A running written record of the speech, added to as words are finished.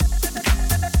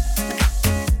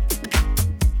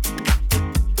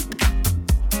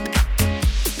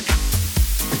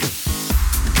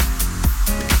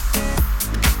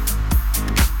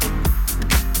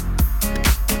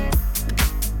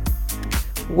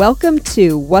Welcome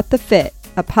to What the Fit,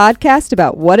 a podcast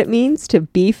about what it means to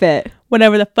be fit.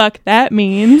 Whatever the fuck that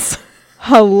means.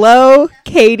 Hello,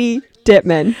 Katie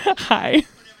Dittman. Hi.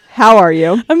 How are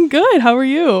you? I'm good. How are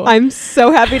you? I'm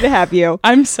so happy to have you.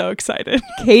 I'm so excited.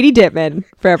 Katie Dittman,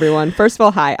 for everyone. First of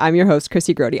all, hi, I'm your host,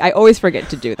 Chrissy Grody. I always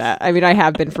forget to do that. I mean, I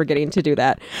have been forgetting to do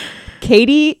that.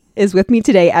 Katie is with me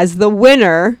today as the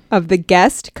winner of the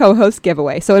guest co-host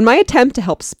giveaway. So in my attempt to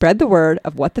help spread the word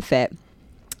of What the Fit,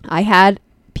 I had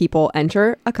people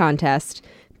enter a contest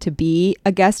to be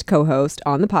a guest co-host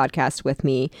on the podcast with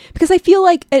me because I feel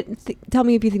like, tell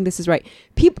me if you think this is right.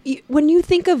 People, when you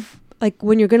think of like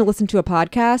when you're going to listen to a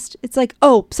podcast, it's like,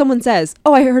 oh, someone says,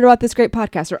 oh, I heard about this great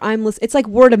podcast, or I'm listening. It's like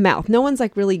word of mouth. No one's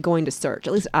like really going to search.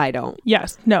 At least I don't.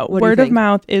 Yes. No. What do you word of think?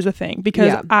 mouth is a thing because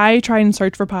Yeah. I try and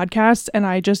search for podcasts and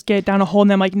I just get down a hole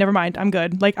and I'm like, never mind. I'm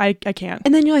good. Like I can't.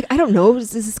 And then you're like, I don't know.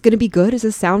 Is this going to be good? Does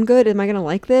this sound good? Am I going to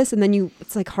like this? And then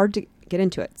it's like hard to get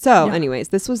into it. So anyways,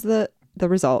 this was the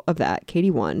result of that.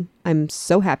 Katie won. I'm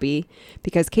so happy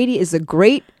because Katie is a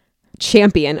great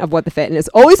champion of What the Fit and is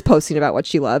always posting about what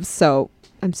she loves. So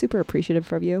I'm super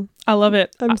appreciative of you. I love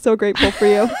it. I'm so grateful for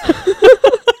you.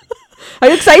 Are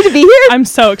you excited to be here? I'm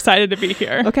so excited to be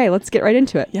here. Okay, let's get right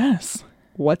into it. Yes.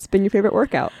 What's been your favorite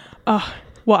workout?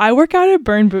 Well, I work out at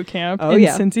Burn Boot Camp in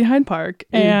yeah. Cincy Hyde Park.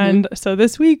 And so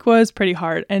this week was pretty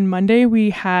hard. And Monday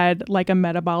we had like a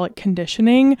metabolic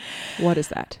conditioning. What is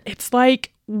that? It's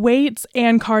like weights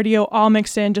and cardio all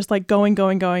mixed in, just like going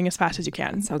as fast as you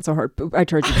can. Sounds so hard. I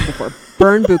told you before.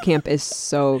 Burn Boot Camp is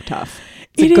so tough.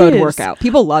 It's It a good is. workout.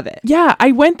 People love it. Yeah,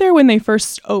 I went there when they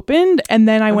first opened and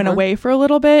then I went away for a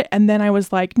little bit and then I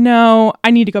was like, no,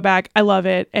 I need to go back. I love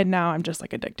it. And now I'm just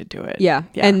like addicted to it. Yeah.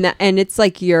 And it's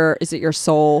like is it your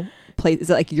soul place? Is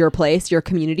it like your place, your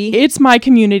community? It's my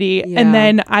community. Yeah. And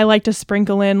then I like to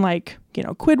sprinkle in like,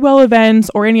 Quidwell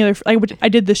events or any other. I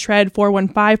did the Shred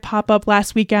 415 pop-up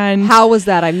last weekend. How was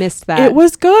that? I missed that. It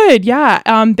was good. Yeah.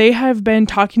 They have been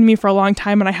talking to me for a long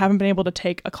time and I haven't been able to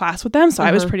take a class with them. So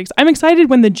I was I'm excited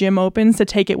when the gym opens to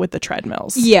take it with the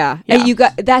treadmills. Yeah. And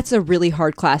that's a really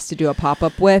hard class to do a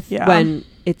pop-up with when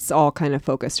it's all kind of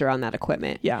focused around that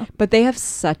equipment. Yeah. But they have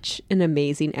such an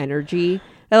amazing energy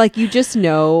that like you just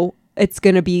know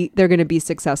they're going to be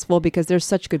successful because they're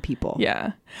such good people.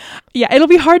 Yeah. Yeah. It'll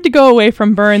be hard to go away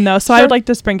from Burn though. So I would like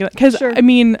to sprinkle it because I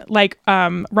mean, like,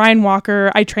 Ryan Walker,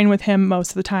 I train with him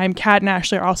most of the time. Kat and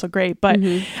Ashley are also great, but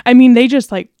I mean, they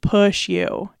just like push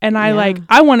you. And if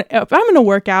I'm going to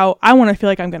work out, I want to feel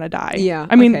like I'm going to die. Yeah.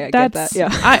 I mean, I that's, get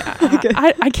that.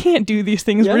 Yeah. I can't do these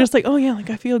things. We're just like, oh yeah, like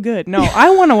I feel good. No,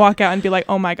 I want to walk out and be like,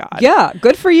 oh my God. Yeah.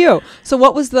 Good for you. So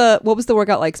what was the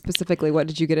workout like specifically? What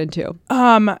did you get into?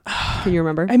 Can you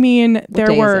remember? I mean,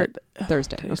 there were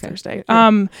Thursday. Okay. Thursday.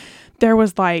 There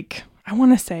was like, I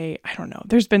want to say, I don't know.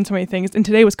 There's been so many things, and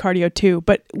today was cardio too.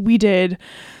 But we did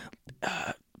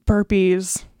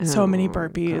burpees, so many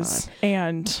burpees, God.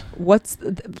 and what's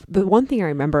the one thing I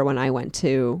remember when I went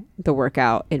to the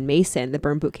workout in Mason, the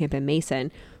Burn Boot Camp in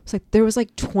Mason. It's like there was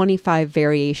like 25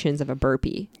 variations of a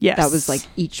burpee. Yes. That was like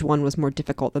each one was more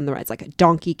difficult than the rest. It's like a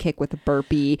donkey kick with a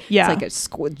burpee. Yeah. It's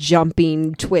like a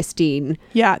jumping, twisting,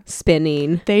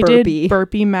 spinning. They burpee. did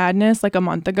Burpee Madness like a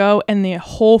month ago, and the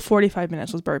whole 45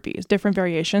 minutes was burpees, different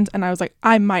variations. And I was like,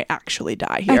 I might actually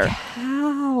die here. Like,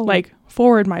 how? Like,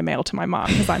 forward my mail to my mom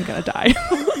because I'm going to die.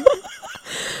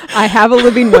 I have a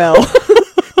living will.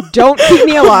 Don't keep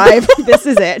me alive. This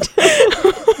is it.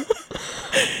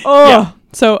 Oh. Yeah.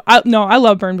 So I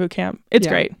love Burn Boot Camp. It's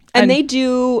great. And they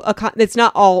do it's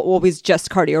not always just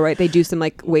cardio, right? They do some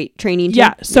like weight training too?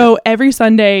 Yeah. So every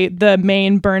Sunday, the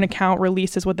main Burn account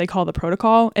releases what they call the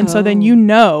protocol. And so then you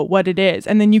know what it is.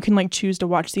 And then you can like choose to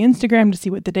watch the Instagram to see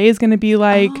what the day is going to be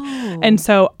like. And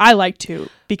so I like to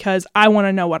because I want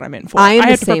to know what I'm in for. I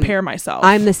have to prepare myself.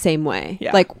 I'm the same way.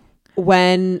 Yeah. Like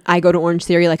when I go to Orange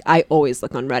Theory, like I always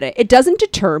look on Reddit. It doesn't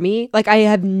deter me. Like I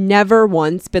have never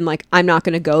once been like, I'm not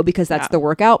going to go because that's the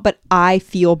workout, but I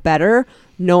feel better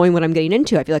knowing what I'm getting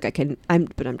into. I feel like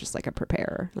but I'm just like a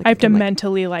preparer. Like I have to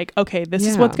mentally like, okay, this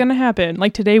is what's going to happen.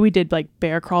 Like today we did like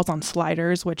bear crawls on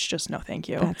sliders, which just no, thank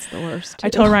you. That's the worst. I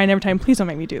tell Ryan every time, please don't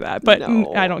make me do that. But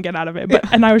I don't get out of it.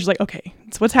 But and I was just like, okay,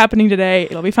 it's what's happening today.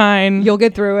 It'll be fine. You'll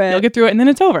get through it. And then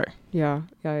it's over. Yeah.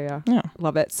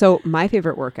 Love it. So my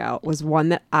favorite workout was one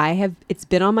that it's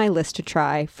been on my list to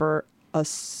try for a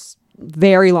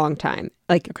very long time.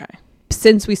 Like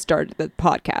since we started the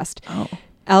podcast. Oh.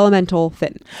 Elemental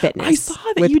Fitness. I saw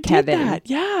that with you Kevin did that.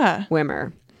 Yeah.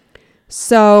 Wimmer.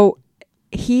 So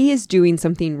he is doing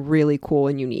something really cool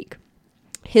and unique.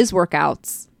 His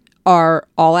workouts are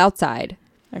all outside.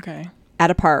 Okay.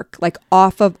 At a park, like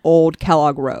off of Old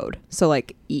Kellogg Road. So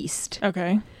like east.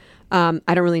 Okay.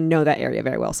 I don't really know that area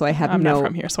very well, so I have I'm not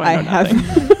from here, so I know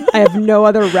nothing. I have no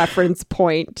other reference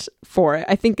point for it.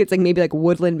 I think it's like maybe like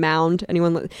Woodland Mound.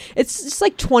 It's just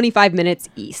like 25 minutes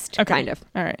east, kind of.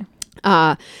 All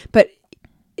right. But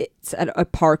it's at a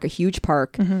park, a huge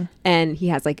park, and he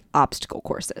has like obstacle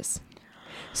courses.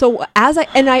 So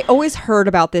I always heard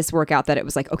about this workout that it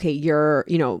was like, okay, you're,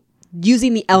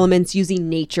 using the elements, using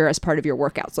nature as part of your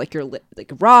workouts, like your like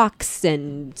rocks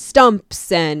and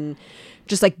stumps and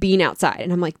just like being outside.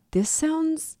 And I'm like,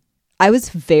 I was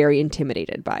very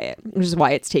intimidated by it, which is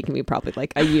why it's taken me probably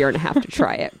like a year and a half to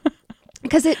try it.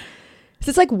 Because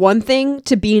it's like one thing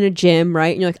to be in a gym,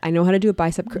 right? And you're like, I know how to do a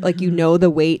bicep, like, the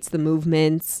weights, the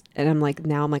movements. And I'm like,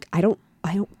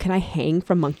 can I hang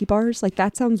from monkey bars? Like,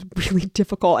 that sounds really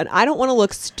difficult. And I don't want to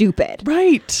look stupid.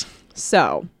 Right.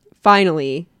 So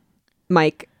finally,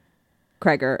 Mike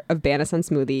Kreger of Banna Sun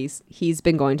Smoothies, he's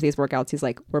been going to these workouts. He's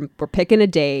like, we're picking a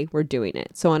day, we're doing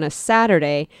it. So on a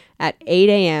Saturday at 8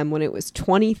 a.m. when it was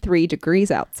 23 degrees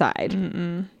outside.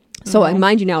 So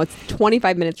mind you, now it's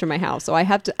 25 minutes from my house. So I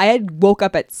had woke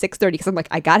up at 6:30 because I'm like,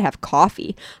 I gotta have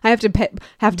coffee. I have to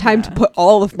have time to put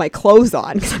all of my clothes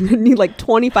on because I'm gonna need like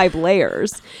 25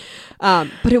 layers.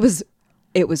 But it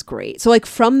was great. So like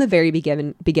from the very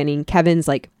beginning, Kevin's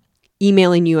like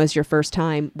emailing you as your first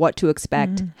time, what to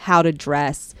expect, how to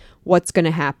dress, what's going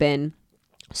to happen.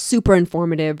 Super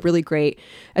informative, really great.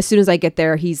 As soon as I get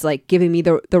there, he's like giving me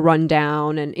the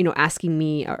rundown and, asking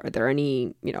me, are there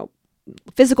any,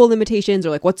 physical limitations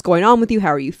or like what's going on with you? How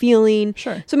are you feeling?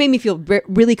 Sure. So it made me feel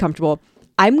really comfortable.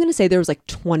 I'm going to say there was like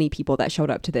 20 people that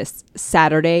showed up to this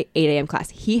Saturday 8 a.m.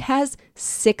 class. He has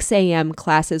 6 a.m.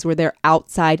 classes where they're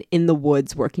outside in the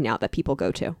woods working out that people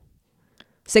go to.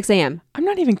 6 a.m. I'm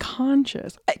not even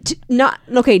conscious.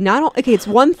 It's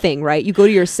one thing, right? You go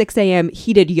to your 6 a.m.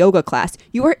 heated yoga class.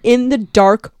 You are in the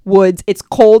dark woods. It's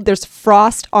cold. There's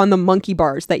frost on the monkey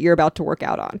bars that you're about to work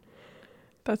out on.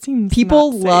 That seems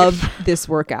people love this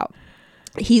workout.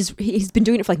 He's been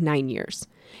doing it for like 9 years.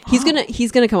 He's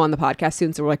gonna come on the podcast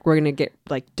soon, so we're gonna get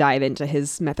dive into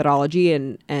his methodology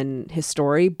and his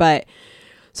story. But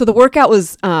so the workout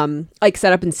was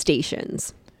set up in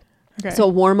stations. Okay. So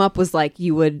warm up was like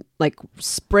you would like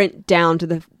sprint down to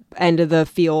the end of the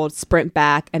field, sprint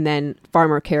back, and then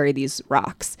farmer carry these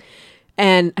rocks.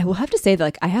 And I will have to say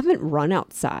that I haven't run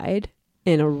outside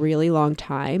in a really long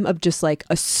time of just like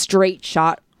a straight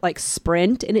shot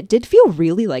sprint, and it did feel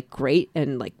really great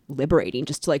and liberating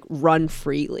just to run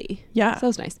freely. Yeah, so that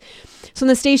was nice. So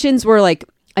the stations were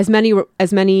as many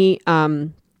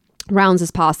rounds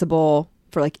as possible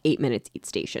for 8 minutes each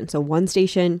station. So one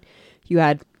station you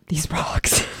had these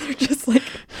rocks. They're just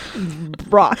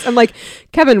rocks. I'm like,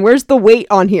 Kevin, where's the weight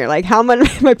on here? How much?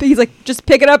 He's like, just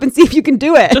pick it up and see if you can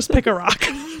do it. Just pick a rock.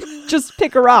 Just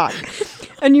pick a rock.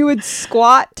 And you would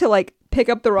squat to pick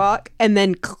up the rock and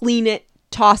then clean it,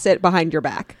 toss it behind your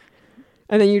back.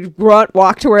 And then you'd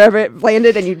walk to wherever it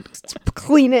landed and you'd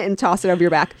clean it and toss it over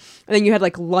your back. And then you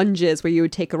had lunges where you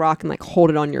would take a rock and hold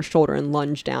it on your shoulder and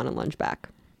lunge down and lunge back.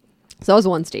 So that was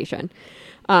one station.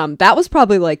 That was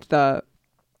probably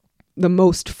the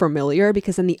most familiar,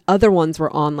 because then the other ones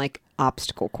were on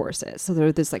obstacle courses. So there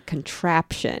was this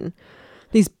contraption,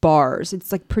 these bars.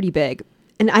 It's pretty big.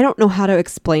 And I don't know how to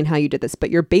explain how you did this,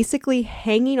 but you're basically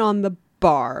hanging on the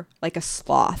bar like a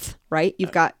sloth, right?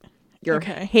 You've got your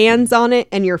hands on it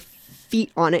and your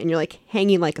feet on it, and you're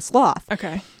hanging like a sloth.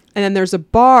 Okay. And then there's a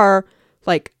bar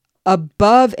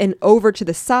above and over to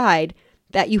the side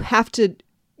that you have to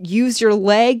use your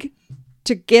leg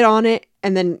to get on it,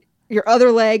 and then your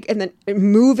other leg, and then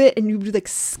move it, and you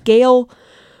scale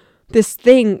this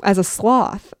thing as a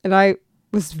sloth. And I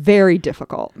was very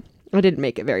difficult. I didn't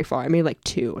make it very far. I made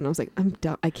 2, and I was like, I'm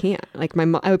done. I can't. I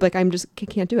would be I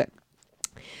can't do it.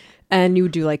 And you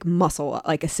would do muscle,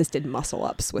 assisted muscle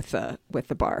ups with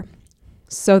the bar.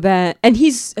 So that, and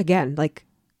he's again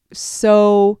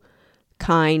so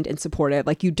kind and supportive.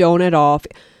 You don't at all.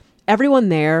 Everyone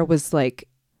there was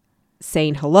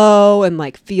saying hello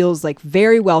and feels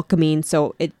very welcoming.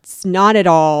 So it's not at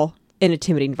all an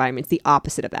intimidating environment. It's the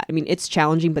opposite of that. I mean, it's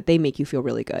challenging, but they make you feel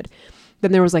really good.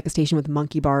 Then there was a station with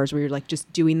monkey bars where you're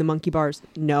just doing the monkey bars.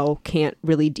 No, can't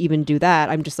really even do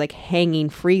that. I'm just hanging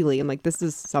freely. I'm this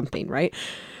is something, right?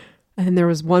 And then there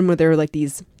was one where there were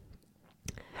these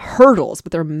hurdles,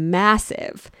 but they're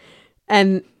massive.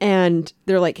 And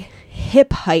they're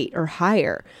hip height or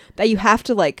higher that you have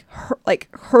to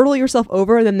hurdle yourself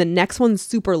over, and then the next one's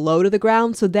super low to the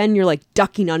ground. So then you're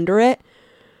ducking under it.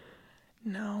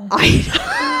 No.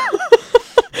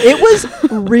 It was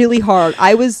really hard.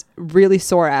 I was really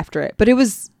sore after it, but it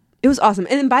was It was awesome.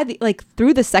 And then by the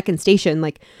through the second station,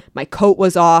 like my coat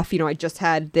was off. You know, I just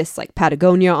had this like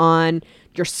Patagonia on.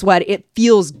 You're sweating. It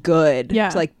feels good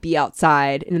to like be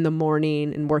outside and in the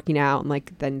morning and working out, and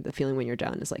like then the feeling when you're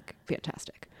done is like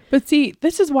fantastic. But see,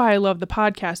 this is why I love the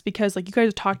podcast, because like you guys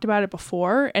have talked about it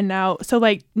before, and now, so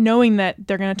like knowing that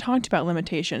they're going to talk about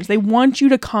limitations, they want you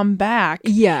to come back.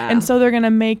 Yeah. And so they're going to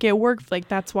make it work. Like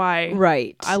that's why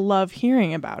I love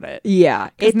hearing about it. Yeah.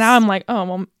 Because now I'm like, oh,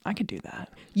 well, I could do that.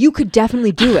 You could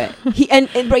definitely do it.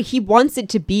 He wants it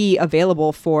to be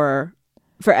available for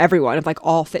everyone of like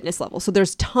all fitness levels. So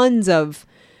there's tons of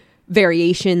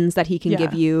variations that he can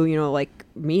give you, you know, like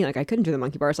me, like I couldn't do the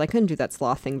monkey bars, I couldn't do that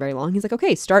sloth thing very long. He's like,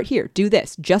 okay, start here, do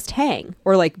this, just hang,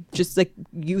 or like just like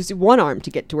use one arm to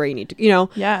get to where you need to, you know.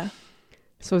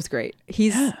 So it's great.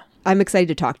 I'm excited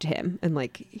to talk to him and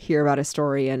like hear about his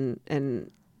story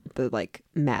and the like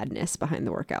madness behind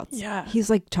the workouts. He's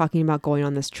like talking about going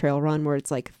on this trail run where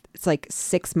it's like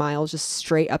 6 miles just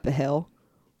straight up a hill.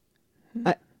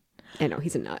 I know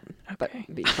he's a nut, but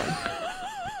it'd be fun.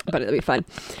 But it'll be fun.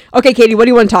 Okay, Katie, what do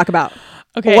you want to talk about?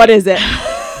 Okay. What is it?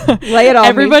 Lay it on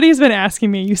Everybody's been asking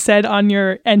me. You said on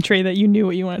your entry that you knew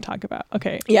what you want to talk about.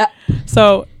 Okay. Yeah.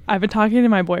 So I've been talking to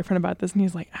my boyfriend about this, and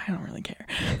he's like, I don't really care.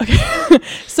 Okay.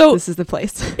 So this is the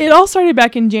place. It all started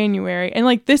back in January. And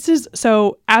like, this is,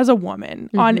 so as a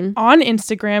woman on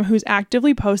Instagram who's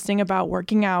actively posting about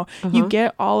working out, you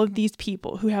get all of these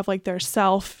people who have like their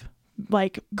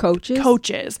like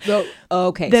coaches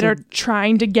that are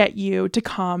trying to get you to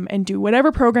come and do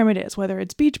whatever program it is, whether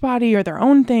it's Beachbody or their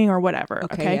own thing or whatever.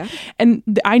 And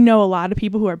I know a lot of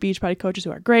people who are Beachbody coaches who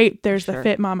are great. There's the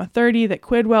Fit Mama 30 that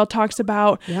Quidwell talks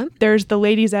about. There's the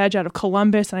Ladies Edge out of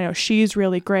Columbus, and I know she's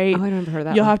really great. I never heard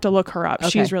that. You'll have to look her up.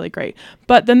 She's really great.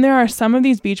 But then there are some of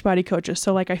these Beachbody coaches,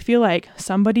 so like I feel like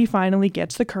somebody finally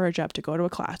gets the courage up to go to a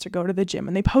class or go to the gym,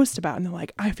 and they post about it, and they're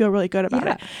like, I feel really good about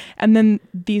it. And then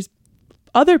these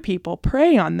other people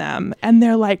prey on them, and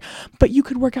they're like, but you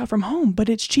could work out from home, but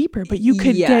it's cheaper, but you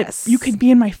could you could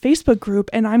be in my Facebook group,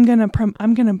 and I'm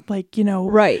gonna like, you know,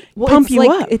 pump you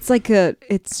up. It's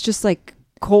just like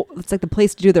it's like the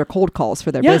place to do their cold calls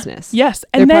for their business.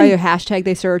 And they're probably a hashtag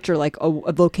they search, or like a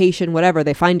location, whatever,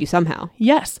 they find you somehow.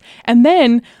 And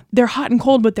then they're hot and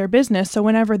cold with their business, so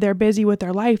whenever they're busy with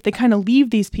their life, they kind of leave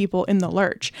these people in the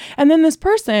lurch. And then this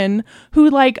person who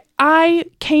like I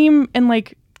came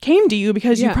to you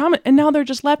because you promised, and now they're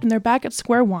just left, and they're back at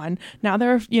square one. Now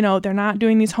they're not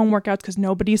doing these home workouts because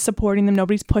nobody's supporting them,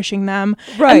 nobody's pushing them.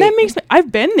 And that makes me,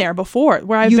 I've been there before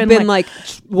where I've been like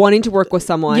wanting to work with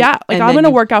someone. Like I'm going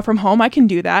to work out from home. I can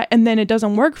do that. And then it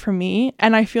doesn't work for me,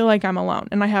 and I feel like I'm alone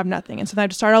and I have nothing. And so then I have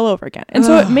to start all over again. And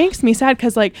so it makes me sad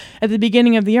because like at the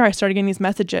beginning of the year, I started getting these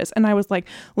messages, and I was like,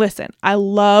 listen, I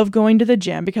love going to the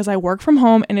gym because I work from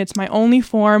home and it's my only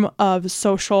form of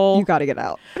social. You got to get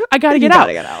out. I got to get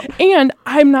out. And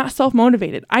I'm not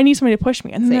self-motivated. I need somebody to push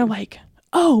me. And then they're like,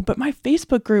 oh, but my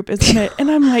Facebook group is in it. And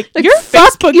I'm like your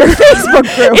Facebook group.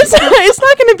 It's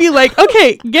not going to be like,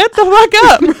 okay, get the fuck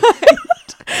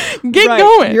up. Get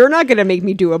going. You're not going to make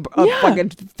me do a fucking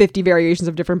 50 variations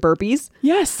of different burpees.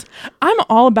 I'm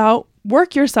all about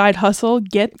work your side hustle,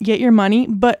 get your money.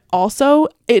 But also,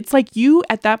 it's like you,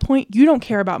 at that point, you don't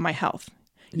care about my health.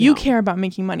 No. You care about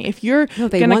making money. If you're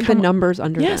they want the numbers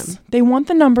under them. They want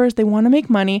the numbers. They want to make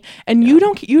money, and you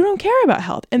don't care about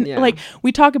health. And like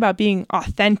we talk about being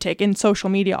authentic in social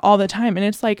media all the time, and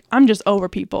it's like I'm just over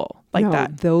people like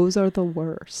that. Those are the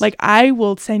worst. Like I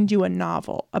will send you a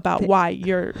novel about why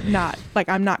you're not like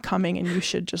I'm not coming, and you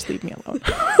should just leave me alone.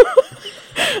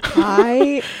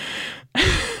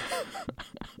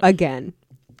 Again,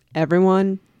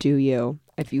 everyone do you.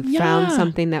 If you found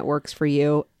something that works for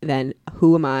you, then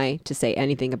who am I to say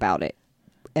anything about it?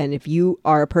 And if you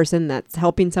are a person that's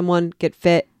helping someone get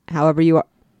fit, however you are,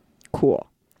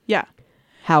 cool.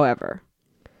 However,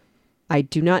 I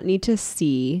do not need to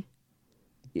see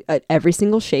every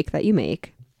single shake that you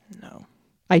make. No.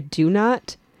 I do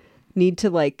not need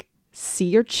to like see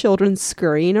your children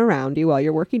scurrying around you while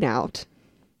you're working out.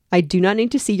 I do not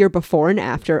need to see your before and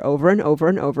after over and over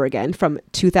and over again from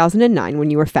 2009 when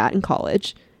you were fat in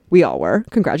college. We all were.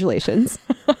 Congratulations.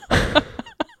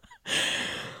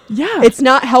 It's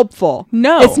not helpful.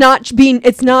 No. It's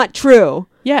not true.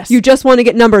 Yes. You just want to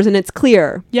get numbers and it's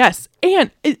clear. Yes. And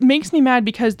it makes me mad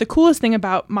because the coolest thing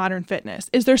about modern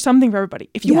fitness is there's something for everybody.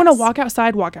 If you want to walk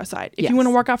outside, walk outside. If you want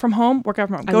to work out from home, work out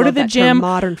from home. Go to the gym.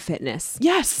 Modern fitness.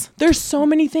 Yes. There's so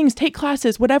many things. Take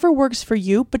classes, whatever works for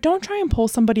you, but don't try and pull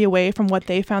somebody away from what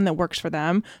they found that works for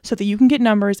them so that you can get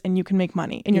numbers and you can make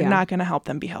money and you're not going to help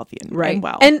them be healthy and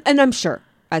well. And I'm sure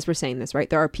as we're saying this, right,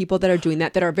 there are people that are doing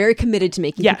that are very committed to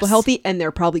making people healthy, and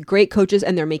they're probably great coaches,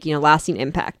 and they're making a lasting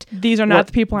impact. These are not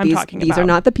the people I'm talking about. These are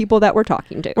not the people that we're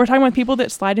talking to. We're talking about people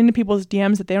that slide into people's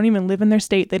DMs that they don't even live in their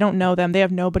state. They don't know them. They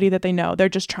have nobody that they know. They're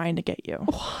just trying to get you.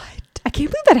 What? I can't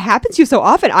believe that happens to you so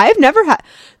often. I've never had,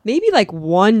 maybe like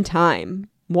once,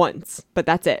 but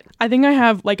that's it. I think I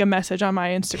have like a message on my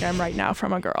Instagram right now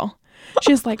from a girl.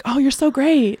 She's like, oh, you're so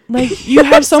great. Like, you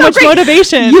have so much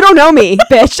motivation. You don't know me,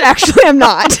 bitch. Actually, I'm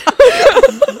not. I'm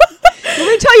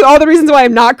going to tell you all the reasons why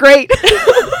I'm not great.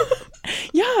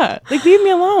 Yeah. Like, leave me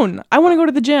alone. I want to go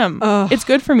to the gym. It's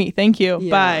good for me. Thank you.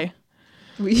 Yeah. Bye.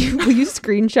 Will you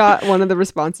screenshot one of the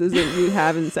responses that you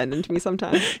have and send them to me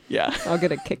sometime? Yeah. I'll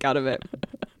get a kick out of it.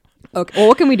 Okay. Well,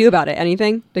 what can we do about it?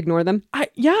 Anything? Ignore them?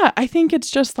 I think it's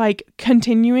just like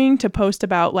continuing to post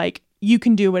about like, you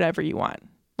can do whatever you want.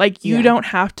 Like, you don't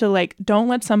have to, like, don't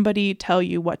let somebody tell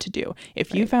you what to do.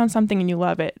 If you found something and you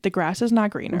love it, the grass is not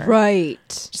greener. Right.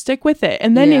 Stick with it.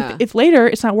 And then if later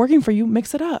it's not working for you,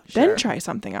 mix it up. Then try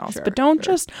something else. But don't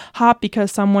just hop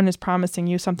because someone is promising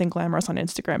you something glamorous on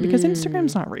Instagram, because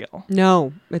Instagram's not real.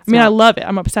 No. I love it.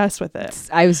 I'm obsessed with it.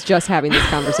 I was just having this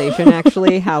conversation,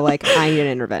 actually, how, like, I need an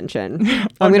intervention.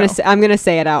 I'm gonna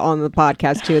say it out on the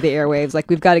podcast, too, the airwaves. Like,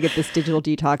 we've got to get this digital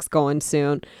detox going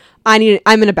soon. I'm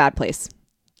in a bad place.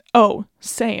 Oh,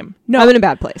 same. No, I'm in a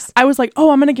bad place. I was like,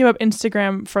 oh, I'm going to give up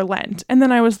Instagram for Lent. And then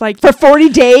I was like, for 40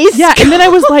 days? Yeah. And then I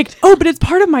was like, oh, but it's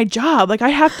part of my job. Like,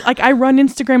 I run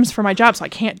Instagrams for my job, so I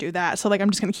can't do that. So like, I'm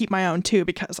just going to keep my own too,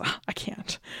 because I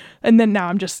can't. And then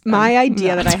now my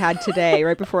idea that I had today,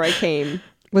 right before I came,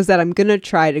 was that I'm going to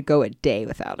try to go a day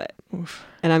without it. Oof.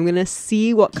 And I'm going to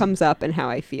see what comes up and how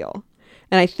I feel.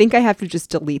 And I think I have to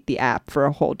just delete the app for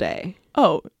a whole day.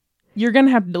 Oh, you're going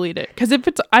to have to delete it. Because if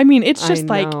it's just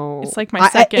like, it's like my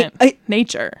second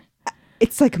nature.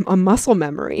 It's like a muscle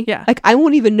memory. Yeah. Like, I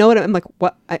won't even know what I'm like,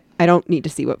 what? I don't need to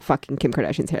see what fucking Kim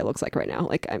Kardashian's hair looks like right now.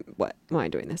 Like, why am I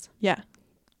doing this? Yeah.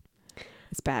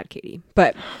 It's bad, Katie.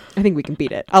 But I think we can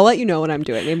beat it. I'll let you know what I'm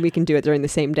doing. Maybe we can do it during the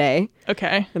same day.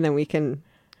 Okay. And then we can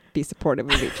be supportive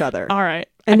of each other. All right.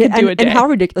 And and how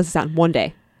ridiculous does it sound? One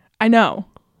day. I know.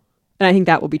 And I think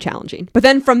that will be challenging. But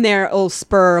then from there, it'll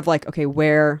spur of like, okay,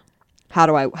 how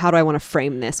do I want to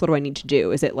frame this? What do I need to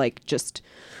do? Is it like just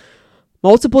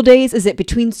multiple days? Is it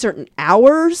between certain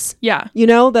hours? Yeah.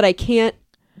 That I can't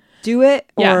do it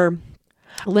or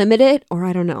limit it, or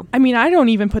I don't know. I mean, I don't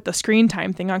even put the screen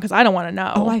time thing on because I don't want to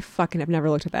know. Oh, I fucking have never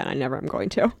looked at that. I never am going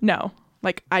to. No.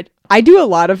 Like, I do a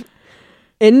lot of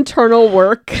internal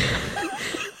work.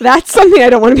 That's something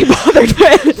I don't want to be bothered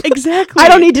with. Exactly. I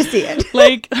don't need to see it.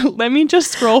 Like, let me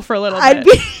just scroll for a little bit.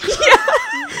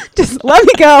 Just let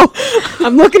me go.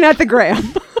 I'm looking at the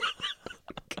gram.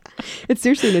 It's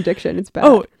seriously an addiction. It's bad.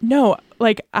 Oh, no.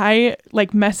 Like, I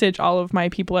message all of my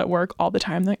people at work all the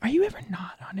time. They're like, are you ever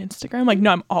not on Instagram? Like,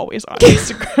 no, I'm always on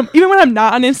Instagram. Even when I'm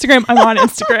not on Instagram, I'm on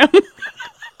Instagram.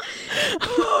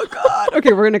 Oh God.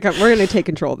 Okay, we're gonna take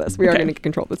control of this. We are gonna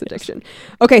control this addiction.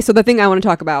 Okay, so the thing I want to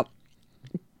talk about.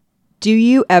 Do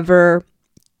you ever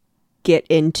get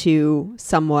into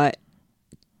somewhat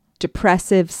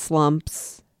depressive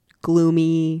slumps,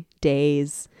 gloomy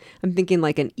days? I'm thinking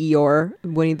like an Eeyore,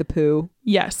 Winnie the Pooh.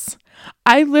 Yes.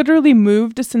 I literally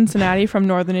moved to Cincinnati from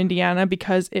northern Indiana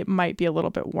because it might be a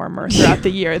little bit warmer throughout the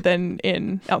year than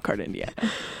in Elkhart, Indiana.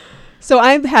 So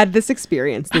I've had this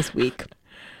experience this week.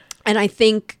 And I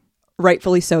think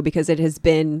rightfully so, because it has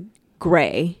been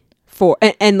gray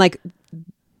and like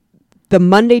the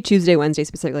Monday, Tuesday, Wednesday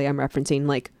specifically, I'm referencing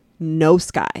like no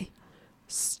sky,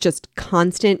 just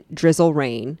constant drizzle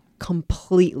rain,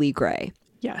 completely gray.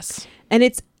 Yes. And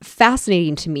it's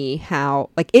fascinating to me how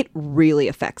like it really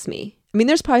affects me. I mean,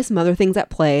 there's probably some other things at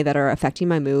play that are affecting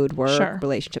my mood, work,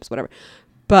 relationships, whatever.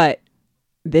 But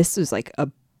this was like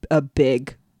a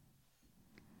big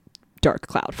dark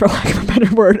cloud, for lack of a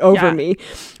better word, over me.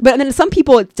 But then some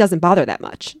people, it doesn't bother that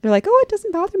much. They're like, oh, it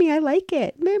doesn't bother me. I like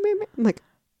it. I'm like,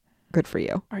 good for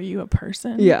you. Are you a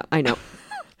person? Yeah, I know.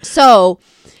 So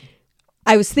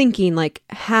I was thinking like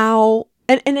how,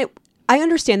 I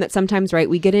understand that sometimes, right,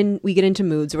 we get into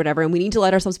moods or whatever, and we need to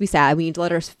let ourselves be sad. We need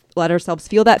to let ourselves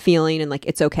feel that feeling, and like,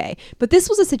 it's okay. But this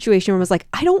was a situation where I was like,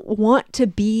 I don't want to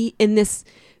be in this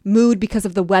mood because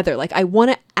of the weather. Like, I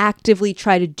want to actively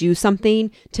try to do something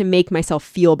to make myself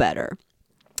feel better.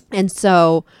 And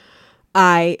so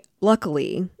I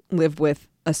luckily live with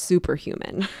a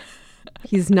superhuman.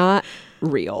 He's not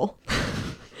real.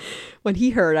 When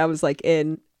he heard I was like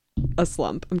in a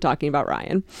slump, I'm talking about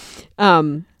Ryan.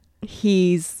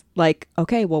 He's like,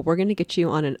 okay, well, we're going to get you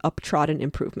on an uptrodden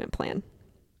improvement plan. And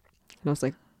I was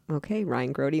like, okay,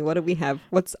 Ryan Grody, what do we have?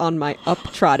 What's on my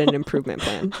uptrodden improvement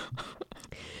plan?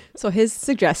 So his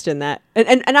suggestion that,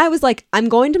 and I was like, I'm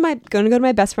going to go to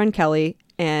my best friend Kelly,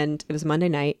 and it was Monday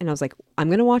night, and I was like, I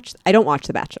don't watch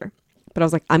The Bachelor, but I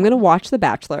was like, I'm going to watch The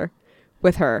Bachelor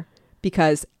with her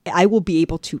because I will be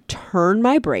able to turn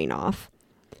my brain off.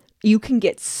 You can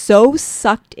get so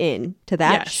sucked in to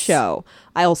that show.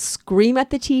 I'll scream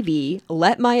at the TV,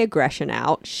 let my aggression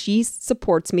out. She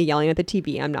supports me yelling at the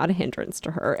TV. I'm not a hindrance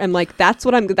to her. And like, that's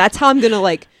how I'm going to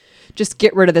like just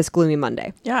get rid of this gloomy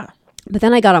Monday. Yeah. But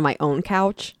then I got on my own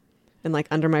couch and like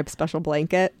under my special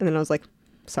blanket. And then I was like,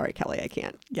 sorry, Kelly, I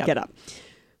can't get up.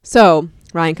 So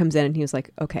Ryan comes in and he was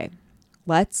like, okay,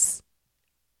 let's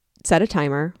set a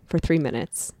timer for 3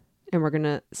 minutes. And we're going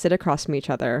to sit across from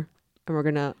each other. And we're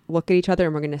going to look at each other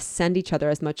and we're going to send each other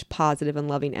as much positive and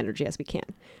loving energy as we can.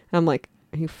 And I'm like,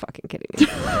 are you fucking kidding me?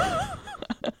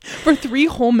 For 3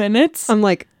 whole minutes? I'm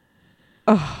like,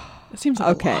 oh, it seems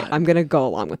like okay, a lot. I'm going to go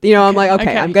along with, I'm like,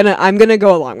 okay, I'm going to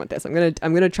go along with this. I'm going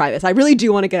to try this. I really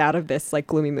do want to get out of this like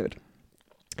gloomy mood.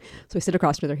 So we sit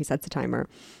across from each other. He sets the timer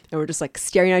and we're just like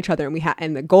staring at each other.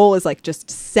 And the goal is like,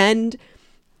 just send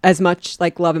as much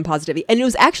like love and positivity. And it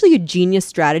was actually a genius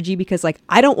strategy because like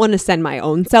I don't want to send my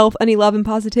own self any love and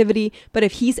positivity, but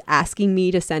if he's asking me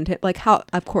to send him, like, how,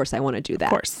 of course I want to do that. Of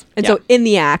course. And so in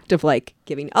the act of like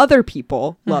giving other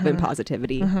people love and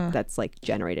positivity, that's like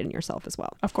generated in yourself as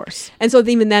well. Of course. And so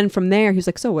even then from there, he was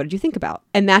like, so what did you think about?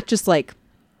 And that just like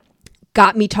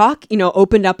got me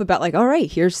opened up about like, all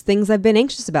right, here's things I've been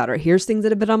anxious about, or here's things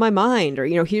that have been on my mind,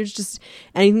 or, here's just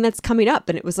anything that's coming up.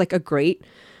 And it was like a great,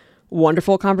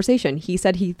 wonderful conversation. He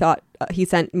said he thought he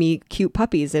sent me cute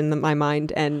puppies in my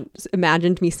mind and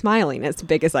imagined me smiling as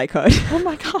big as I could. Oh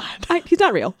my God. He's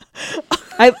not real.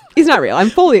 He's not real. I'm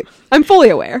fully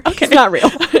aware. Okay. He's not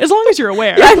real. As long as you're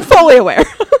aware. Yeah, I'm fully aware.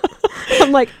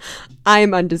 I'm like,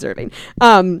 I'm undeserving.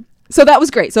 So that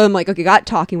was great. So I'm like, okay, got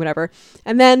talking, whatever.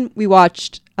 And then we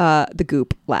watched the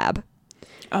Goop Lab.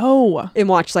 Oh. And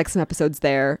watched like some episodes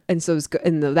there. And so it was good.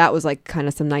 And that was like kind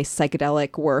of some nice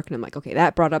psychedelic work. And I'm like, okay,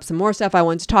 that brought up some more stuff I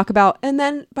wanted to talk about. And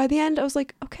then by the end, I was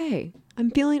like, okay, I'm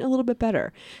feeling a little bit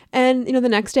better. And, the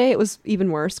next day it was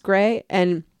even worse, gray.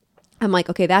 And I'm like,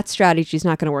 okay, that strategy is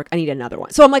not going to work. I need another one.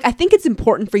 So I'm like, I think it's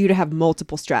important for you to have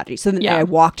multiple strategies. So then I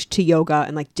walked to yoga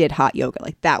and like did hot yoga.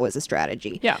 Like that was a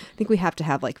strategy. Yeah. I think we have to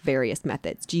have like various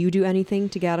methods. Do you do anything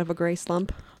to get out of a gray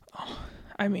slump?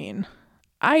 I mean,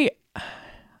 I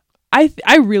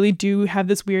really do have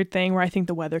this weird thing where I think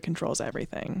the weather controls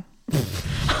everything.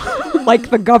 Like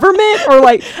the government, or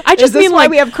like I just mean why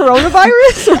like we have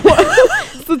coronavirus? Or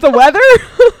what? Is it the weather?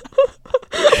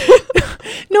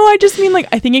 No, I just mean like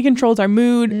I think it controls our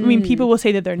mood. I mean, people will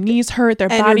say that their knees hurt, their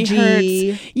body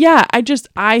hurts. Yeah,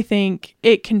 I think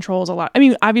it controls a lot. I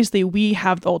mean, obviously we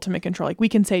have the ultimate control. Like we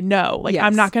can say no, like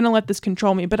I'm not going to let this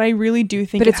control me, but I really do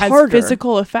think it has harder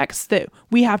physical effects that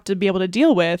we have to be able to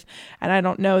deal with, and I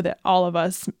don't know that all of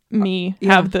us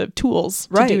have the tools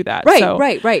to do that.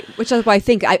 Right. Which is why I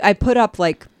think I put up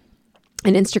like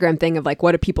an Instagram thing of like,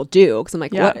 what do people do? Because I'm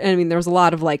like, what? And I mean, there was a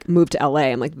lot of like, move to LA.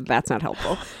 I'm like, that's not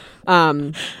helpful.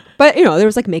 But there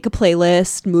was like, make a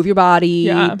playlist, move your body,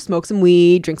 smoke some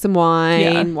weed, drink some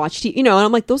wine, watch TV, and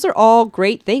I'm like, those are all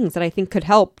great things that I think could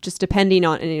help, just depending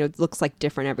on, and it looks like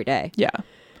different every day. Yeah.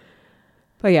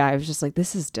 But yeah, I was just like,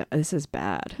 this is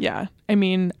bad. Yeah. I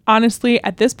mean, honestly,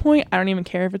 at this point, I don't even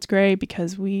care if it's gray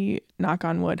because we, knock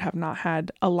on wood, have not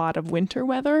had a lot of winter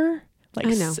weather. Like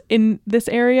in this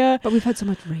area. But we've had so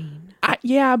much rain.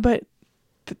 Yeah, but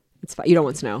it's fine. You don't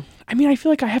want snow. I mean, I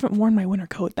feel like I haven't worn my winter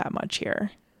coat that much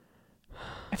here.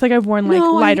 I feel like I've worn like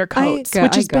lighter coats,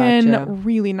 which has been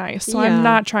really nice. So I'm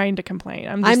not trying to complain.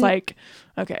 I'm just like,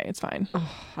 okay, it's fine. Oh,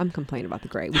 I'm complaining about the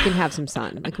gray. We can have some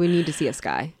sun. Like we need to see a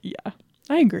sky. Yeah,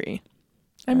 I agree.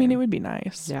 I mean, it would be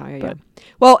nice. Yeah.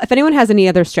 Well, if anyone has any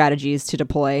other strategies to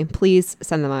deploy, please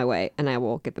send them my way and I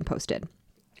will get them posted.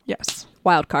 Yes.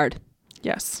 Wild card.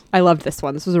 Yes. I loved this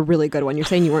one. This was a really good one. You're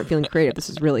saying you weren't feeling creative. This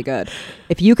is really good.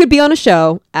 If you could be on a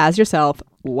show as yourself,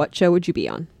 what show would you be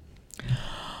on?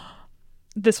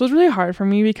 This was really hard for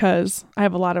me because I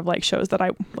have a lot of like shows that I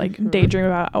like daydream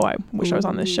about. Oh, I wish I was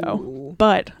on this show.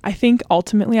 But I think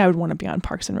ultimately I would want to be on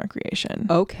Parks and Recreation.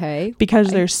 Okay. Because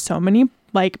there's so many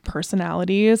like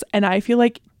personalities, and I feel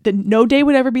like no day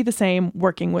would ever be the same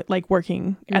working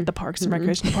at the Parks and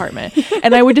Recreation department.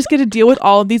 And I would just get to deal with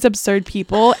all of these absurd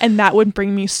people, and that would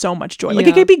bring me so much joy. Like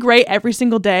it could be great every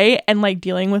single day, and like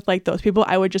dealing with like those people,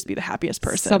 I would just be the happiest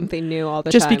person. Something new all the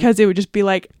time. Just time. because it would just be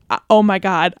like, oh my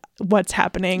God, what's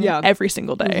happening every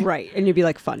single day. Right. And you'd be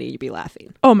like funny, you'd be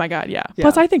laughing. Oh my God, yeah.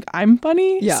 Plus I think I'm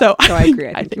funny. Yeah. So I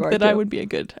agree. I think that I would be a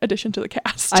good addition to the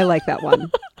cast. I like that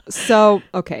one. So,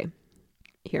 okay.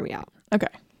 Hear me out. Okay.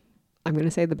 I'm going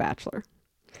to say The Bachelor.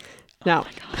 Now,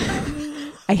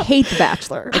 I hate The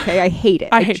Bachelor. Okay, I hate it.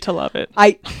 I hate to love it.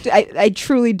 I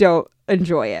truly don't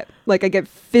enjoy it. Like, I get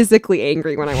physically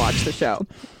angry when I watch the show.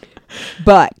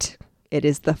 But it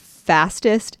is the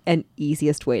fastest and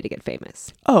easiest way to get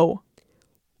famous. Oh,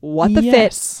 What the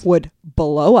Fit would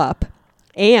blow up,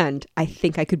 and I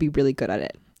think I could be really good at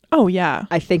it. Oh yeah.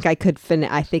 I think I could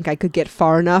get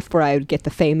far enough where I would get the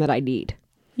fame that I need.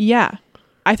 Yeah,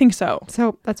 I think so.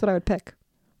 So that's what I would pick.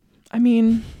 I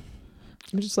mean,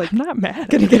 I'm just like, I'm not mad.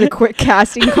 Gonna get a quick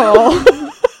casting call.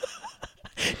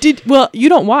 Well, you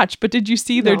don't watch, but did you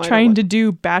see they're No, trying to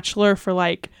do Bachelor for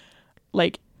like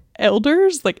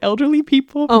elders, like elderly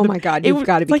people? Oh my God, you've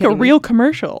got to be like kidding a real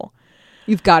commercial.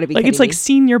 You've got to be like kidding it's like me.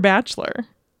 Senior Bachelor,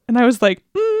 and I was like,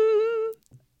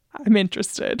 I'm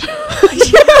interested.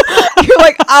 You're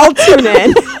like, I'll tune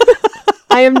in.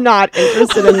 I am not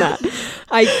interested in that.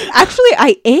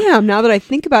 I am, now that I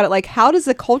think about it. Like, how does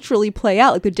it culturally play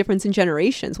out? Like, the difference in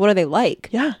generations. What are they like?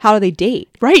 Yeah. How do they date?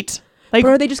 Right. Like,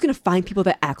 or are they just going to find people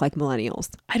that act like millennials?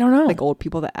 I don't know. Like old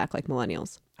people that act like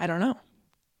millennials? I don't know.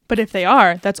 But if they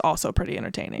are, that's also pretty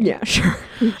entertaining. Yeah, sure.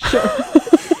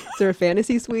 Is there a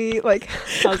fantasy suite? Like,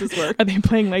 how does this work? Are they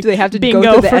playing like Do they have to bingo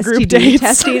go through the for group STD dates?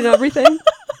 testing and everything?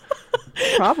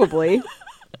 Probably.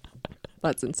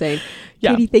 That's insane.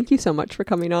 Yeah. Katie, thank you so much for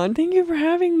coming on. Thank you for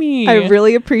having me. I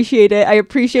really appreciate it. I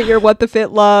appreciate your What the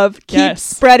Fit love. Keep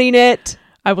spreading it.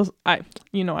 I will. I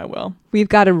will. We've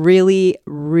got a really,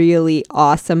 really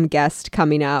awesome guest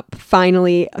coming up.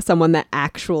 Finally, someone that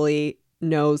actually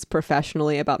knows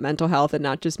professionally about mental health and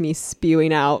not just me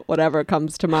spewing out whatever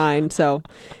comes to mind. So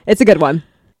it's a good one.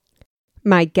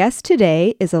 My guest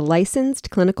today is a licensed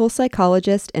clinical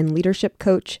psychologist and leadership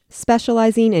coach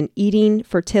specializing in eating,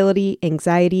 fertility,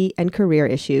 anxiety, and career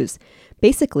issues.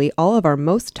 Basically, all of our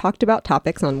most talked about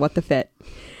topics on What the Fit.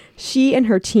 She and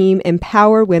her team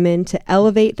empower women to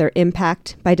elevate their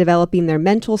impact by developing their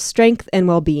mental strength and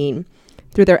well-being.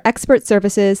 Through their expert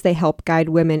services, they help guide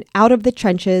women out of the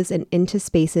trenches and into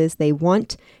spaces they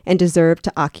want and deserve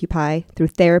to occupy through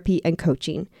therapy and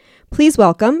coaching. Please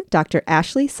welcome Dr.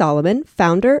 Ashley Solomon,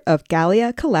 founder of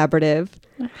Galia Collaborative.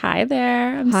 Hi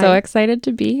there. I'm so excited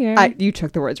to be here. You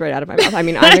took the words right out of my mouth. I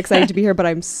mean, I'm excited to be here, but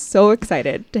I'm so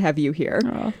excited to have you here.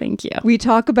 Oh, thank you. We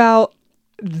talk about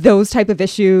those type of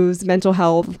issues, mental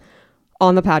health,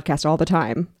 on the podcast all the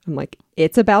time. I'm like,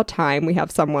 it's about time we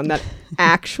have someone that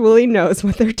actually knows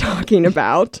what they're talking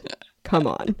about. Come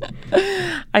on.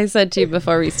 I said to you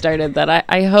before we started that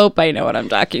I hope I know what I'm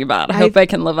talking about. I hope I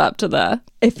can live up to the...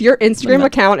 If your Instagram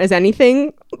account is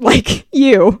anything like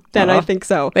you, then I think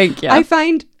so. Thank you.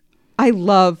 I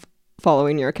love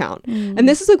following your account. And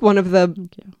this is like one of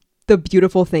the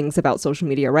beautiful things about social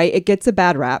media, right? It gets a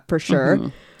bad rap for sure. Mm-hmm.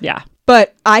 Yeah.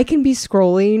 But I can be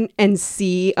scrolling and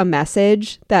see a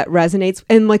message that resonates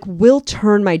and like will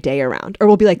turn my day around, or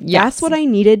will be like, that's what I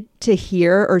needed to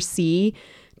hear or see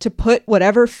to put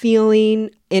whatever feeling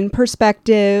in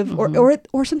perspective,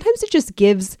 or sometimes it just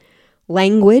gives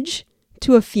language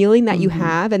to a feeling that you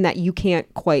have and that you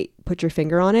can't quite put your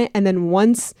finger on it. And then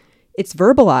once it's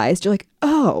verbalized, you're like,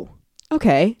 oh,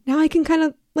 okay, now I can kind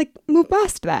of like move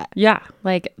past that. Yeah.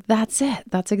 Like that's it.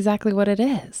 That's exactly what it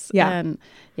is. Yeah. And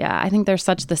yeah, I think there's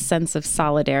such the sense of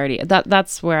solidarity.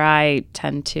 That's where I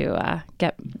tend to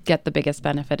get the biggest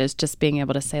benefit, is just being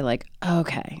able to say like,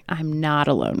 okay, I'm not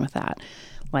alone with that.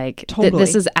 Like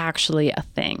this is actually a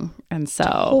thing. And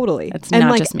so it's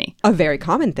not just me. A very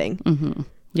common thing. Mm-hmm.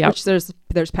 Yeah. Which there's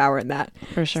power in that.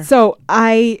 For sure. So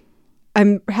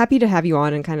I'm happy to have you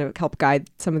on and kind of help guide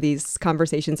some of these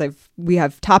conversations. We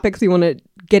have topics we want to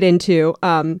get into.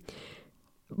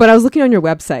 But I was looking on your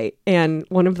website, and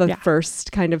one of the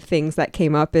first kind of things that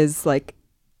came up is like,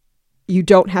 you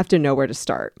don't have to know where to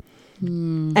start.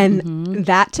 Mm-hmm. And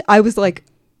that I was like,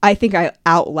 I think I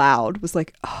out loud was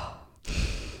like, oh,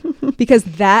 because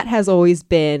that has always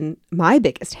been my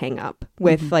biggest hang up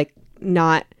with like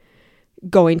not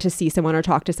going to see someone or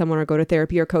talk to someone or go to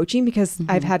therapy or coaching, because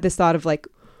I've had this thought of like,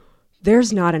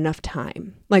 there's not enough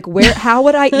time. Like how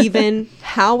would I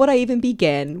even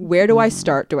begin? Where do I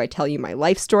start? Do I tell you my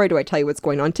life story? Do I tell you what's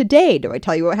going on today? Do I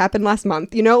tell you what happened last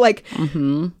month? You know, like,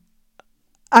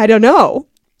 I don't know.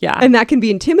 Yeah. And that can be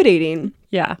intimidating.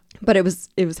 Yeah. But it was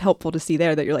helpful to see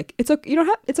there that you're like, it's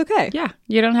okay. Yeah.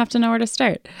 You don't have to know where to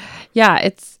start. Yeah.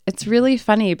 It's really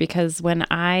funny because when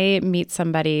I meet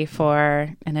somebody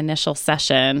for an initial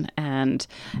session and,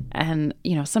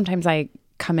 you know, sometimes I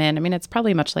come in. I mean, it's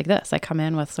probably much like this. I come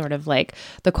in with sort of like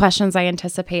the questions I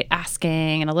anticipate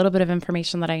asking and a little bit of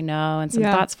information that I know and some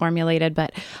thoughts formulated.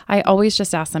 But I always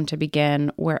just ask them to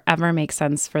begin wherever makes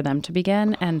sense for them to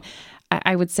begin. And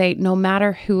I would say no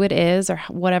matter who it is or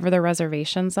whatever their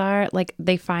reservations are, like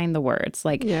they find the words.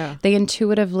 Like they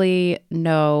intuitively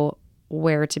know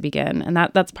where to begin. And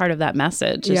that's part of that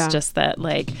message is just that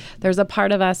like there's a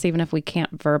part of us, even if we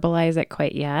can't verbalize it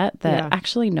quite yet, that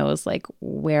actually knows like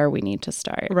where we need to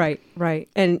start. Right.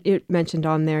 And it mentioned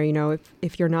on there, you know,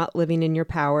 if you're not living in your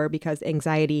power because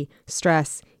anxiety,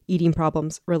 stress, eating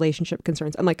problems, relationship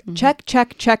concerns. I'm like, check.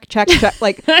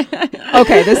 Like,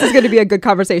 okay, this is going to be a good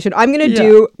conversation. I'm going to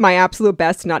do my absolute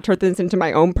best to not turn this into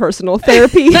my own personal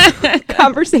therapy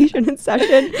conversation and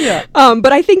session. Yeah.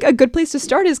 But I think a good place to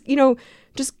start is, you know,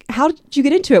 just how did you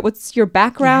get into it? What's your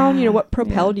background? You know, what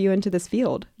propelled you into this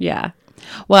field? Yeah.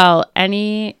 Well,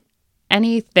 any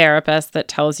therapist that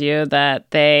tells you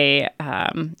that they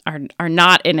are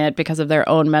not in it because of their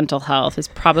own mental health is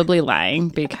probably lying,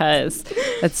 because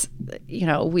it's, you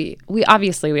know, we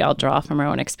obviously all draw from our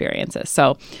own experiences.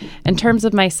 So in terms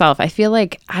of myself, I feel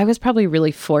like I was probably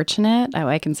really fortunate.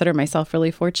 I consider myself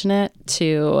really fortunate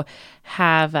to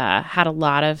have had a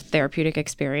lot of therapeutic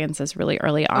experiences really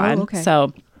early on. Oh, okay.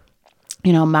 So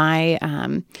you know, my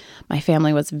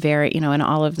family was very, you know, in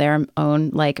all of their own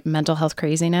like mental health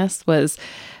craziness was,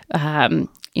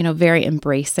 you know, very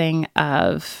embracing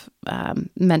of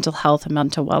mental health and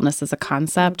mental wellness as a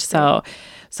concept.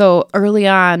 So early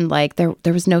on, like there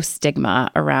was no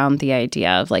stigma around the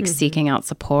idea of like seeking out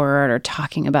support or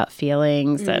talking about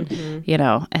feelings and, you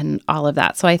know, and all of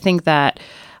that. So I think that,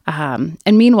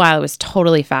 and meanwhile, I was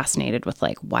totally fascinated with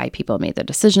like why people made the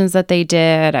decisions that they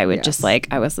did. I would just like,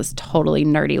 I was this totally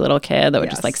nerdy little kid that would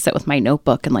just like sit with my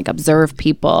notebook and like observe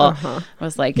people. I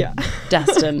was like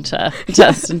destined to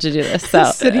do this. So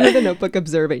sitting with a notebook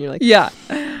observing, you're like,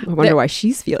 I wonder why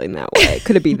she's feeling that way.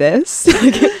 Could it be this?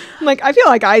 I'm like, I feel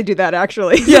like I do that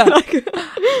actually. Yeah.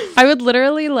 I would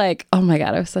literally like, oh my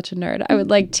God, I was such a nerd. I would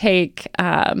like take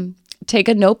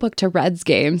a notebook to Reds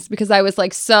games because I was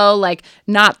like so like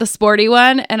not the sporty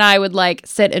one, and I would like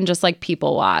sit and just like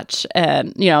people watch,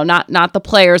 and you know, not the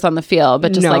players on the field,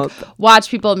 but just like watch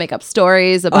people make up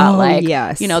stories about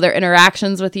you know, their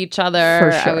interactions with each other.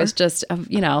 For sure. I was just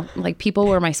you know, like people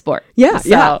were my sport.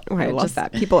 Oh, I love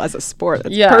that, people as a sport.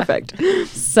 That's perfect.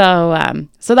 So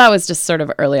that was just sort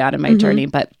of early on in my journey,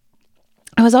 but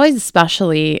I was always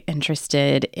especially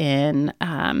interested in,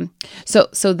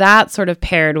 so that sort of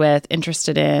paired with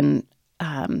interested in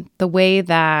the way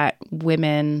that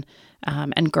women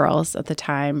and girls at the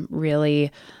time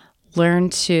really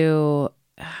learned to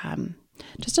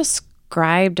just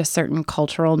ascribe to certain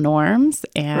cultural norms.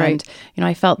 And, you know,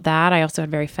 I felt that. I also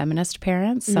had very feminist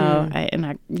parents. So I,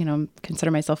 you know,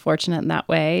 consider myself fortunate in that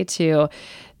way to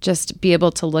just be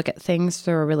able to look at things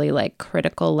through a really like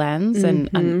critical lens.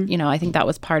 And, you know, I think that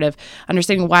was part of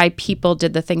understanding why people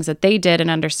did the things that they did and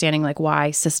understanding like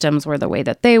why systems were the way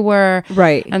that they were.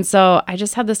 Right. And so I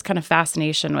just had this kind of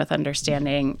fascination with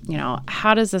understanding, you know,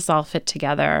 how does this all fit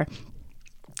together?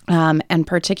 And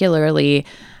particularly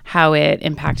how it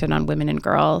impacted on women and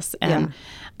girls. And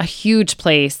a huge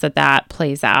place that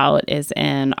plays out is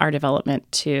in our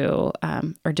development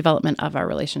or development of our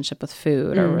relationship with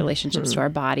food or relationships to our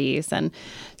bodies. And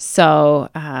so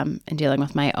in dealing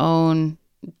with my own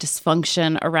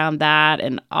dysfunction around that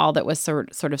and all that was sort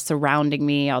of surrounding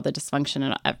me, all the dysfunction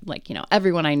and like, you know,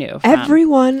 everyone I knew.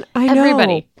 Everyone I know.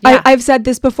 Everybody. Yeah. I've said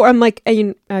this before. I'm like,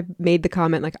 I've made the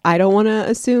comment, like, I don't want to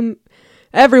assume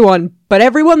everyone, but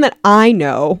everyone that I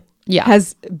know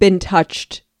has been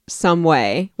touched some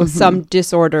way with some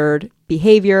disordered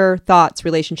behavior, thoughts,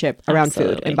 relationship around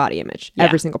food and body image.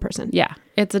 Every single person. Yeah.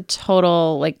 It's a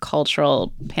total like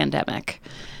cultural pandemic.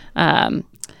 And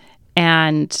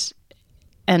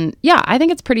yeah, I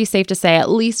think it's pretty safe to say, at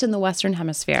least in the Western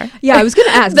Hemisphere. Yeah, I was going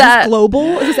to ask, is this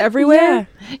global? Is this everywhere?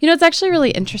 Yeah. You know, it's actually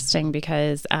really interesting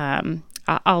because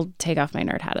I'll take off my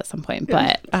nerd hat at some point,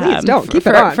 but please don't keep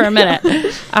it on for a minute.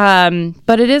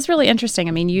 But it is really interesting.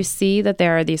 I mean, you see that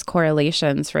there are these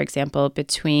correlations, for example,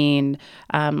 between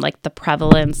like the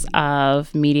prevalence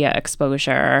of media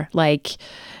exposure. Like,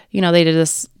 you know, they did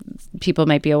this, people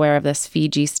might be aware of this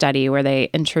Fiji study where they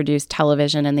introduced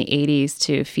television in the 80s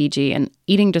to Fiji, and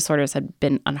eating disorders had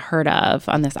been unheard of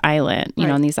on this island, you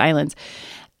know, on these islands.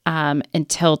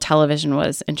 Until television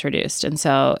was introduced. And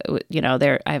so, you know,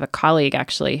 I have a colleague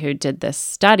actually who did this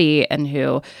study and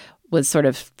who was sort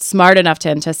of smart enough to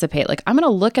anticipate, like, I'm going to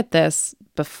look at this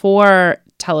before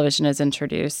television is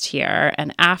introduced here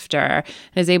and after, and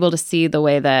is able to see the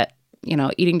way that, you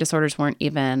know, eating disorders weren't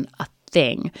even a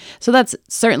thing. So that's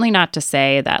certainly not to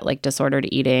say that like disordered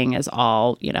eating is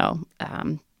all,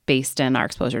 based in our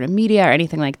exposure to media or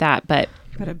anything like that. But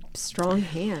a strong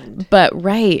hand. But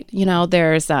right,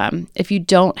 there's if you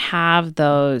don't have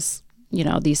those,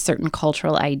 these certain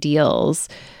cultural ideals,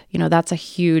 that's a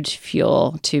huge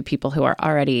fuel to people who are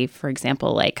already, for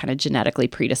example, like kind of genetically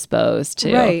predisposed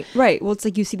to. Right. Well, it's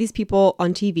like you see these people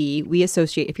on TV. We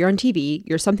associate, if you're on TV,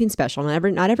 you're something special.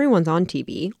 Not everyone's on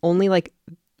TV. Only like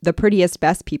the prettiest,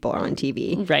 best people are on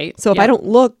TV. Right. So if I don't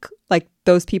look like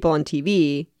those people on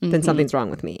TV, then something's wrong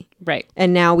with me. Right.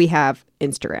 And now we have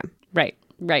Instagram. Right.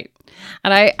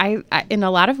 And I in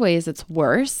a lot of ways, it's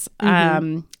worse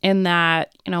in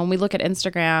that, when we look at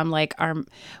Instagram, like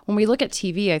when we look at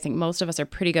TV, I think most of us are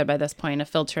pretty good by this point of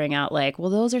filtering out like, well,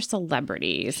 those are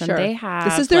celebrities and they have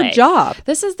this is their job.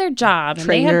 This is their job.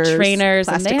 Trainers, and they have trainers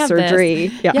and they have surgery.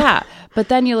 This. Yeah. But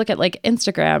then you look at like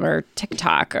Instagram or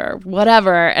TikTok or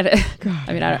whatever. And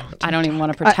I don't even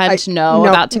want to pretend to know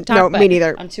about TikTok. No, me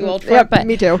neither. I'm too old for it. But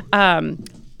me too.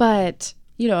 But,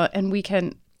 and we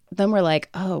can... Then we're like,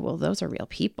 oh, well, those are real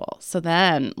people. So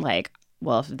then like,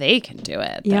 well, if they can do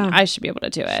it, then I should be able to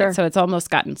do it. Sure. So it's almost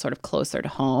gotten sort of closer to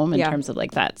home in terms of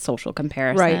like that social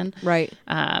comparison. Right.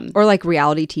 Or like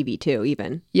reality TV too,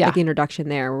 even. Yeah. Like the introduction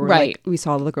there where like, we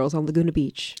saw the girls on Laguna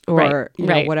Beach or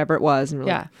whatever it was. And we're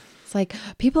like, it's like,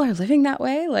 people are living that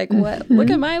way? Like, what? Look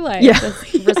at my life. Yeah.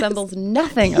 This resembles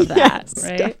nothing of that,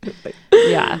 right? Definitely.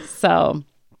 Yeah. So,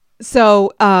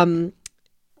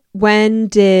 when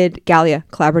did Gallia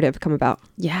Collaborative come about?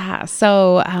 Yeah.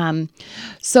 So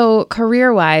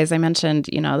career-wise, I mentioned,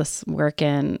 this work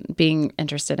in being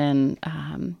interested in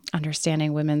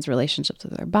understanding women's relationships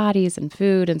with their bodies and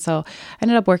food. And so I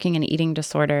ended up working in eating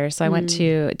disorders. So I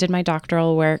did my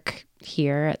doctoral work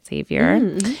here at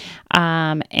Xavier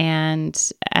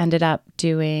and ended up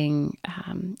doing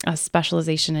a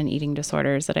specialization in eating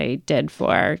disorders that I did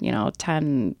for,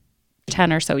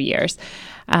 10 or so years.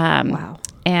 Wow.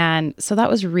 And so that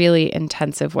was really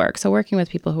intensive work. So working with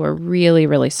people who are really,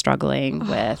 really struggling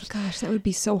with. Gosh, that would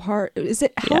be so hard. Is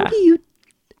it, how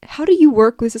do you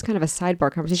work? This is kind of a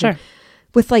sidebar conversation. Sure.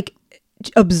 With like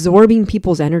absorbing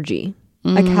people's energy.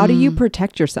 Like how do you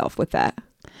protect yourself with that?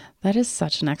 That is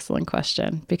such an excellent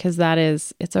question because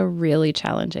it's a really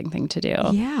challenging thing to do.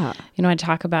 Yeah. I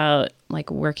talk about like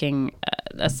working,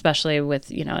 especially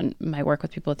with, my work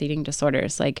with people with eating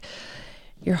disorders, like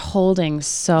you're holding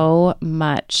so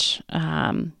much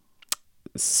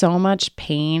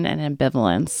pain and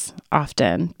ambivalence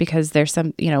often because there's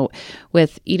some,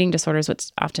 with eating disorders,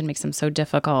 what often makes them so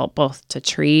difficult both to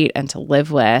treat and to live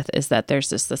with is that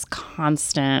there's just this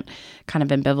constant kind of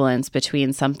ambivalence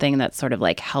between something that's sort of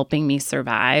like helping me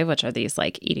survive, which are these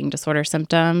like eating disorder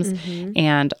symptoms,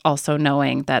 and also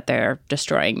knowing that they're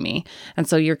destroying me. And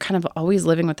so you're kind of always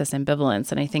living with this ambivalence.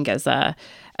 And I think as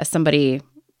somebody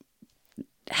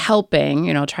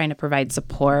helping, trying to provide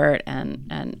support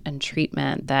and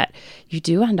treatment, that you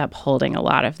do end up holding a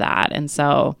lot of that. And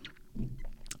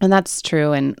that's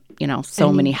true in,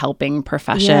 many helping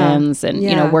professions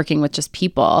and, working with just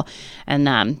people. And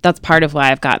that's part of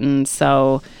why I've gotten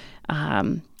so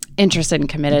interested and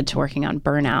committed to working on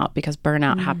burnout, because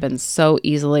burnout happens so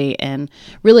easily in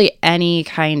really any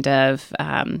kind of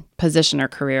position or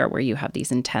career where you have these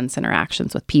intense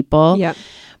interactions with people. Yeah.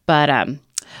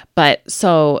 But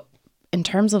so in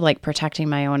terms of like protecting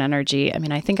my own energy,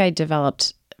 I think I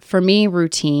developed, for me,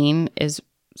 routine is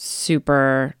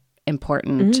super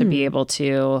important to be able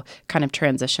to kind of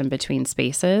transition between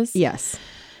spaces. Yes.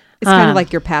 It's kind of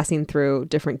like you're passing through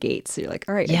different gates. So you're like,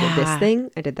 all right, I did this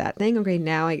thing. I did that thing. Okay,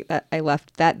 now I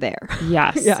left that there.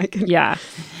 Yes. I can get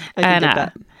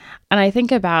that. And I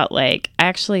think about I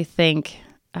actually think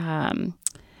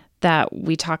that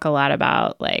we talk a lot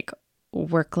about like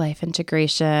work-life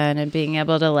integration and being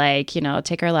able to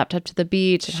take our laptop to the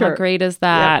beach. Sure. How great is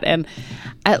that? Yep. And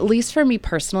at least for me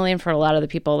personally, and for a lot of the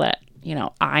people that,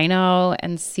 I know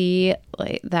and see,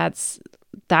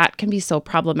 that can be so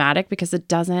problematic because it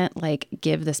doesn't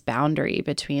give this boundary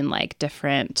between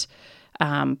different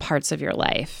parts of your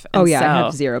life. And I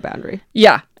have zero boundary.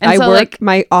 Yeah. And I work,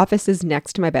 my office is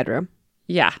next to my bedroom.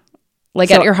 Yeah.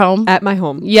 At your home? At my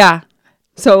home. Yeah.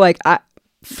 So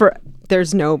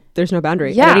there's no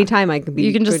boundary. Yeah. At any time I can be.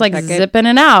 You can just zip in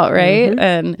and out, right?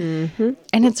 And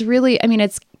it's really,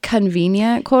 it's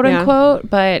convenient, quote unquote,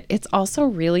 but it's also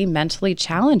really mentally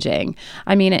challenging.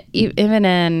 Even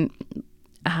in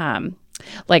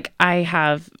like I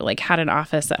have like had an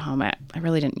office at home. I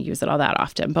really didn't use it all that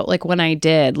often, but like when I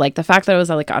did, like the fact that I was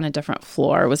like on a different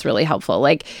floor was really helpful.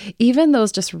 Like even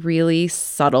those just really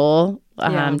subtle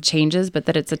changes, but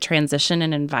that it's a transition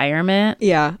in environment is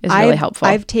really helpful.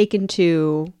 I've taken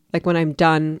to, like when I'm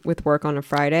done with work on a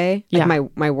Friday, like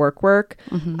my work,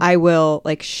 I will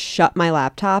like shut my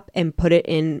laptop and put it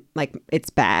in like its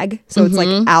bag. So it's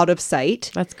like out of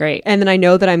sight. That's great. And then I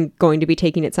know that I'm going to be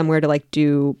taking it somewhere to like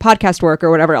do podcast work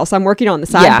or whatever else I'm working on the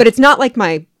side, but it's not like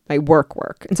my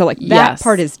work. And so like that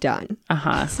part is done.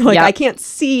 So like I can't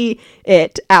see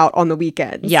it out on the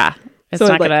weekends. Yeah. It's so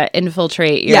not like, going to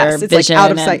infiltrate your it's vision. Like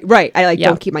out of sight. Right. I like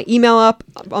don't keep my email up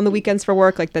on the weekends for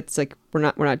work. Like that's like we're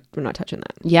not touching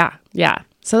that. Yeah. Yeah.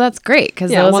 So that's great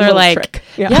because those are like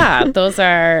those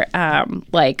are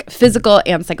like physical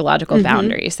and psychological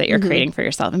boundaries that you're creating for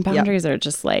yourself. And boundaries are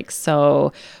just like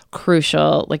so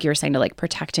crucial, like you were saying, to like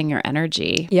protecting your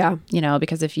energy. Yeah. You know,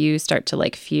 because if you start to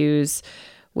like fuse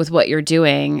with what you're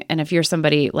doing. And if you're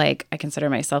somebody, like I consider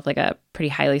myself like a pretty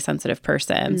highly sensitive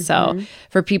person. So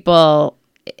for people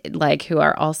like who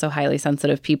are also highly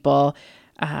sensitive people,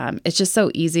 it's just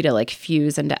so easy to like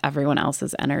fuse into everyone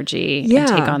else's energy and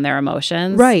take on their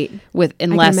emotions. Right.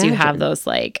 Unless you have those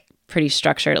like pretty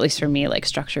structured, at least for me, like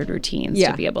structured routines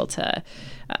to be able to,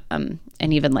 and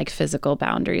even like physical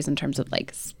boundaries in terms of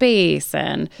like space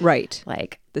and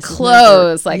like this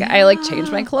clothes. Like I like change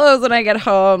my clothes when I get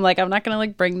home. Like I'm not going to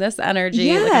like bring this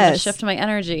energy. Like I'm going to shift my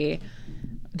energy.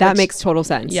 That makes total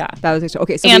sense. Yeah. That was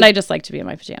okay. So I just like to be in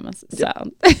my pajamas. So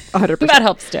 100%. That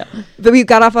helps too. But we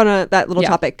got off on that little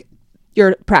topic.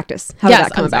 Your practice. How did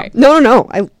that come about? No.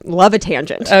 I love a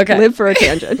tangent. Okay. Live for a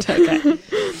tangent. Okay.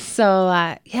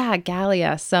 So,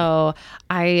 Gallia. So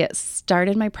I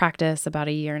started my practice about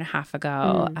a year and a half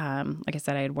ago. Like I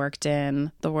said, I had worked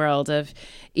in the world of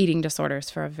eating disorders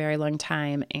for a very long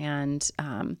time. And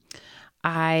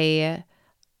I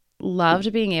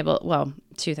loved being able,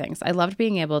 two things. I loved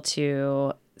being able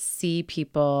to see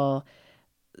people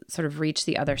sort of reach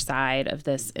the other side of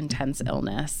this intense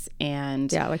illness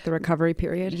and like the recovery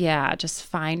period. Yeah, just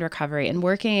find recovery and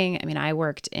working. I mean, I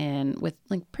worked with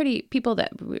like pretty people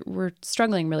that were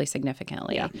struggling really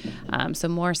significantly. Yeah. So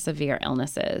more severe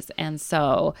illnesses. And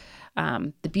so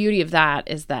the beauty of that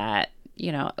is that,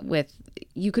 you know,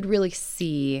 you could really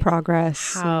see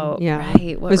progress, how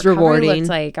what was rewarding looked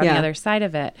like on the other side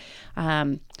of it.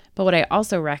 But what I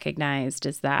also recognized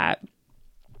is that,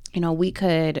 you know, we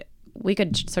could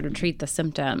sort of treat the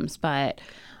symptoms, but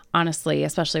honestly,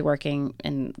 especially working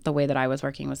in the way that I was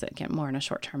working was again more in a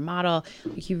short-term model.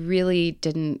 You really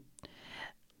didn't.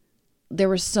 There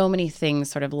were so many things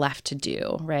sort of left to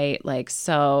do, right? Like,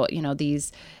 so, you know,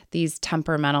 these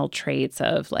temperamental traits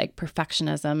of like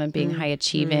perfectionism and being high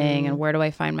achieving and where do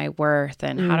I find my worth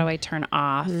and how do I turn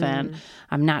off and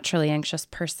I'm naturally anxious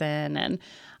person and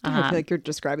I feel like you're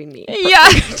describing me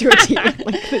to a team.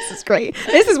 Like, this is great.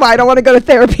 This is why I don't want to go to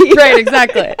therapy. Right,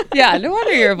 exactly. Yeah, no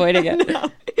wonder you're avoiding it. No.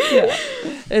 Yeah.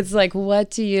 It's like, what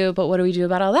do we do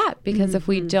about all that? Because if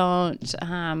we don't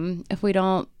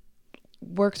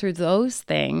work through those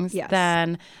things,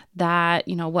 then that,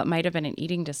 you know, what might have been an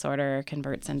eating disorder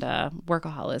converts into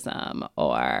workaholism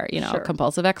or, you know,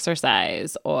 compulsive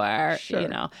exercise or, you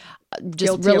know,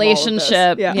 just guilty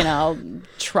relationship, you know,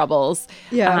 troubles.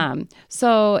 Yeah.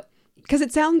 So, because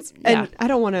it sounds, and I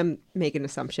don't want to make an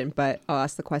assumption, but I'll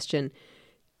ask the question: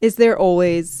 is there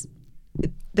always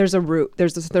there's a root?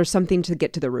 There's something to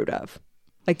get to the root of.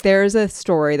 Like there's a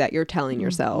story that you're telling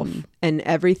yourself, and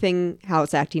everything how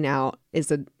it's acting out is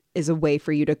a way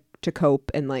for you to cope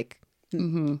and like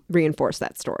reinforce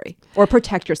that story or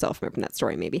protect yourself from that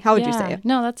story. Maybe how would you say it?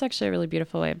 No, that's actually a really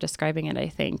beautiful way of describing it. I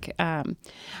think. I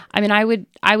mean,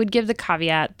 I would give the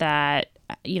caveat that,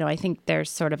 you know, I think there's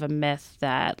sort of a myth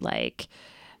that like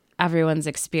everyone's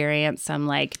experienced some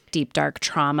like deep, dark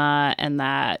trauma and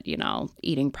that, you know,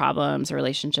 eating problems or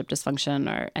relationship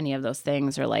dysfunction or any of those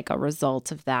things are like a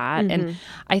result of that. And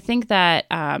I think that,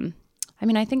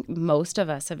 I think most of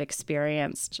us have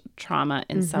experienced trauma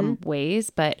in some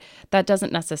ways, but that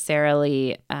doesn't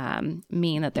necessarily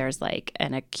mean that there's like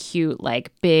an acute,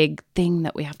 like big thing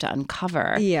that we have to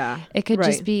uncover. Yeah. It could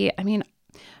just be, I mean,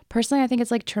 personally, I think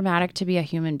it's like traumatic to be a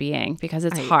human being because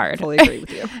it's hard. I fully agree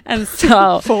with you. And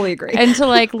so fully agree. And to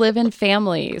like live in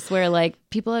families where like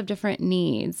people have different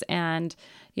needs and,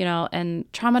 you know, and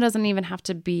trauma doesn't even have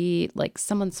to be like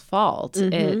someone's fault.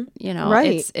 It, you know,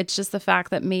 it's just the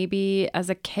fact that maybe as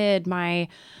a kid, my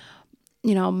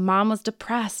mom was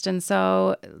depressed, and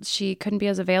so she couldn't be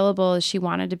as available as she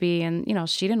wanted to be. And,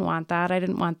 she didn't want that. I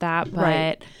didn't want that. But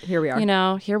right. Here we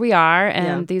are. Here we are.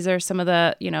 And these are some of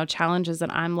the, challenges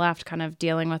that I'm left kind of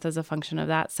dealing with as a function of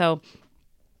that. So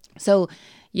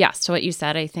yes, to what you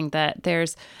said, I think that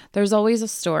there's always a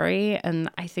story. And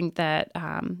I think that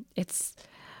it's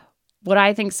what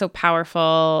I think is so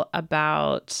powerful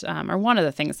about, or one of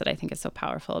the things that I think is so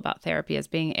powerful about therapy is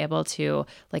being able to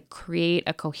like create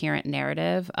a coherent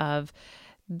narrative of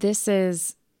this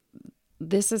is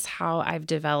how I've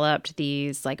developed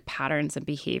these like patterns and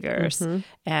behaviors,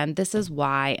 and this is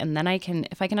why. And then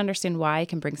if I can understand why, I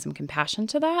can bring some compassion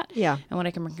to that. Yeah. And when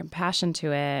I can bring compassion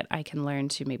to it, I can learn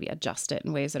to maybe adjust it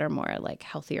in ways that are more like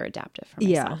healthy or adaptive for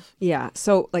myself. Yeah.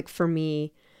 So like for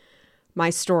me,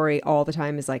 my story all the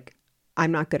time is like,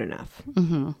 I'm not good enough.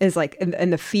 Is like,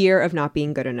 and the fear of not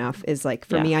being good enough is like,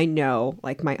 for me, I know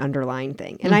like my underlying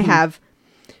thing. And I have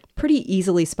pretty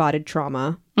easily spotted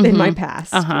trauma in my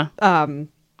past.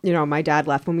 My dad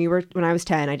left when I was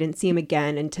 10. I didn't see him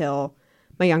again until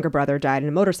my younger brother died in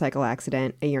a motorcycle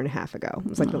accident a year and a half ago. It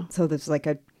was like, so there's like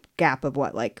a gap of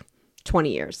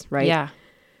 20 years, right? Yeah.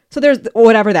 So there's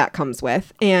whatever that comes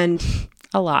with. And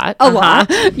a lot.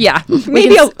 Yeah.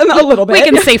 Maybe a little bit. We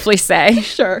can safely say.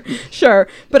 Sure.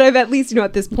 But I've at least,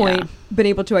 at this point been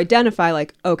able to identify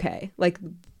like, okay, like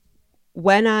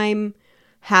when I'm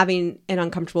having an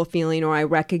uncomfortable feeling or I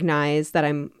recognize that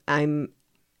I'm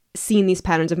seeing these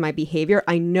patterns of my behavior,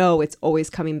 I know it's always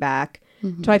coming back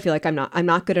to I feel like I'm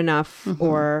not good enough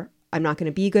or I'm not going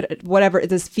to be good at whatever,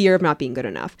 this fear of not being good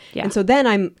enough. Yeah. And so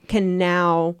then can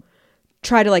now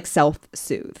try to like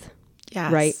self-soothe.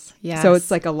 Yes. Right. Yes. So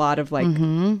it's like a lot of like,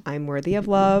 I'm worthy of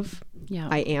love. Yeah.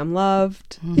 I am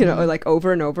loved, like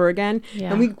over and over again.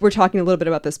 Yeah. And we were talking a little bit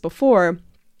about this before.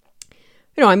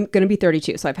 I'm going to be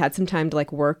 32. So I've had some time to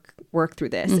like work through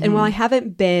this. And while I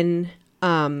haven't been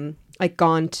like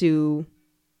gone to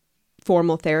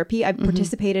formal therapy, I've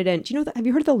participated in, have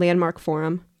you heard of the Landmark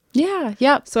Forum? Yeah.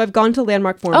 Yep. So I've gone to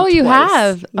Landmark Forum twice. You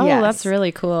have? Oh, yes. That's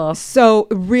really cool. So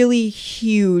really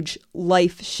huge,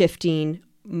 life-shifting,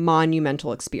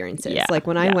 monumental experiences. Yeah. Like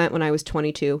when I went when I was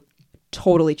 22,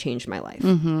 totally changed my life.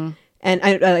 And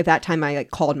at that time, I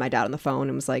like called my dad on the phone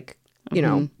and was like,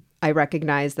 I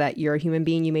recognize that you're a human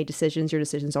being. You made decisions. Your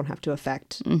decisions don't have to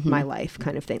affect my life,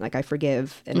 kind of thing. Like I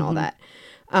forgive and all that.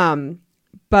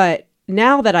 But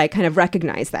now that I kind of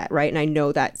recognize that, right, and I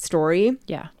know that story,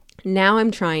 now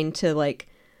I'm trying to like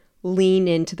lean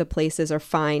into the places or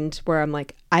find where I'm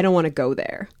like, I don't want to go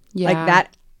there. Like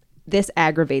that. This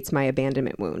aggravates my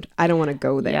abandonment wound. I don't want to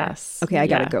go there. Yes. Okay, I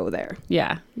got to go there.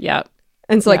 Yeah. Yep.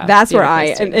 And so like that's where I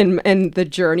and the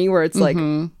journey where it's like,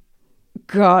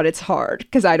 God, it's hard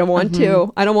because I don't want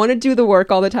to. I don't want to do the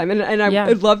work all the time. And I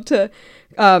would love to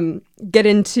get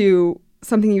into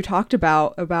something you talked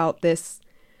about this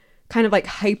kind of like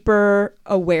hyper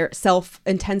aware,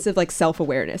 intensive like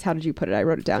self-awareness. How did you put it? I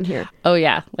wrote it down here. Oh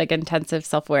yeah, like intensive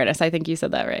self-awareness. I think you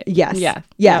said that right. Yes. Yeah.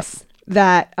 Yes. Yep.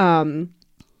 That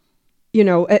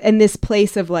and this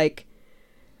place of like,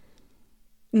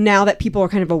 now that people are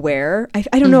kind of aware, I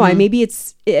don't know, maybe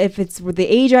it's if it's with the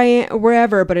age I am or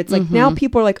wherever, but it's like now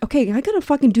people are like, okay, I gotta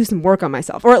fucking do some work on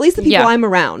myself, or at least the people I'm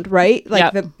around, right?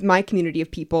 Like my community of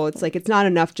people, it's like it's not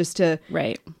enough just to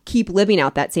keep living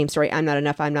out that same story. I'm not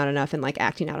enough, and like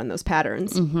acting out on those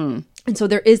patterns. And so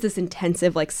there is this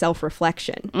intensive like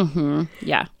self-reflection.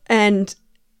 Yeah.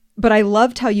 But I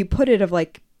loved how you put it of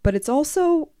like, but it's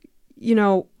also,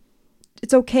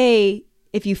 it's okay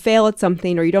if you fail at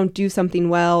something or you don't do something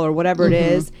well or whatever it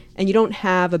is, and you don't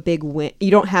have a big win, you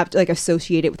don't have to like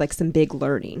associate it with like some big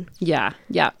learning. Yeah.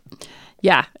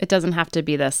 It doesn't have to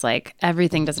be this like,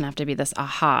 everything doesn't have to be this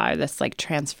aha, or this like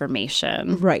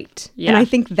transformation. Right. Yeah. And I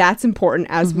think that's important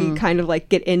as we kind of like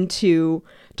get into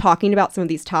talking about some of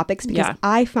these topics, because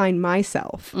I find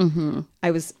myself,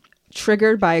 I was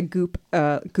triggered by a Goop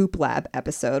Lab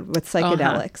episode with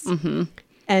psychedelics.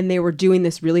 And they were doing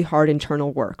this really hard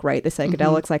internal work, right? The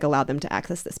psychedelics like allowed them to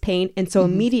access this pain. And so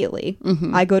immediately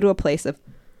I go to a place of,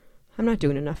 I'm not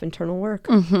doing enough internal work.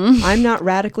 I'm not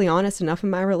radically honest enough in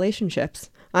my relationships.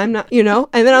 I'm not, and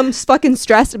then I'm fucking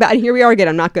stressed about, and here we are again,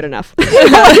 I'm not good enough.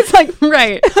 It's like,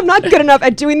 I'm not good enough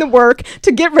at doing the work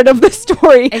to get rid of the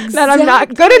story that I'm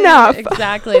not good enough.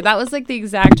 Exactly. That was like the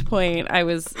exact point I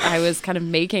was kind of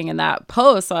making in that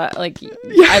post.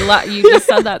 You just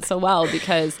said that so well,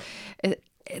 because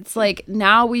it's like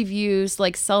now we've used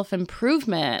like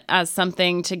self-improvement as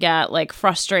something to get like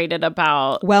frustrated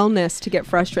about. Wellness to get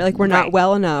frustrated. Like we're not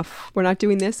well enough. We're not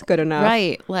doing this good enough.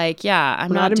 Right. Like, yeah,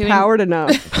 I'm not empowered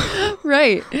enough.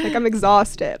 Right. Like I'm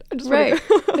exhausted. Right.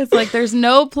 It's like there's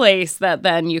no place that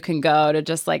then you can go to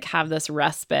just like have this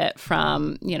respite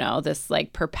from, you know, this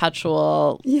like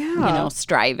perpetual, you know,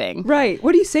 striving. Right.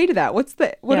 What do you say to that? What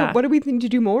do we think to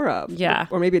do more of? Yeah.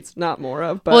 Or maybe it's not more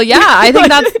of. But well, yeah, I think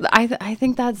that's I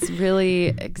think that's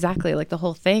really exactly like the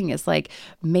whole thing is like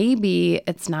maybe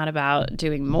it's not about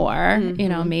doing more, you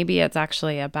know, maybe it's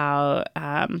actually about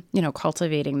you know,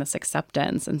 cultivating this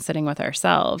acceptance and sitting with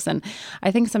ourselves. And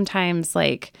I think sometimes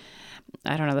like,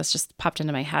 I don't know, this just popped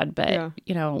into my head, but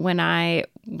you know, when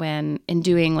in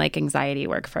doing like anxiety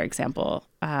work, for example,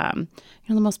 you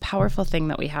know, the most powerful thing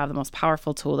that we have, the most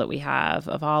powerful tool that we have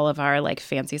of all of our like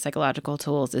fancy psychological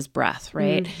tools is breath,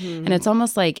 right? And it's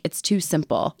almost like it's too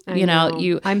simple. You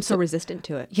know, I'm so resistant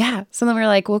to it. Yeah. So then we're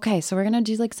like, well, okay, so we're gonna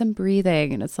do like some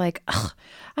breathing, and it's like, ugh,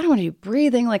 I don't want to do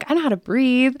breathing. Like I know how to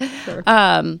breathe. Sure.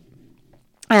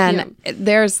 And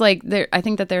there's like, I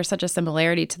think that there's such a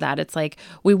similarity to that. It's like,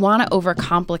 we want to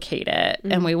overcomplicate it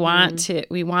and we want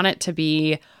it to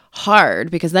be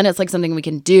hard because then it's like something we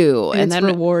can do. And then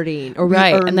rewarding. Or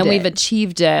and then we've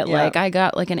achieved it. Yeah. Like I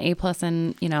got like an A+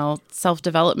 in, you know,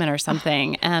 self-development or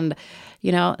something. And,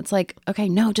 you know, it's like, okay,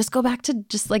 no, just go back to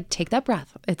just like take that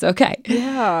breath. It's okay.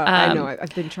 Yeah. I know.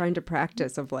 I've been trying to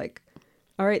practice of like,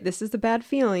 all right, this is the bad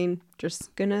feeling.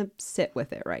 Just gonna sit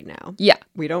with it right now. Yeah.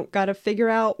 We don't got to figure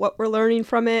out what we're learning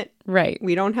from it. Right.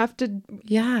 We don't have to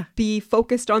be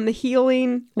focused on the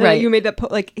healing. Right. You made that,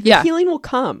 the healing will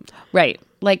come. Right.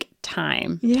 Like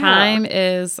time. Yeah. Time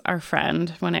is our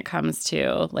friend when it comes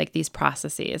to like these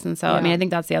processes. And so, I mean, I think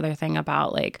that's the other thing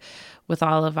about like with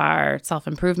all of our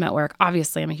self-improvement work.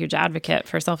 Obviously, I'm a huge advocate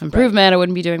for self-improvement. Right. I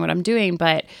wouldn't be doing what I'm doing,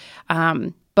 but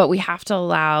we have to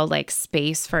allow like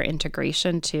space for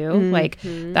integration too. Like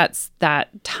that's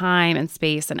that time and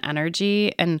space and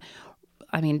energy. And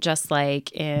I mean, just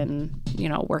like in, you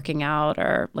know, working out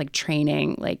or like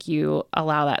training, like you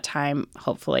allow that time,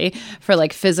 hopefully, for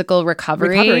like physical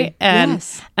recovery. And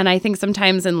I think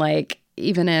sometimes in like,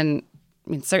 even in, I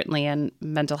mean, certainly in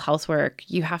mental health work,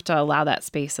 you have to allow that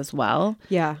space as well.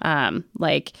 Yeah.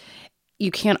 Like you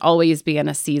can't always be in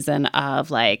a season of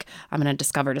like, I'm going to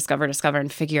discover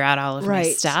and figure out all of my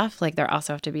stuff. Like there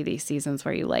also have to be these seasons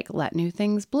where you like let new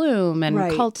things bloom and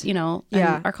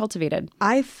and are cultivated.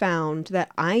 I found that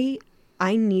I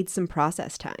need some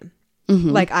process time.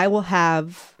 Like I will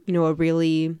have, you know, a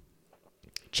really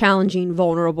challenging,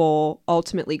 vulnerable,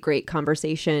 ultimately great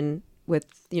conversation with,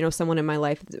 you know, someone in my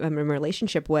life I'm in a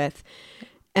relationship with.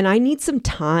 And I need some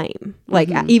time, like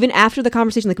even after the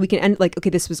conversation, like we can end like, okay,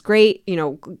 this was great. You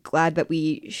know, glad that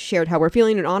we shared how we're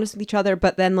feeling and honest with each other.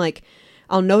 But then like,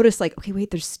 I'll notice like, okay, wait,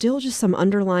 there's still just some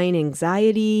underlying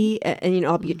anxiety and you know,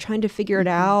 I'll be trying to figure it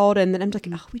out. And then I'm like,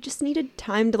 oh, we just needed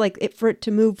time to like for it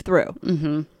to move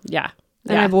through. Yeah.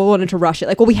 And I wanted to rush it.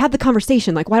 Like, well, we had the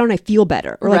conversation. Like, why don't I feel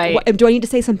better? Or like, do I need to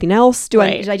say something else?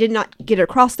 I did not get it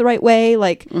across the right way?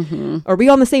 Like, are we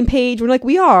on the same page? We're like,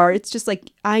 we are. It's just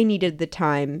like, I needed the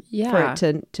time for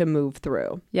it to move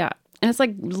through. Yeah. And it's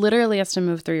like literally has to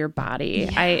move through your body.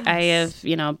 Yes. I have,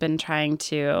 you know, been trying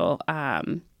to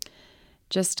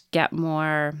just get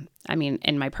more, I mean,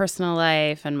 in my personal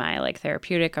life and my like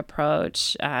therapeutic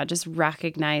approach, just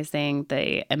recognizing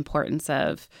the importance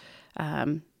of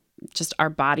just our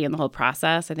body and the whole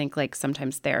process. I think like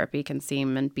sometimes therapy can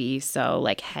seem and be so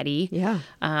like heady. Yeah.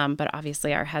 But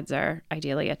obviously our heads are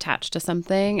ideally attached to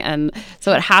something. And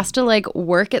so it has to like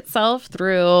work itself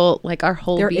through like our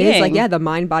whole being. There is like, the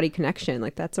mind-body connection.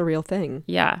 Like that's a real thing.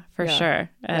 Yeah, for sure.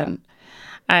 And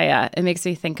it makes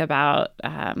me think about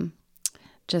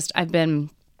just I've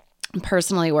been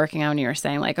personally working on when you were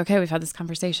saying like, okay, we've had this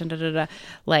conversation,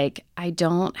 like I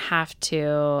don't have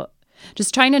to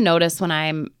just trying to notice when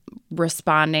I'm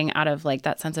responding out of like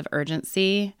that sense of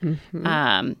urgency.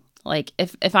 Like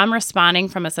if I'm responding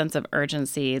from a sense of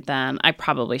urgency, then I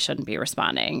probably shouldn't be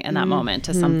responding in that moment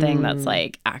to something that's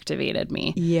like activated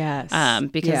me. Yes.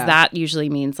 Because that usually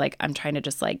means like I'm trying to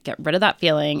just like get rid of that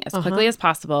feeling as quickly as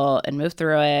possible and move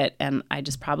through it. And I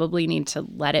just probably need to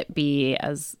let it be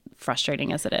as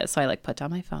frustrating as it is. So I like put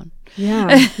down my phone.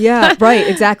 Yeah, right,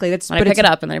 exactly. That's when I pick it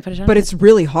up and then I put it down. But it's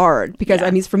really hard because I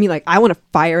mean, for me, like I want to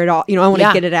fire it all. You know, I want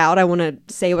to get it out. I want to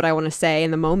say what I want to say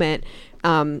in the moment.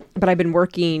 But I've been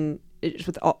working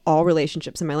with all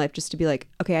relationships in my life just to be like,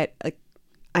 okay,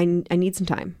 I need some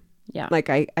time. Yeah. Like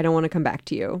I don't want to come back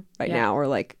to you right now or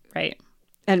like. Right.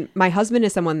 And my husband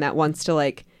is someone that wants to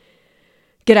like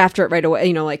get after it right away.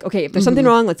 You know, like, okay, if there's something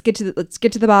wrong, let's get to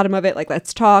the bottom of it. Like,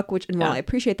 let's talk. And while I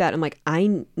appreciate that, I'm like,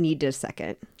 I need a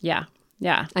second. Yeah.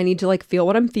 Yeah. I need to like feel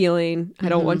what I'm feeling. I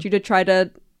don't want you to try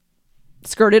to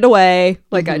skirt it away.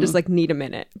 Like, I just like need a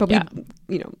minute. But we,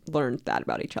 you know, learned that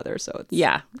about each other. So it's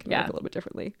work a little bit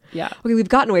differently. Yeah. Okay, we've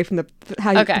gotten away from the practice.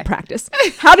 How did the practice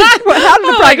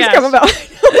come about?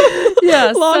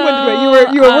 Yeah. Long-winded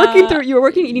way. You were working through. You were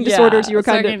working eating disorders. You were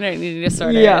kind of eating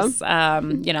disorders.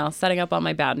 You know, setting up all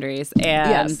my boundaries,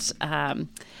 and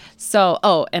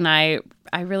and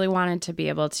I really wanted to be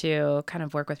able to kind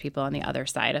of work with people on the other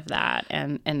side of that,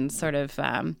 and sort of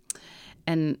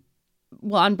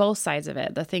on both sides of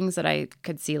it, the things that I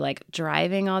could see like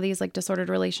driving all these like disordered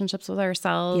relationships with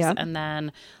ourselves, and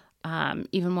then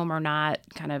even when we're not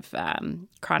kind of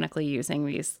chronically using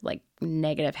these like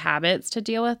negative habits to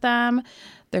deal with them,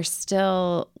 they're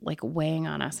still like weighing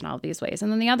on us in all of these ways.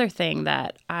 And then the other thing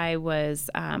that I was,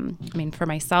 for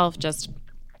myself, just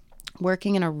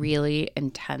working in a really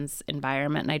intense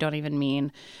environment, and I don't even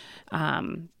mean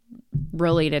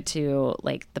related to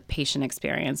like the patient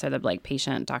experience or the like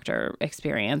patient doctor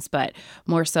experience, but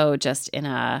more so just in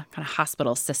a kind of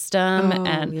hospital system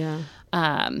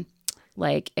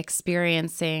like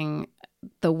experiencing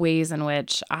the ways in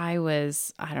which I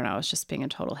was just being a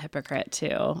total hypocrite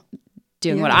too,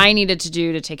 doing what I needed to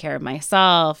do to take care of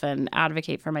myself and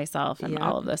advocate for myself and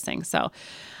all of those things. So,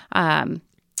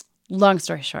 long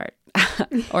story short,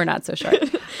 or not so short,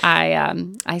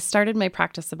 I started my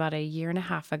practice about 1.5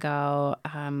 years ago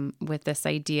with this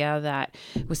idea that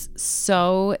was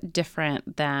so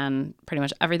different than pretty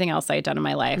much everything else I had done in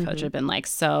my life, which had been like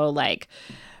so like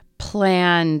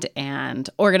planned and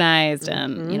organized,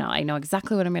 and you know, I know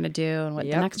exactly what I'm going to do and what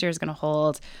the next year is going to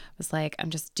hold. It was like, I'm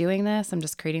just doing this. I'm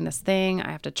just creating this thing.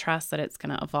 I have to trust that it's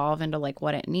going to evolve into like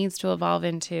what it needs to evolve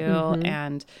into,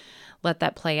 and let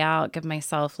that play out. Give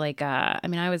myself like I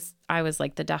was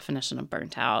like the definition of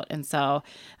burnt out, and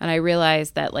I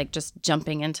realized that like just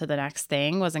jumping into the next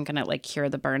thing wasn't going to like cure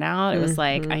the burnout. It was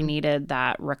like I needed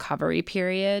that recovery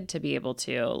period to be able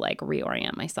to like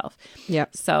reorient myself.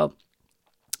 So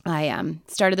I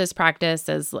started this practice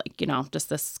as like, you know, just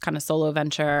this kind of solo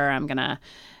venture. I'm going to,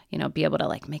 you know, be able to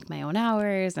like make my own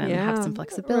hours and have some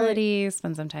flexibility,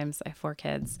 spend some time. I have 4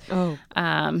 kids. So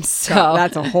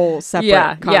that's a whole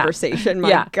separate conversation.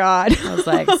 My God. I was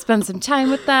like, spend some time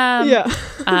with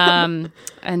them.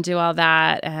 And do all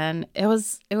that. And it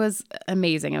was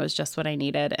amazing. It was just what I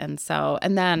needed. And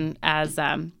then as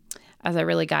I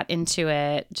really got into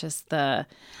it, just the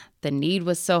need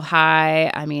was so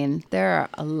high. I mean, there are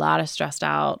a lot of stressed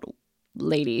out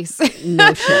ladies.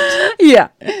 No shit. Yeah.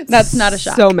 That's not a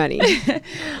shock. So many.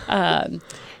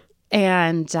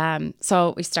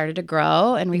 So we started to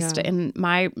grow, and and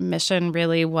my mission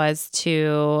really was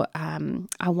to,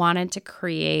 I wanted to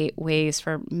create ways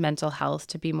for mental health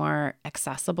to be more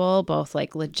accessible, both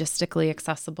like logistically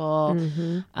accessible,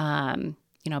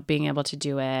 you know, being able to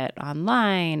do it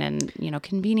online and, you know,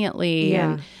 conveniently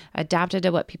and adapted to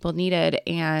what people needed,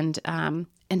 and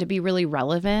to be really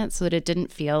relevant so that it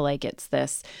didn't feel like it's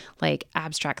this like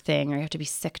abstract thing, or you have to be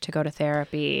sick to go to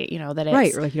therapy, you know, that it's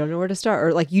right. Or like you don't know where to start,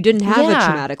 or like you didn't have a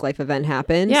traumatic life event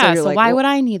happen. Yeah. So like, why would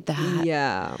I need that?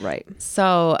 Yeah. Right.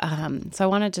 So, so I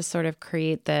wanted to sort of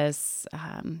create this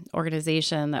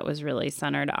organization that was really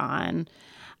centered on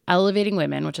elevating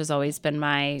women, which has always been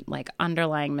my like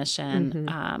underlying mission,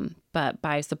 but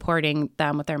by supporting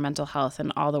them with their mental health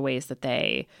and all the ways that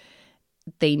they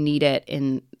need it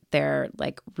in their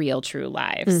like real true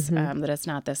lives, that it's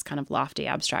not this kind of lofty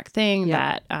abstract thing,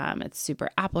 that it's super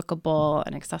applicable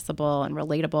and accessible and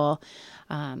relatable.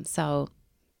 So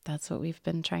that's what we've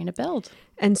been trying to build.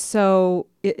 And so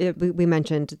we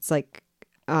mentioned it's like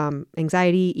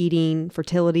anxiety, eating,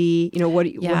 fertility, you know,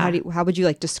 how would you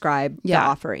like describe the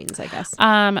offerings, I guess?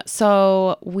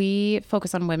 So we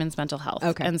focus on women's mental health.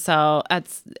 Okay. And so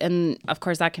and of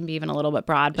course that can be even a little bit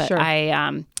broad, but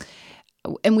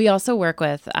and we also work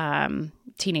with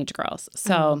teenage girls.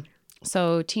 So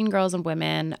teen girls and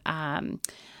women,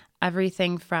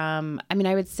 everything from, I mean,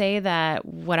 I would say that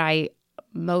what I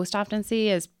most often see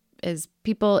is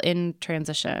people in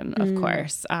transition, of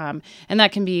course. And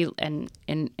that can be an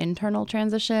internal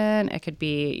transition. It could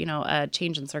be, you know, a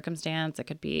change in circumstance. It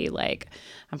could be like,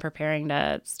 I'm preparing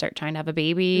to start trying to have a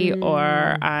baby, or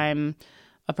I'm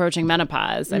approaching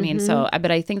menopause. I mean,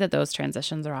 but I think that those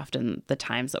transitions are often the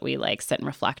times that we like sit and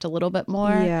reflect a little bit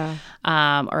more,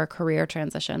 or a career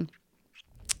transition.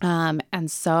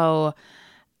 And so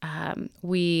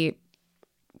we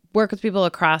work with people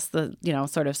across the, you know,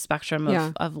 sort of spectrum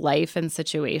of life and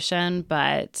situation.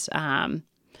 But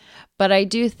I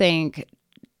do think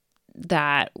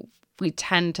that we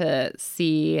tend to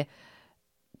see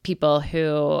people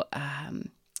who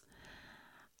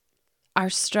are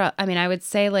I would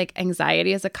say like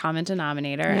anxiety is a common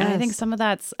denominator. Yes. And I think some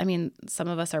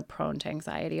of us are prone to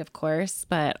anxiety, of course,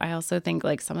 but I also think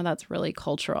like some of that's really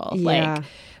cultural. Yeah. Like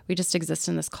we just exist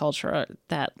in this culture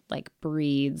that like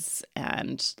breeds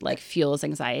and like fuels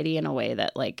anxiety in a way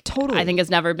that like totally I think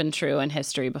has never been true in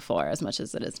history before as much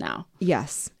as it is now.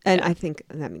 Yes. And I think,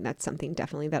 that's something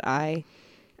definitely that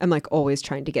I'm like always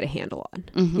trying to get a handle on,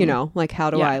 you know, like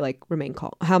how do I like remain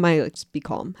calm? How am I like be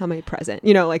calm? How am I present?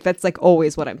 You know, like that's like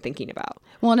always what I'm thinking about.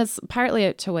 Well, and it's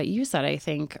partly to what you said, I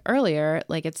think earlier,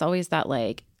 like it's always that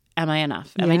like, am I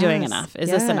enough? Am I doing enough? Is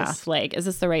this enough? Like, is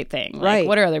this the right thing? Like, right.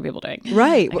 What are other people doing?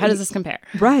 Right. Like, how does this compare?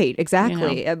 Right.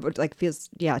 Exactly. You know? It like feels,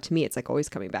 to me, it's like always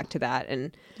coming back to that.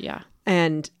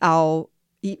 And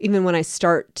even when I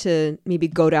start to maybe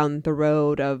go down the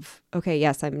road of, okay,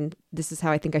 yes, this is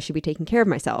how I think I should be taking care of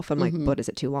myself. I'm like, but is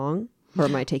it too long? Or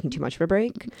am I taking too much of a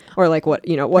break? Or like what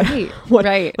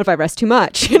if I rest too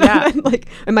much? You know? Yeah. Like,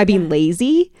 am I being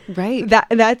lazy? Right.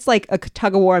 That's like a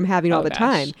tug of war I'm having all the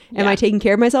time. Am I taking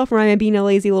care of myself or am I being a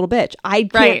lazy little bitch? I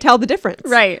can't tell the difference.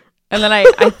 Right. And then I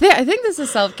think this is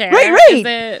self-care. Right. Is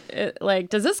it like,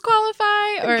 does this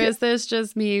qualify? Or is this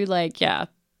just me like,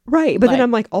 Right. But then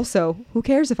I'm like, also, who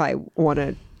cares if I want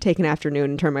to take an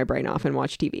afternoon and turn my brain off and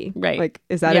watch TV? Right. Like,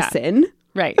 is that a sin?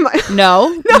 Right.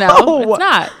 No, it's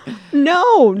not.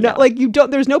 No. Like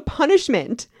there's no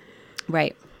punishment.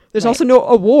 Right. There's also no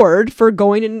award for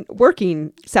going and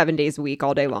working 7 days a week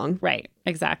all day long. Right.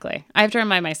 Exactly. I have to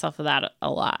remind myself of that a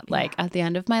lot. Like at the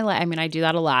end of my life, I do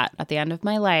that a lot. At the end of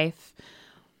my life,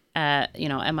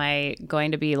 am I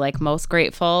going to be like most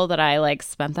grateful that I like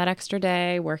spent that extra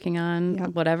day working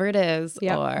on whatever it is,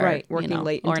 or working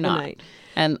late or into not? The night.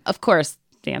 And of course,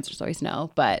 the answer is always no.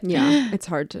 But it's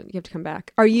hard you have to come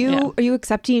back. Are you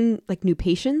accepting like new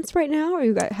patients right now?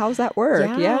 How's that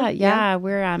work? Yeah.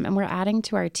 We're adding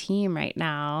to our team right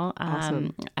now.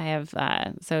 Awesome. I have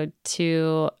so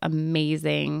 2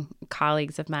 amazing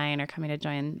colleagues of mine are coming to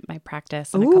join my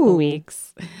practice in a couple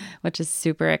weeks, which is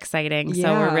super exciting.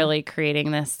 So we're really creating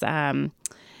this.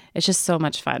 It's just so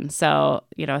much fun. So,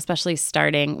 especially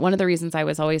starting, one of the reasons I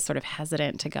was always sort of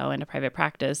hesitant to go into private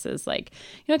practice is like,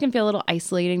 it can feel a little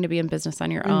isolating to be in business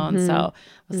on your own. So I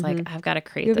was like, I've got to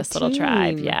create this little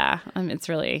tribe. Yeah. It's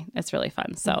really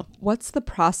fun. So what's the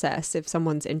process if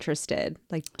someone's interested?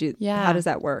 Like, how does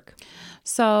that work?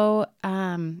 So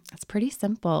it's pretty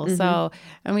simple. So,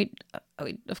 and we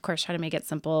of course try to make it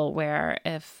simple where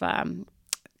if,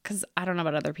 because I don't know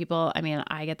about other people.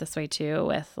 I get this way too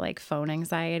with like phone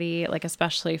anxiety, like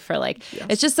especially for like,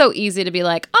 it's just so easy to be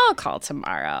like, I'll call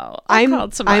tomorrow. I'm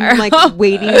like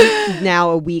waiting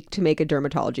now a week to make a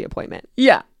dermatology appointment.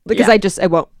 Yeah. Because I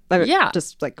won't.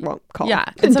 Just like won't call. Yeah.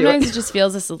 And sometimes it just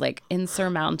feels this is like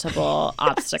insurmountable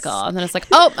obstacle. And then it's like,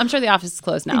 oh, I'm sure the office is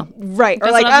closed now. Right.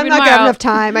 Or like, I'm not going to have enough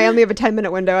time. I only have a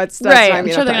 10-minute window. That's right. I'm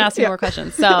sure they're going to ask me more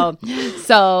questions.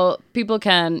 So people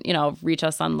can, reach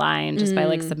us online just by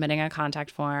like submitting a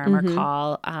contact form or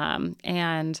call.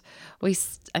 And we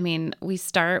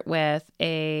start with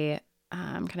a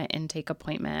kind of intake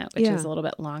appointment, which is a little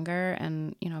bit longer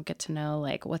and, get to know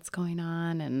like what's going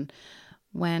on and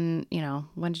when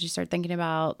did you start thinking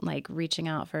about like reaching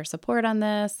out for support on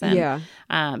this? And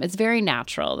it's very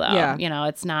natural though. Yeah.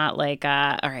 It's not like,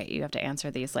 all right, you have to answer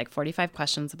these like 45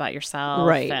 questions about yourself.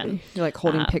 Right. And you're like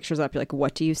holding pictures up. You're like,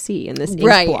 what do you see in this ink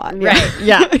blot? Right.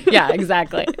 Yeah,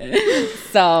 exactly.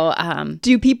 So,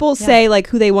 do people say like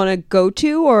who they want to go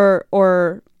to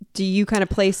or do you kind of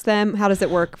place them? How does it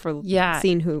work for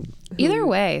seeing who? Either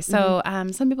way. So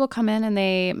some people come in and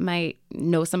they might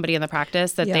know somebody in the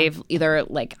practice that they've either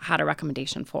like had a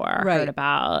recommendation for, heard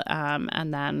about,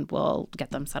 and then we'll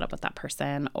get them set up with that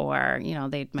person. Or,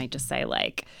 they might just say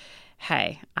like,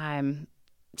 hey, I'm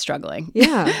struggling.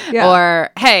 Or,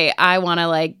 hey, I want to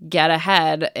like get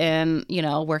ahead in,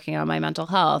 working on my mental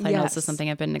health. I know this is something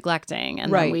I've been neglecting.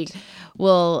 And then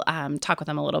we'll talk with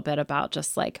them a little bit about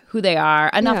just like who they are,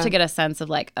 enough to get a sense of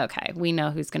like, okay, we know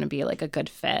who's going to be like a good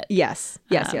fit. Yes.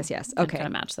 Okay. Kind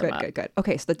of match them up. Good.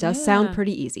 Okay. So that does sound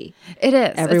pretty easy. It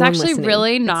is. Everyone it's actually listening.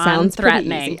 really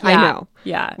non-threatening. I know.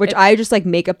 Yeah. Which I just like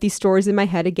make up these stories in my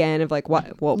head again of like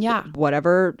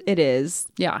whatever it is.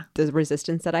 Yeah. The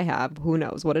resistance that I have, who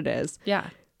knows what it is. Yeah.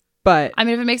 But if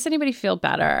it makes anybody feel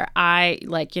better, I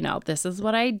like, this is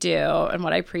what I do and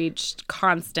what I preach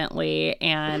constantly.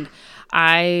 And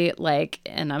I like,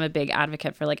 and I'm a big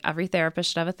advocate for like every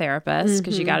therapist should have a therapist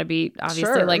because you got to be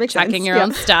obviously like checking your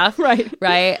own stuff.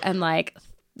 Right. And like,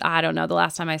 I don't know, the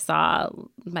last time I saw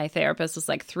my therapist was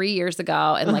like 3 years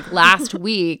ago. And like last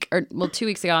week 2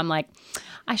 weeks ago, I'm like,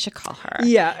 I should call her.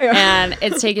 Yeah. And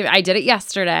it's taken, I did it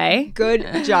yesterday.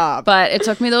 Good job. But it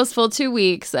took me those full 2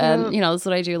 weeks. And, that's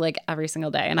what I do like every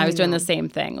single day. And I was doing the same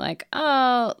thing. Like,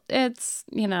 oh, it's,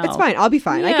 It's fine. I'll be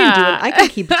fine. I can do it. I can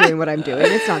keep doing what I'm doing.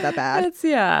 It's not that bad.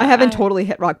 I haven't totally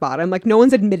hit rock bottom. Like, no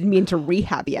one's admitted me into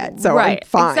rehab yet. So I'm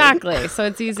fine. Exactly. So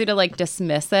it's easy to like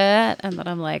dismiss it. And then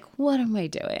I'm like, what am I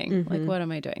doing? Like, what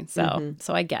am I doing?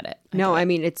 So I get it. I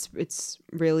mean, it's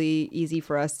really easy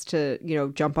for us to,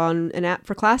 jump on an app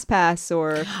for ClassPass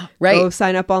or go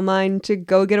sign up online to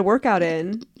go get a workout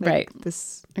in. Like,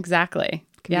 this exactly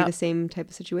can be the same type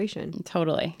of situation.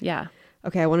 Totally. Yeah.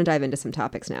 Okay. I want to dive into some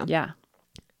topics now. Yeah.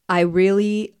 I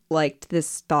really liked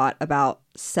this thought about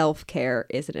self-care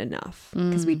isn't enough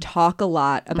because we talk a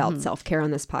lot about self-care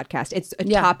on this podcast. It's a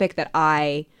topic that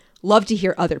I love to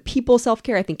hear other people's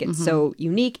self-care. I think it's so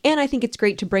unique. And I think it's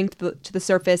great to bring to the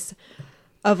surface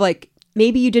of like,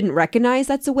 maybe you didn't recognize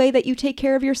that's a way that you take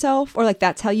care of yourself or like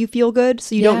that's how you feel good.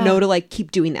 So you don't know to like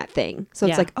keep doing that thing. So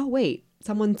it's like, oh, wait,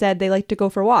 someone said they like to go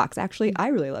for walks. Actually, I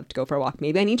really love to go for a walk.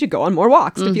 Maybe I need to go on more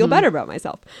walks to feel better about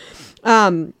myself.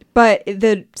 But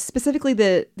specifically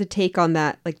the take on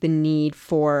that, like the need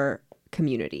for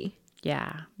community.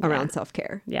 Around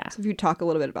self-care. So if you talk a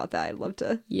little bit about that, I'd love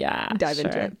to dive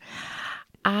into it.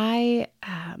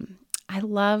 I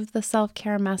love the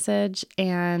self-care message,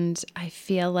 and I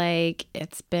feel like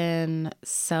it's been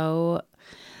so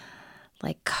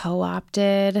like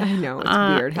co-opted. I know, it's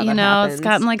weird how that happens. It's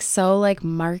gotten like so like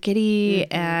markety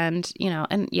and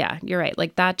you're right.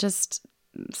 Like that just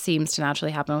seems to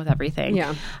naturally happen with everything.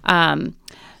 But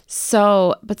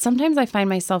sometimes I find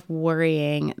myself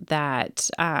worrying that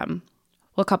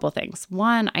a couple of things.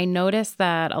 One, I notice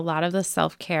that a lot of the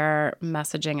self-care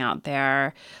messaging out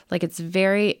there, like it's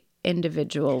very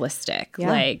individualistic.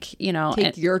 Like,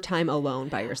 take your time alone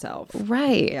by yourself.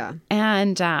 Right. Yeah.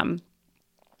 And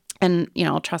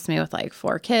trust me, with like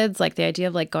 4 kids, like the idea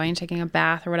of like taking a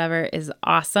bath or whatever is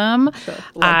awesome.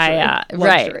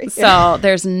 Luxury. So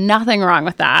there's nothing wrong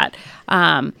with that.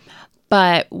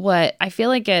 But what I feel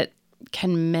like it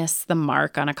can miss the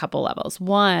mark on a couple levels.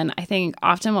 One, I think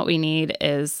often what we need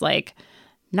is like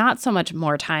not so much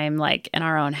more time like in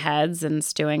our own heads and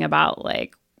stewing about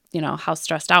like, how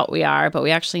stressed out we are, but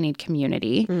we actually need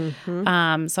community.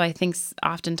 So I think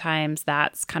oftentimes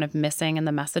that's kind of missing in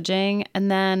the messaging.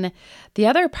 And then the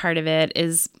other part of it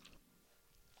is,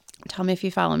 tell me if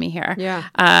you follow me here.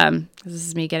 This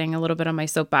is me getting a little bit on my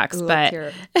soapbox,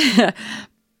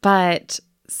 but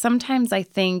sometimes I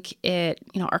think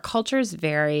our culture is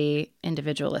very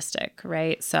individualistic,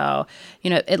 right? So,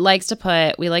 we like to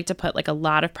put like a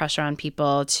lot of pressure on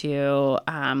people to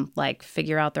like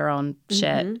figure out their own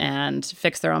shit and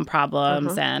fix their own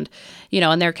problems. And,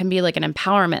 and there can be like an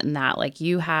empowerment in that. Like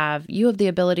you have the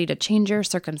ability to change your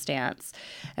circumstance.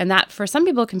 And that for some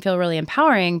people can feel really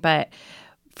empowering, but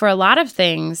for a lot of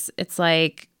things, it's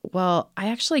like, well, I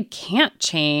actually can't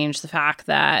change the fact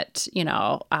that,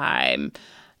 I'm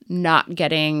not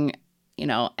getting,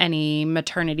 any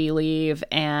maternity leave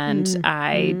and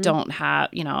I don't have,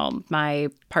 my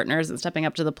partner isn't stepping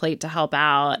up to the plate to help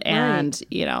out. And,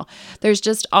 there's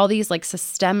just all these like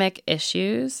systemic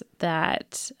issues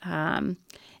that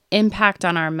impact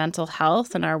on our mental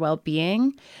health and our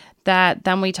well-being that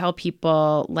then we tell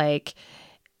people like,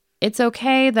 it's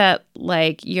okay that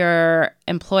like your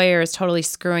employer is totally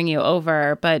screwing you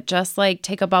over, but just like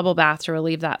take a bubble bath to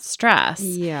relieve that stress.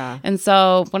 And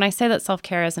so when I say that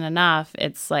self-care isn't enough,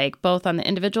 it's like both on the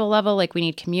individual level, like we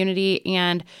need community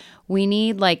and we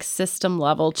need like system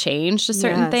level change to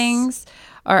certain things,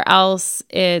 or else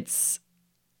it's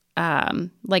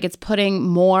like it's putting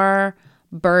more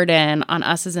burden on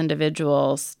us as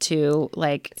individuals to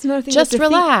like just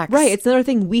relax. It's another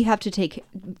thing we have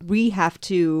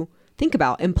to think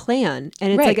about and plan,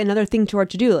 and it's like another thing to our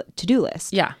to-do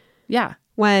list.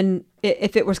 When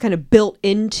if it was kind of built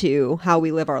into how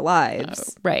we live our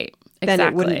lives, then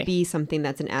it wouldn't be something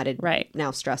that's an added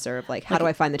now stressor of like, how do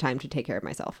I find the time to take care of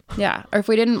myself? Or if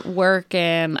we didn't work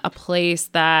in a place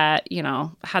that,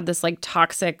 had this like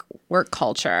toxic work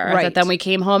culture, that then we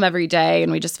came home every day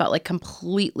and we just felt like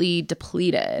completely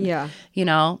depleted.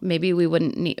 Maybe we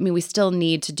wouldn't need, we still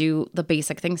need to do the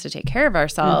basic things to take care of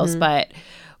ourselves, but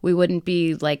we wouldn't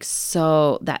be like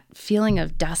so that feeling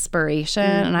of desperation.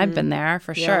 And I've been there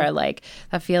for sure. Like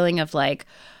that feeling of like,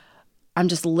 I'm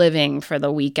just living for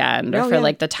the weekend or for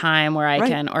like the time where I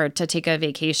can, or to take a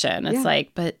vacation. It's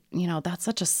like, but that's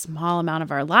such a small amount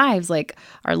of our lives. Like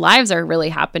our lives are really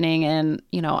happening in,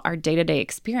 our day-to-day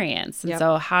experience. And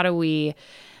so how do we,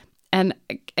 And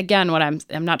again,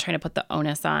 I'm not trying to put the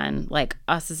onus on like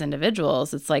us as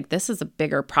individuals. It's like, this is a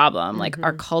bigger problem. Like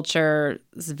our culture's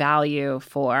value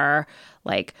for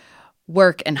like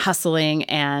work and hustling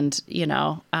and,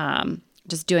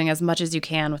 just doing as much as you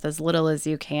can with as little as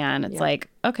you can. It's like,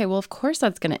 okay, well, of course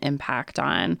that's going to impact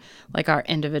on like our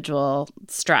individual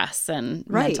stress and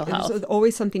mental health. There's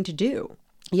always something to do.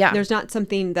 Yeah. There's not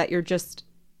something that you're just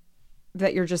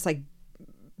like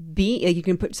you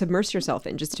can submerge yourself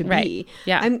in just to be.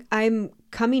 Yeah. I'm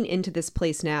coming into this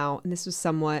place now, and this was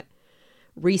somewhat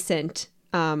recent.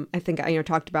 I think I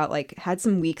talked about like had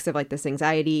some weeks of like this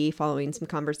anxiety following some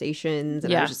conversations,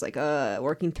 and I was just like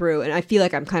working through, and I feel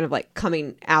like I'm kind of like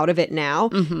coming out of it now,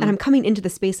 and I'm coming into the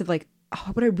space of like,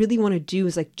 what I really want to do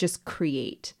is like just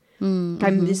create.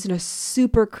 I'm just in a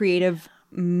super creative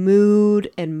mood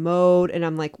and mode, and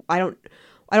I'm like, I don't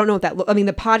know what that I mean,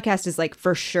 the podcast is like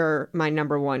for sure my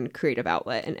number one creative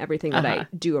outlet and everything that I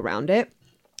do around it.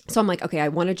 So I'm like, okay, I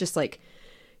want to just like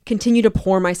continue to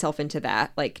pour myself into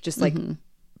that, like just like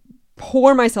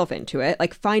pour myself into it,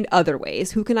 like find other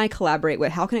ways. Who can I collaborate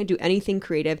with? How can I do anything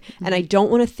creative? And I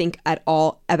don't want to think at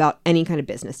all about any kind of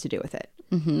business to do with it.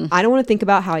 I don't want to think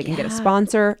about how I can get a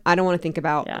sponsor. I don't want to think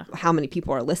about how many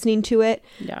people are listening to it.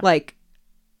 Like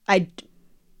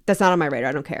that's not on my radar.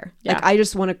 I don't care. Like I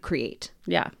just want to create.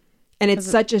 And it's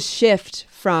such a shift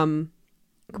from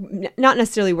not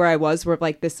necessarily where I was, where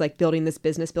like this, like building this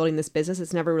business.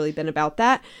 It's never really been about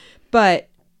that. But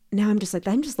now I'm just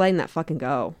letting that fucking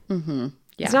go.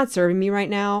 It's not serving me right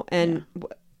now. And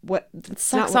what it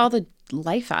sucks all the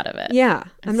life out of it.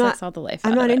 I'm not all the life.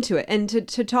 I'm not into it. And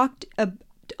to talk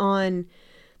on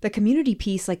the community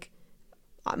piece, like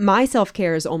my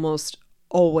self-care is almost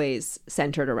always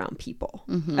centered around people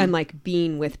and like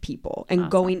being with people and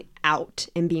going out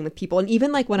and being with people. And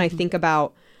even like when I think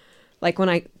about like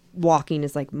walking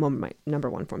is like one of my number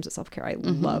one forms of self-care. I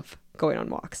love going on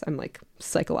walks. I'm like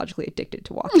psychologically addicted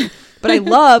to walking, but I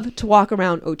love to walk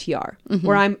around OTR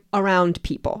where I'm around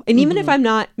people. And even if I'm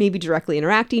not maybe directly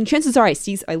interacting, chances are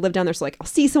I live down there. So like I'll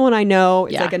see someone I know.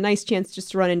 It's like a nice chance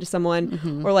just to run into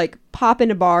someone or like pop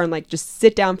in a bar and like just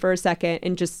sit down for a second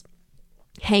and just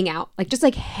hang out. Like just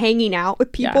like hanging out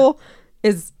with people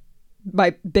is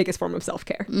my biggest form of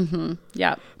self-care.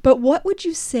 But what would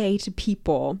you say to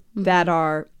people that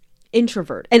are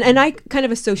introvert? And I kind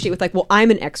of associate with like, well,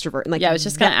 I'm an extrovert. And like, I was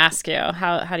just going to ask you,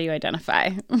 how do you identify?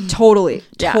 Totally.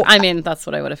 I mean, that's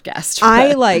what I would have guessed.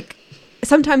 I like,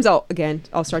 sometimes I'll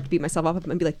start to beat myself up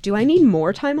and be like, do I need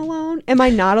more time alone? Am I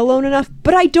not alone enough?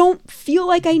 But I don't feel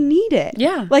like I need it.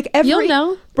 Like you'll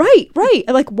know. Right.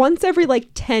 Like once every like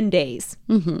 10 days,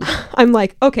 I'm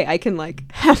like, okay, I can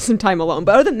like have some time alone.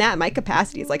 But other than that, my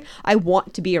capacity is like, I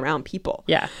want to be around people.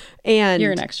 And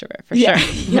you're an extrovert for sure.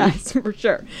 Yes, for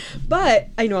sure. But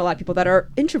I know a lot of people that are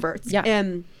introverts.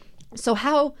 And so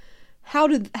how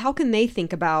can they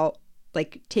think about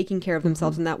like taking care of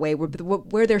themselves in that way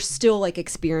where they're still like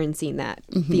experiencing that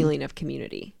feeling of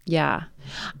community?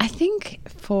 I think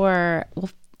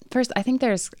first, I think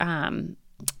there's,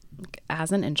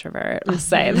 as an introvert, I'll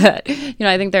say that,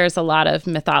 I think there's a lot of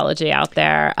mythology out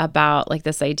there about like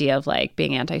this idea of like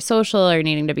being antisocial or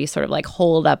needing to be sort of like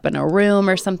holed up in a room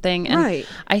or something. And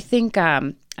I think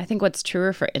what's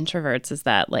truer for introverts is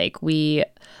that like we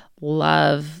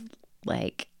love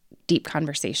like deep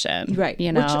conversation, which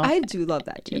I do love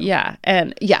that too.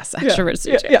 And yes, extroverts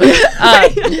do too.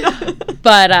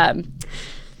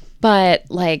 But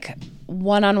like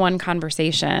one-on-one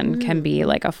conversation can be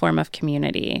like a form of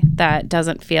community that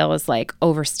doesn't feel as like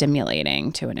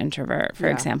overstimulating to an introvert, for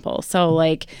example. So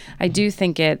like I do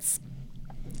think it's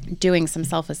doing some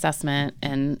self-assessment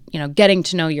and getting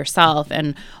to know yourself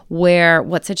and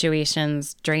what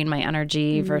situations drain my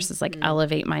energy versus like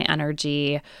elevate my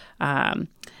energy.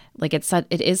 Like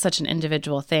it is such an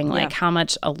individual thing. Like how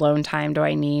much alone time do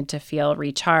I need to feel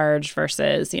recharged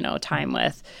versus, time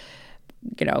with,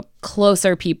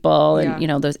 closer people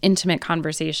and, those intimate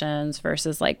conversations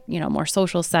versus like, more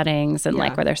social settings and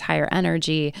like where there's higher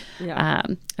energy. I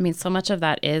mean, so much of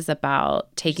that is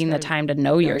about taking the time to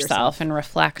know yourself and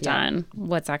reflect on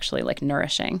what's actually like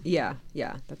nourishing. Yeah.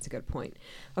 That's a good point.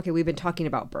 Okay. We've been talking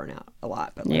about burnout a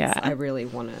lot, but I really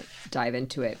want to dive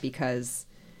into it because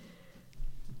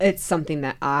it's something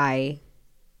that I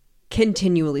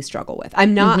continually struggle with.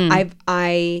 I'm not,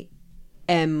 I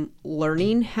am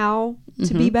learning how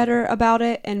to be better about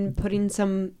it and putting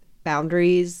some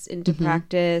boundaries into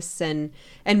practice and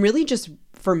really just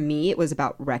for me, it was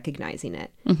about recognizing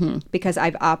it because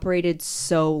I've operated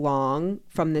so long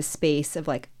from this space of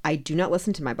like, I do not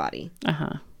listen to my body.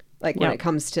 Like when it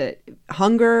comes to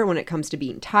hunger, when it comes to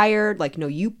being tired, like, no,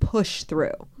 you push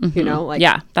through, you know, like,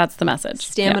 yeah, that's the message.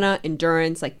 Stamina,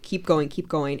 endurance, like keep going.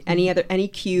 Any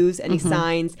cues, any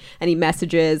signs, any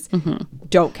messages,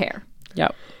 don't care.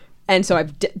 Yep. And so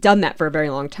I've done that for a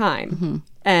very long time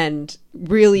and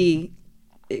really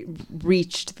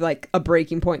reached like a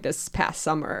breaking point this past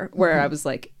summer where I was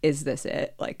like, is this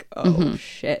it? Like, oh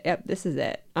shit. Yep. This is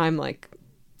it.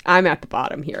 I'm at the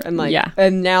bottom here. And like,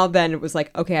 and now then it was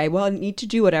like, okay, I need to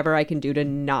do whatever I can do to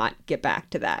not get back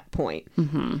to that point.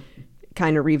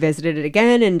 Kind of revisited it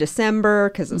again in December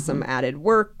because of some added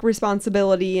work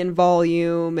responsibility and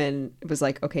volume. And it was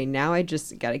like, okay, now I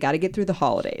just got to get through the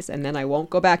holidays and then I won't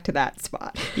go back to that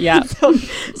spot. Yeah.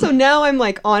 so now I'm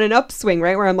like on an upswing,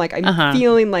 right? Where I'm like, I'm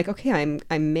feeling like, okay,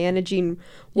 I'm managing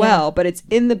well, but it's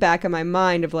in the back of my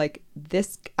mind of like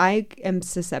this, I am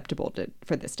susceptible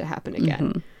for this to happen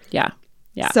again. Yeah.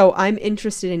 So I'm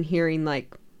interested in hearing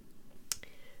like,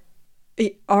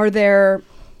 are there,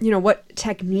 you know, what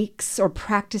techniques or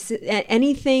practices,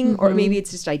 anything, or maybe it's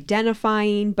just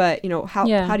identifying, but you know, how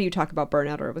do you talk about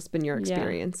burnout, or what's been your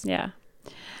experience? Yeah.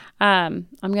 I'm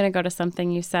going to go to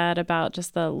something you said about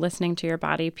just the listening to your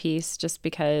body piece, just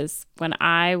because when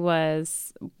I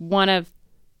was, one of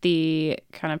the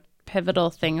kind of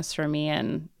pivotal things for me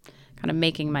and kind of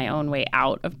making my own way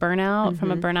out of burnout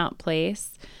from a burnout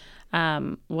place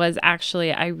was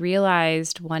actually, I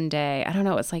realized one day, I don't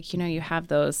know, it's like, you know, you have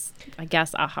those, I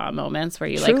guess, aha moments where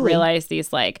you like realize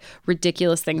these like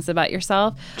ridiculous things about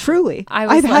yourself. Truly.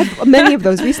 I've had many of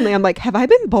those recently. I'm like, have I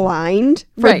been blind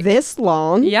for this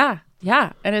long? Yeah.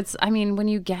 Yeah. And it's, I mean, when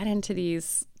you get into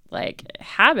these like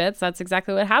habits, that's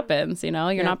exactly what happens. You know,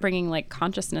 you're not bringing like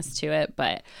consciousness to it.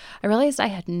 But I realized I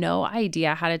had no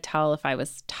idea how to tell if I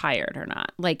was tired or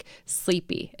not, like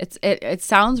sleepy. It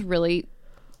sounds really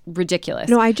ridiculous.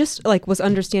 No, I just like was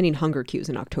understanding hunger cues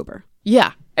in October.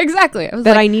 Yeah, exactly. I was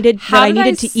that I needed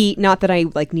to eat, not that I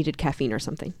like needed caffeine or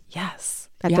something. Yes.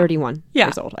 At 31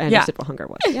 years old, I understood what hunger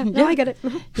was. Yeah, no, I get it.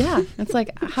 Yeah, it's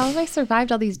like, how have I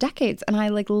survived all these decades? And I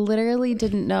like literally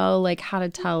didn't know like how to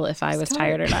tell if I was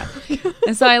tired or not.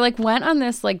 And so I like went on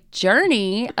this like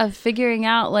journey of figuring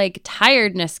out like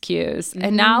tiredness cues.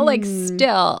 And now like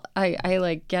still, I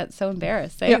like get so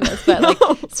embarrassed saying this, but like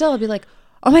still I'll be like,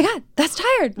 oh my God, that's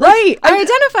tired. Like, right. I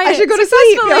identified I should go to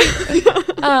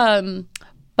sleep.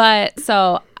 But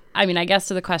so, I mean, I guess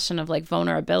to the question of like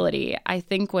vulnerability, I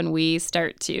think when we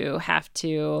start to have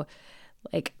to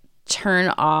like turn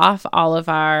off all of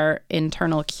our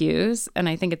internal cues, and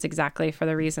I think it's exactly for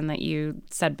the reason that you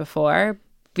said before,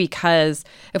 because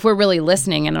if we're really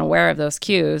listening and aware of those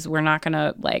cues, we're not going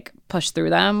to like push through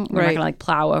them. We're not going to like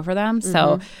plow over them.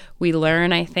 So we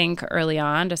learn, I think, early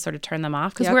on to sort of turn them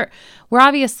off, because we're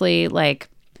obviously like,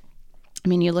 I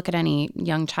mean, you look at any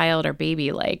young child or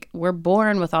baby, like we're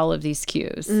born with all of these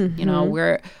cues. You know,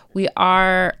 we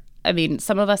are, I mean,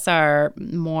 some of us are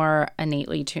more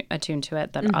innately attuned to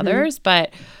it than others,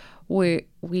 but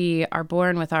we are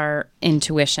born with our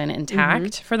intuition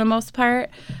intact for the most part,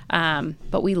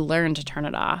 but we learn to turn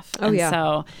it off.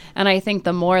 And I think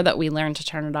the more that we learn to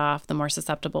turn it off, the more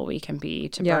susceptible we can be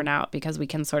to burnout, because we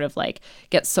can sort of like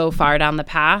get so far down the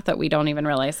path that we don't even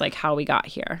realize like how we got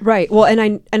here. Right. Well,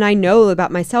 and I know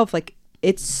about myself, like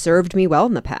it's served me well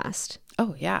in the past.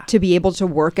 Oh, yeah. To be able to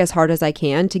work as hard as I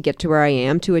can to get to where I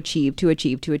am, to achieve,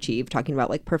 talking about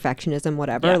like perfectionism,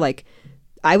 whatever, like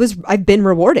I've been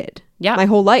rewarded my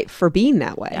whole life for being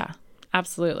that way. Yeah,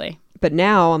 absolutely. But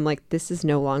now I'm like, this is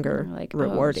no longer like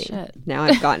rewarding. Oh, shit. Now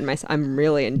I've gotten I'm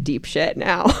really in deep shit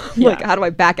now. Like, how do I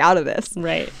back out of this?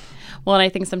 Right. Well, and I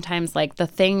think sometimes like the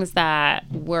things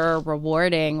that we're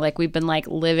rewarding, like we've been like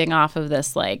living off of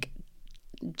this like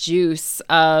juice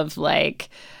of like,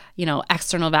 you know,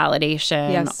 external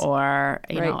validation or,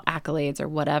 you know, accolades or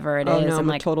whatever it is. No, I'm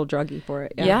like a total druggie for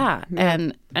it. Yeah.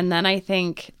 And then I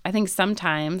think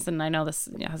sometimes, and I know this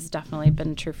has definitely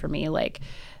been true for me, like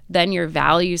then your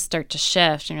values start to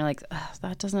shift and you're like,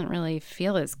 that doesn't really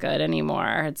feel as good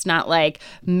anymore. It's not like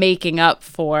making up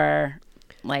for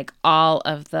like all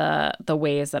of the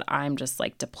ways that I'm just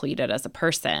like depleted as a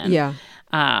person. Yeah.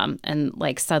 And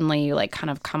like suddenly you like kind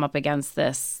of come up against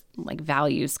this like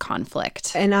values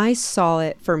conflict. And I saw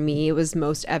it, for me, it was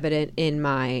most evident in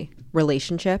my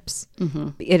relationships.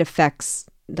 It affects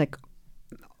like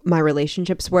my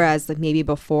relationships, whereas like maybe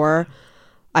before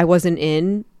I wasn't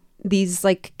in these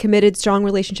like committed, strong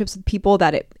relationships with people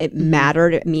that it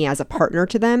mattered me as a partner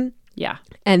to them. Yeah.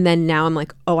 And then now I'm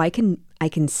like, oh, I can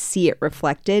see it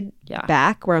reflected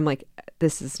back, where I'm like,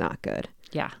 this is not good.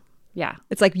 Yeah. Yeah.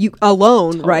 It's like you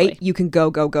alone, Totally. right? You can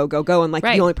go. And like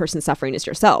Right. the only person suffering is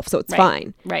yourself. So it's Right.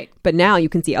 fine. Right. But now you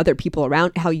can see other people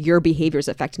around, how your behavior is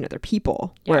affecting other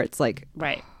people, where Yeah. it's like,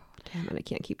 Right. damn it, I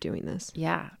can't keep doing this.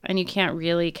 Yeah. And you can't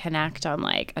really connect on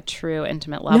like a true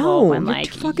intimate level No, when you're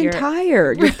like fucking you're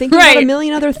tired. You're thinking about a Right.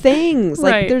 million other things.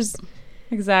 Like Right. there's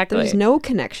Exactly. no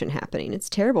connection happening. It's a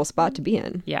terrible spot to be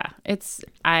in. Yeah, it's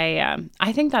I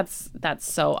think that's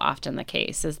so often the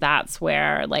case, is that's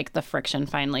where like the friction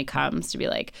finally comes to be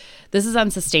like, this is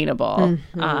unsustainable.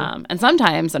 And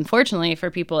sometimes, unfortunately,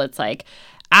 for people, it's like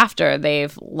after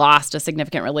they've lost a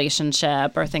significant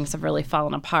relationship or things have really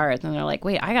fallen apart, then they're like,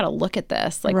 wait, I got to look at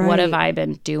this. Like, what have Right. I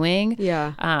been doing?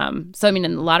 Yeah. So I mean,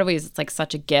 in a lot of ways, it's like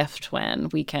such a gift when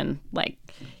we can like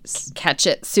catch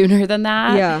it sooner than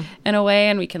that. Yeah. In a way,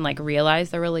 and we can like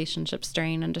realize the relationship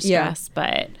strain and distress.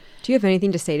 But Do you have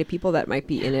anything to say to people that might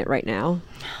be in it right now?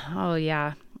 oh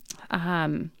yeah,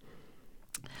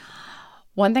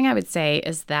 one thing I would say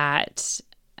is that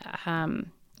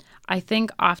I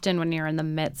think often when you're in the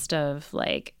midst of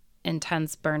like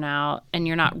intense burnout and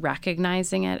you're not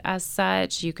recognizing it as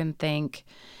such, you can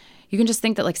just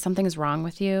think that like something's wrong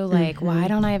with you. Like, why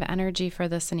don't I have energy for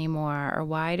this anymore? Or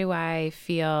why do I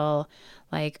feel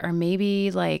like, or maybe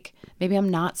I'm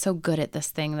not so good at this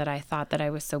thing that I thought that I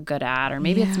was so good at, or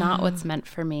maybe it's not what's meant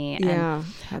for me. Yeah.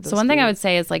 And so one thing I would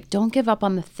say is like, don't give up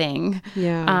on the thing.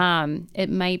 Yeah. It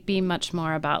might be much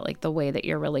more about like the way that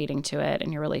you're relating to it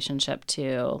and your relationship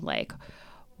to like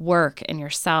work and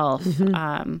yourself.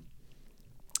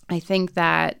 I think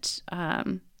that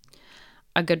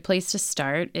a good place to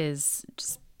start is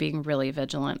just being really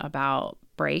vigilant about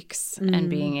breaks and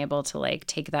being able to like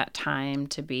take that time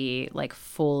to be like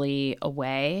fully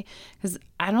away, because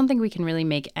I don't think we can really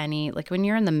make any, like when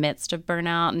you're in the midst of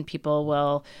burnout and people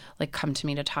will like come to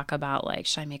me to talk about like,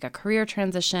 should I make a career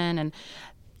transition? And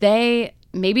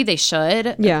maybe they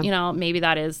should, Yeah. you know, maybe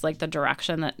that is like the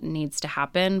direction that needs to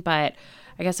happen. But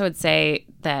I guess I would say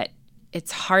that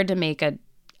it's hard to make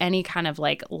any kind of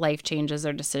like life changes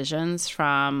or decisions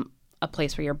from a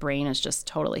place where your brain is just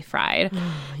totally fried.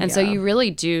 And so you really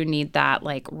do need that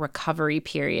like recovery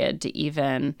period to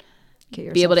even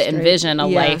be able to envision a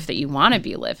life that you want to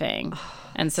be living.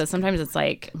 And so sometimes it's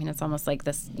like, I mean, it's almost like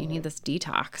this, you need this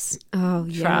detox. Oh,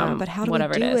 yeah. From but how do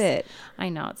whatever we do it is. it? I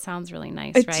know it sounds really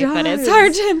nice, It right? But it's does.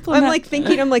 hard to implement. I'm like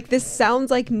thinking, this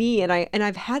sounds like me. And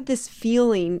I've had this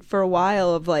feeling for a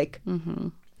while of like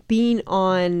being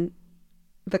on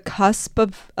the cusp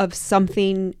of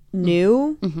something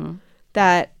new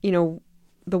that, you know,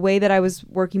 the way that I was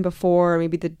working before,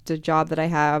 maybe the job that I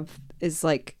have is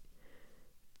like,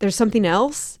 there's something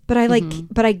else, but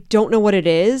but I don't know what it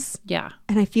is. Yeah.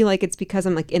 And I feel like it's because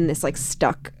I'm like in this like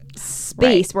stuck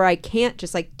space where I can't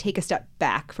just like take a step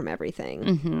back from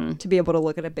everything to be able to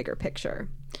look at a bigger picture.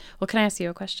 Well, can I ask you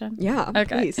a question? Yeah.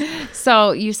 Okay. Please.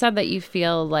 So you said that you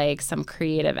feel like some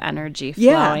creative energy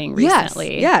flowing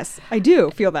recently. Yes, I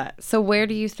do feel that. So where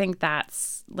do you think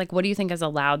that's like, what do you think has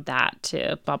allowed that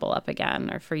to bubble up again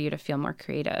or for you to feel more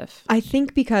creative? I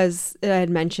think because I had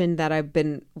mentioned that I've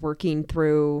been working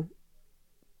through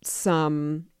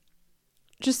some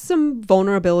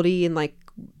vulnerability and like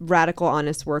radical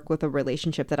honest work with a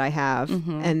relationship that I have,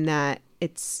 and that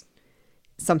it's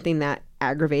something that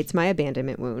aggravates my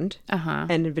abandonment wound,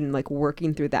 and I've been like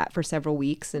working through that for several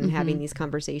weeks and having these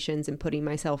conversations and putting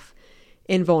myself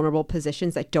in vulnerable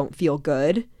positions that don't feel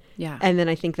good. Yeah. And then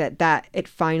I think that it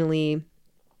finally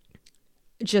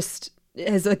just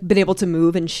has like been able to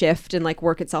move and shift and like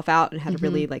work itself out, and had a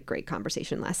really like great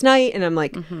conversation last night. And I'm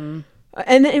like, and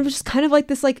then it was just kind of like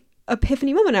this like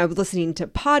epiphany moment. I was listening to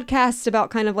podcasts about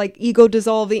kind of like ego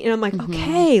dissolving, and I'm like,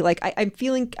 okay, like I'm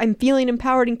feeling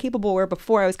empowered and capable, where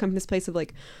before I was coming from this place of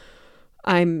like,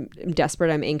 I'm desperate,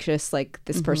 I'm anxious, like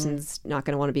this person's not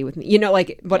going to want to be with me, you know,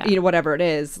 like what, you know, whatever it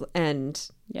is. And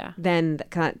then that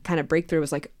kind of breakthrough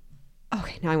was like,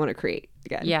 okay, now I want to create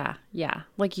again. Yeah.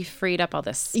 Like you freed up all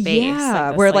this space.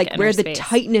 Yeah. Like this, where the space.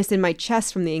 tightness in my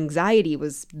chest from the anxiety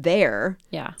was there.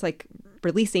 Yeah. It's like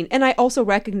releasing. And I also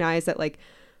recognize that like,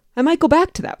 I might go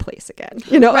back to that place again,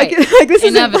 you know, Right. like this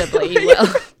inevitably you will.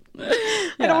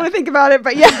 I don't want to think about it,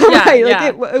 but right. Like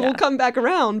it will come back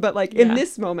around. But like in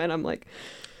this moment, I'm like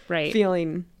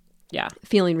feeling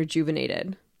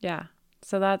rejuvenated. Yeah.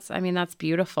 So that's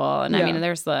beautiful. And I mean,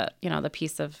 there's the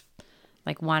piece of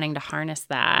like wanting to harness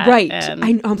that. Right. And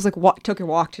I was like, took a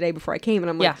walk today before I came, and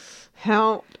I'm like,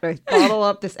 how do I bottle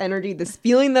up this energy, this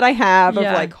feeling that I have of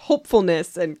like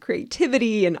hopefulness and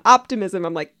creativity and optimism?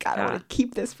 I'm like, God, I want to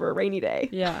keep this for a rainy day.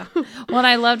 Yeah. Well, and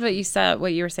I loved what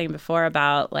you were saying before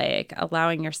about like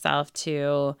allowing yourself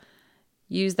to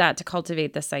use that to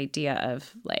cultivate this idea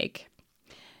of like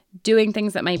doing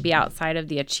things that might be outside of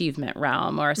the achievement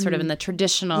realm or sort of in the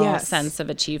traditional sense of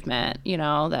achievement, you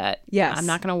know, that I'm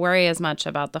not going to worry as much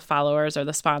about the followers or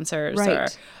the sponsors or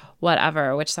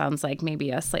whatever, which sounds like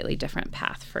maybe a slightly different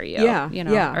path for you, you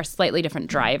know, or a slightly different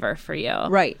driver for you.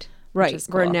 Right. Cool.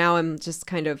 Where now I'm just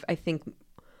kind of, I think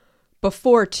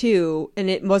before too, and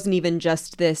it wasn't even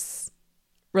just this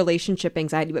relationship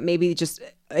anxiety, but maybe just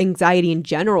anxiety in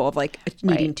general of like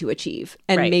needing to achieve.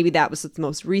 And maybe that was the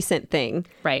most recent thing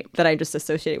that I just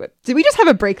associated with. Did we just have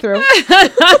a breakthrough? Is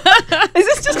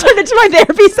this just turned into my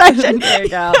therapy session? There you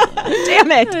go.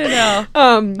 Damn it. I know.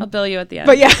 I'll bill you at the end.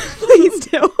 But yeah, please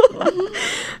do.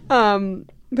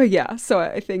 But yeah, so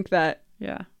I think that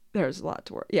there's a lot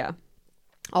to work. Yeah.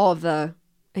 All of the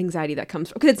anxiety that comes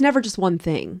from, because it's never just one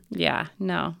thing. Yeah,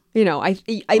 no. You know, I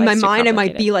in my mind I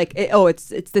might be like,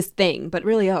 it's this thing, but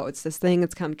really, it's this thing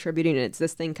that's contributing, and it's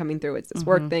this thing coming through, it's this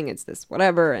work thing, it's this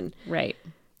whatever, and right,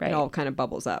 it all kind of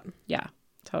bubbles up. Yeah,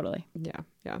 totally. Yeah.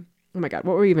 Oh my God,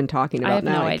 what were we even talking about? I have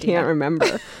now? no I idea. can't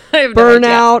remember. I have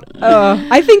Burnout. No idea.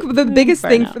 I think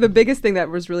the biggest thing that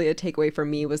was really a takeaway for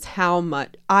me was how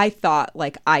much I thought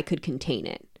like I could contain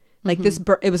it. Like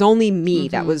it was only me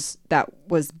that was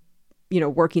you know,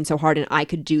 working so hard, and I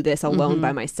could do this alone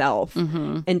by myself.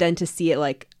 And then to see it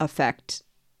like affect,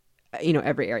 you know,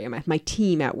 every area, my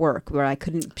team at work, where I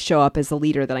couldn't show up as the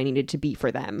leader that I needed to be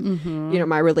for them, you know,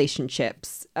 my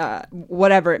relationships,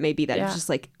 whatever it may be, that it's just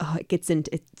like, it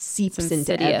seeps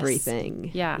into everything.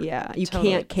 Yeah. You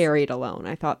can't carry it alone.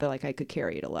 I thought that like I could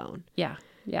carry it alone. Yeah.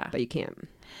 But you can't.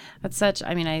 That's such,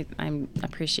 I mean, I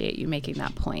appreciate you making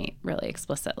that point really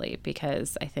explicitly,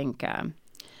 because I think,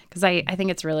 because I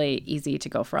think it's really easy to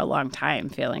go for a long time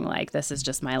feeling like this is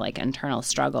just my like internal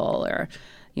struggle or,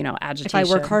 you know, agitation. If I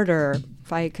work harder,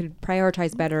 if I could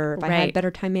prioritize better, if I had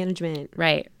better time management.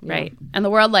 Right. And the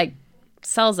world like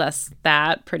sells us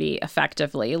that pretty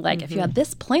effectively. Like if you had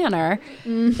this planner,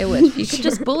 it would, if you could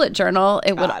just bullet journal,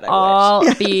 it would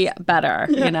all be better,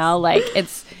 you know, like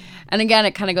it's, and again,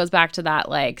 it kind of goes back to that,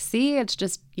 like, see, it's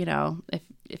just, you know,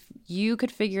 if you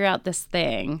could figure out this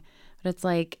thing. But it's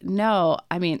like, no,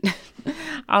 I mean,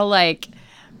 I'll like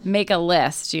make a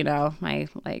list, you know, my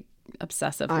like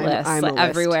obsessive lists like,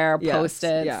 everywhere,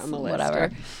 Post-its, I'm a whatever.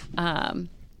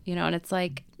 You know, and it's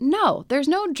like, no, there's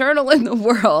no journal in the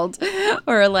world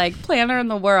or like planner in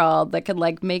the world that could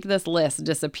like make this list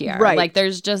disappear. Right. Like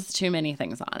there's just too many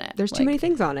things on it. There's like, too many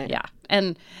things on it. Yeah.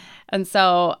 And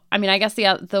so, I mean, I guess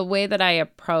the way that I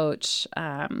approach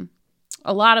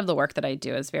a lot of the work that I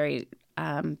do is very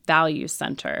value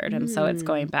centered. And so it's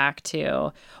going back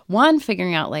to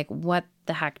figuring out like what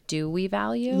the heck do we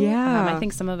value? Yeah. I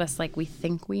think some of us like we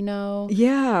think we know.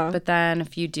 Yeah. But then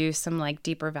if you do some like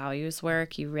deeper values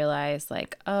work, you realize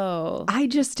like, oh. I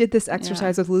just did this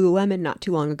exercise with Lululemon not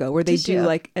too long ago where they do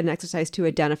like an exercise to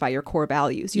identify your core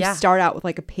values. You start out with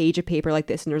like a page of paper like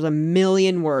this and there's a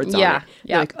million words on it.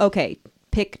 You're like, okay,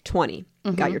 pick 20.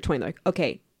 Got your 20. They're like,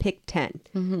 okay, pick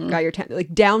 10. Got your 10.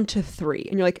 Like down to 3.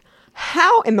 And you're like,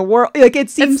 how in the world? Like it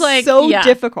seems like, so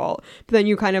difficult. But then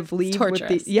you kind of leave with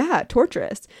the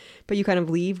torturous. But you kind of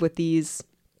leave with these,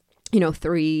 you know,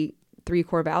 three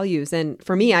core values. And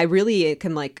for me, I really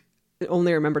can like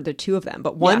only remember the 2 of them.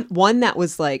 But one that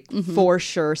was like for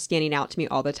sure standing out to me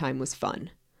all the time was fun.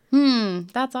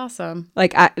 That's awesome.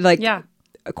 Like a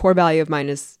core value of mine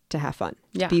is to have fun.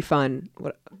 Yeah. Be fun,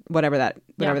 whatever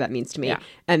that means to me. Yeah.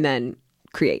 And then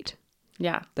create.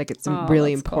 Yeah. Like it's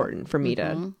really important for me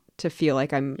to feel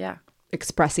like I'm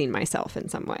expressing myself in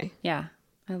some way. Yeah.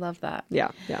 I love that. Yeah.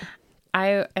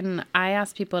 I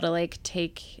ask people to like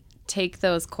take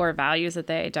those core values that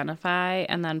they identify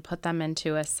and then put them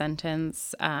into a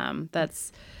sentence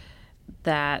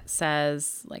that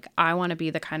says like, I want to be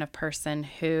the kind of person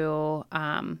who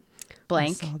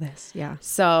blank. I saw this. Yeah.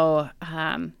 So,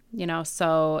 you know,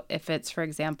 so if it's, for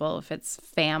example, if it's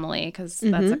family, because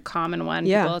that's a common one.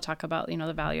 Yeah. People talk about, you know,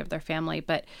 the value of their family,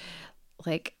 but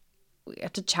like we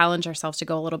have to challenge ourselves to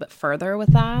go a little bit further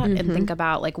with that and think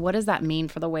about like, what does that mean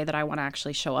for the way that I want to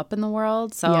actually show up in the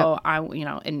world? So you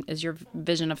know, and is your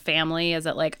vision of family, is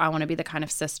it like, I want to be the kind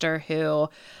of sister who,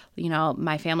 you know,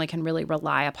 my family can really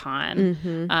rely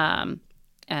upon.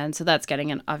 And so that's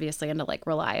getting obviously into like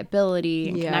reliability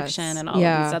and connection and all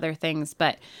of these other things.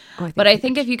 But I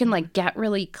think if you can like get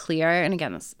really clear, and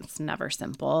again, it's never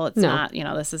simple. It's not, you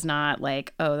know, this is not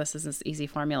like, oh, this is this easy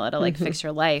formula to like fix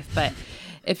your life. But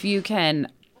if you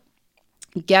can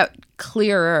get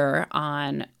clearer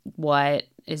on what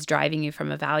is driving you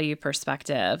from a value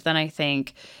perspective, then I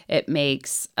think it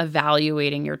makes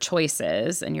evaluating your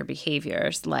choices and your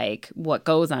behaviors, like what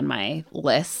goes on my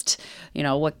list, you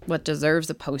know, what deserves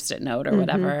a Post-it note or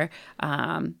whatever,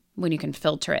 when you can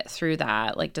filter it through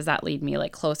that, like, does that lead me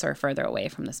like closer or further away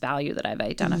from this value that I've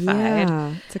identified?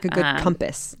 Yeah, it's like a good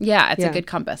compass. Yeah, it's a good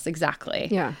compass. Exactly.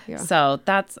 Yeah. So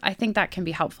I think that can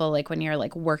be helpful, like when you're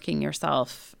like working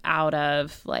yourself out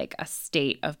of like a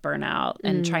state of burnout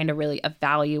and trying to really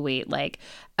evaluate like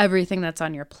everything that's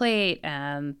on your plate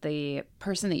and the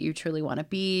person that you truly want to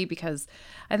be. Because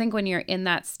I think when you're in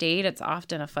that state, it's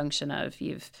often a function of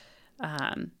you've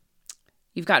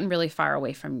gotten really far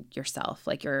away from yourself,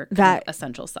 like your kind of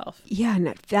essential self. Yeah,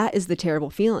 and that is the terrible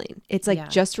feeling. It's like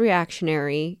just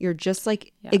reactionary. You're just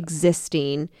like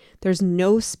existing. There's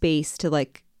no space to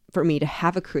like for me to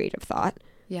have a creative thought.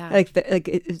 Yeah,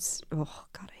 it's oh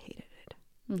God, I hated it.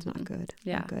 It's not good.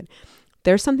 Yeah, not good.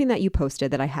 There's something that you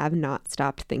posted that I have not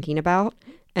stopped thinking about,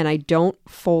 and I don't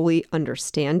fully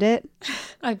understand it.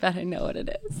 I bet I know what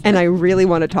it is, and I really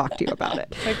want to talk to you about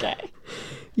it. Okay.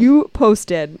 You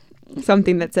posted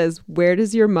something that says, "Where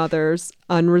does your mother's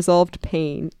unresolved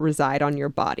pain reside on your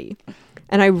body?"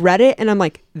 And I read it and I'm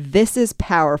like, this is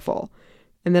powerful.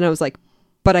 And then I was like,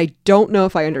 but I don't know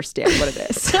if I understand what it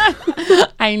is.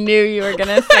 I knew you were going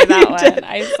to say that one. Did.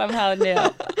 I somehow knew.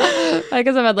 I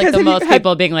guess I've had like the most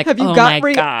people being like, oh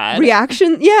my God.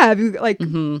 Reaction? Yeah. Have you like,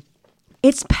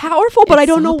 it's powerful, but I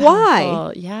don't know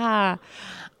why. Yeah.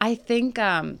 I think,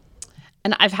 and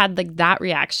I've had like that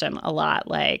reaction a lot.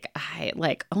 Like,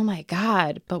 oh my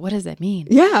God, but what does it mean?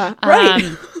 Yeah,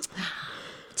 right.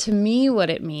 To me, what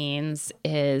it means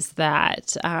is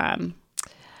that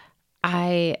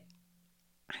I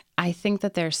think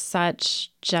that there's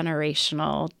such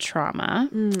generational trauma,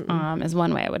 is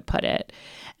one way I would put it.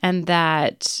 And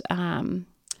that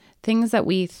things that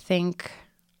we think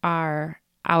are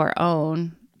our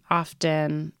own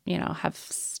often, have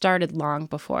started long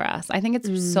before us. I think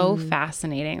it's so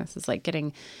fascinating. This is like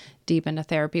getting deep into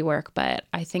therapy work, but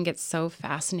I think it's so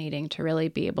fascinating to really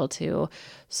be able to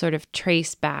sort of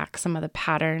trace back some of the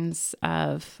patterns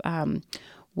of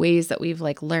ways that we've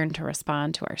like learned to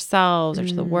respond to ourselves or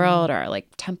to the world, or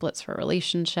like templates for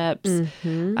relationships,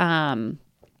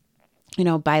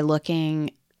 by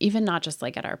looking even not just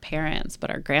like at our parents, but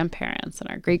our grandparents and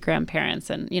our great-grandparents.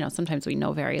 And, sometimes we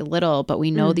know very little, but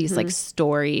we know these like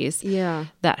stories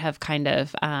that have kind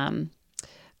of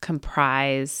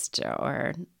comprised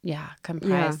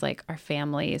like our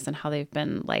families and how they've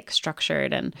been like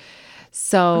structured. And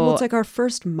so it's like our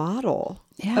first model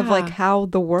of like how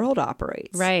the world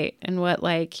operates. Right. And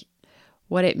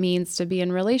what it means to be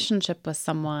in relationship with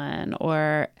someone,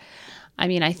 or,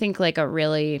 I think like a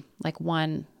really like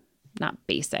one, not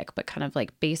basic, but kind of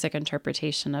like basic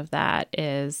interpretation of that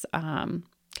is,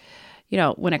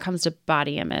 when it comes to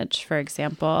body image, for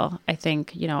example, I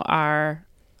think,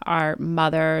 our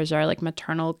mothers or like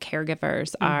maternal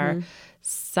caregivers are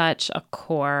such a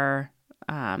core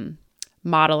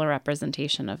model and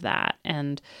representation of that.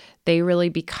 And they really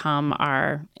become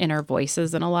our inner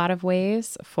voices in a lot of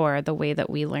ways for the way that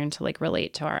we learn to like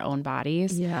relate to our own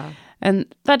bodies. Yeah.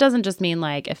 And that doesn't just mean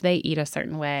like if they eat a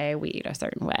certain way, we eat a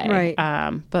certain way.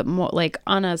 Right. But more like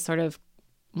on a sort of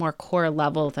more core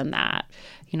level than that,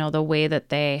 the way that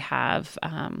they have,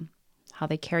 how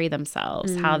they carry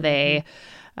themselves, how they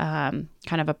kind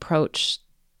of approach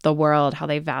the world, how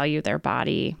they value their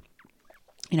body.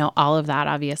 All of that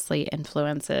obviously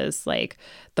influences like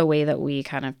the way that we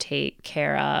kind of take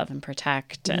care of and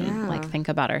protect and like think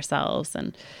about ourselves.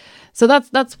 And so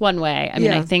that's one way.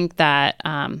 I think that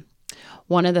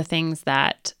one of the things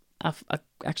that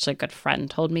actually a good friend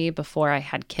told me before I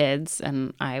had kids,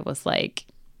 and I was like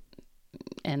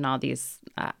in all these,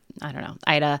 I don't know,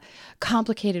 I had a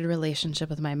complicated relationship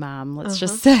with my mom, let's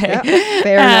just say. Yep.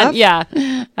 Fair enough.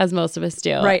 Yeah, as most of us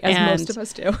do. Right, as most of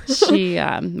us do. She,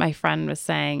 my friend was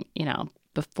saying,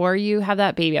 before you have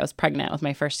that baby, I was pregnant with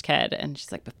my first kid. And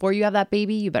she's like, before you have that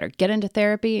baby, you better get into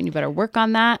therapy and you better work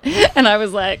on that. And I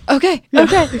was like, okay.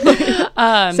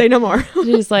 Say no more.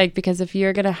 She's like, because if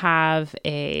you're going to have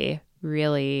a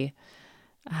really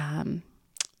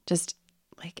just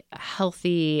like a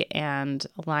healthy and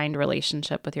aligned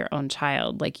relationship with your own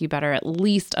child, like you better at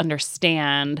least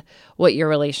understand what your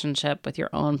relationship with your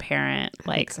own parent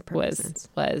like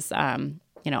was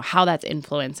how that's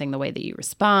influencing the way that you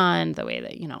respond, the way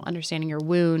that, understanding your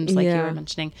wounds, like you were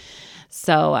mentioning.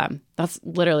 So that's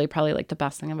literally probably like the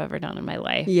best thing I've ever done in my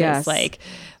life. Yes. Is like,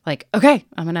 okay,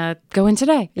 I'm going to go in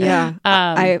today. Yeah.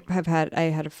 I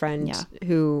had a friend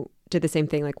who did the same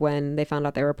thing. Like when they found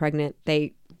out they were pregnant,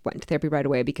 they went to therapy right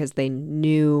away because they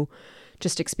knew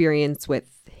just experience with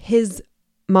his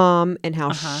mom and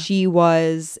how she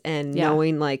was, and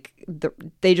knowing like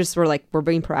they just were like, we're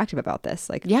being proactive about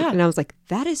this. Like, and I was like,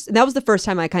 that was the first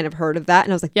time I kind of heard of that.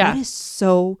 And I was like, that is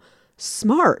so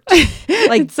smart.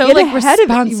 Like it's so get like ahead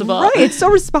responsible. Of it. Right. It's so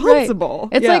responsible.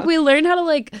 Right. It's like we learn how to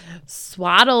like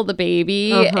swaddle the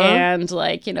baby and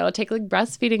like, you know, take like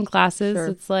breastfeeding classes. Sure.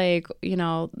 It's like, you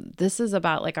know, this is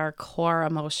about like our core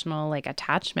emotional like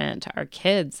attachment to our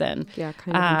kids. And yeah,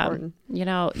 kind of important. You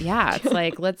know, yeah, it's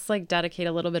like let's like dedicate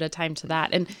a little bit of time to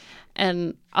that.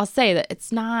 And I'll say that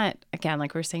it's not, again,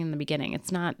 like we were saying in the beginning,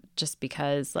 it's not just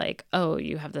because like, oh,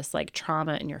 you have this like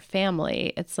trauma in your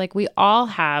family. It's like we all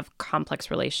have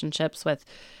complex relationships with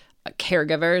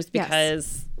caregivers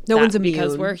because no one's immune.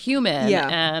 Because we're human. Yeah.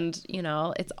 And, you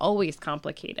know, it's always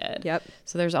complicated. Yep.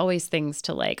 So there's always things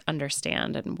to like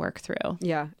understand and work through.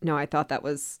 Yeah. No, I thought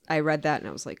I read that and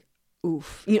I was like,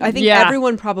 oof. You know, I think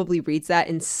everyone probably reads that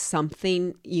and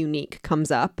something unique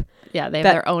comes up. Yeah, they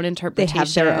have their own interpretation. They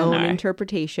have their own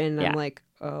interpretation. And I'm like,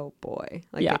 oh boy.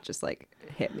 Like it just like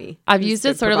hit me. I've used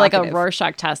it sort of like a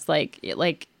Rorschach test. Like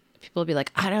people will be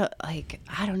like, I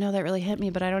don't know, that really hit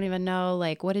me, but I don't even know,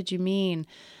 like, what did you mean?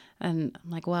 And I'm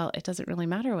like, well, it doesn't really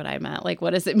matter what I meant. Like,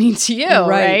 what does it mean to you?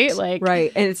 Right. Like,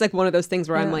 right. And it's like one of those things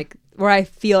where I'm like, where I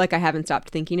feel like I haven't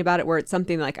stopped thinking about it, where it's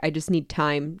something like I just need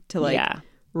time to like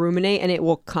ruminate and it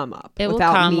will come up. It will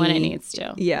come when it needs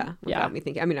to. Yeah. Without me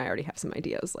thinking. I mean, I already have some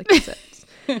ideas, like you said.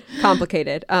 It's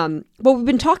complicated. Well, we've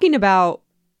been talking about,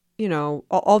 you know,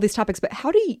 all these topics, but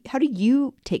how do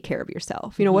you take care of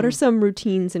yourself? You know, what are some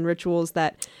routines and rituals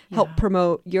that help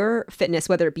promote your fitness,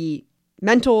 whether it be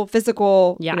mental,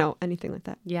 physical, you know, anything like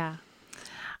that? Yeah.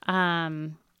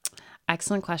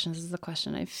 Excellent question. This is the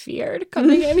question I feared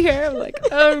coming in here. I'm like,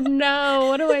 oh no,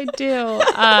 what do I do?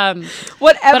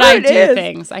 Whatever but I it do is.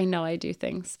 things. I know I do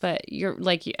things, but you're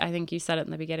like, I think you said it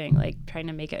in the beginning, like trying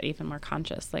to make it even more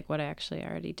conscious, like what I actually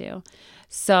already do.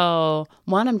 So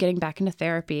one, I'm getting back into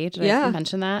therapy. Did I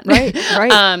mention that? Right.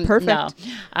 Perfect.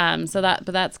 No. But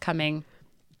that's coming.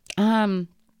 I'm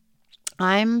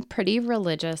pretty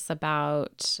religious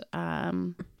about,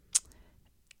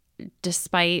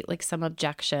 despite like some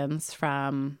objections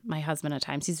from my husband at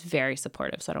times. He's very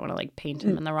supportive, so I don't want to like paint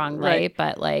him in the wrong light,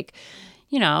 but like,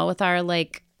 you know, with our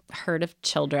like herd of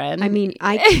children, I mean,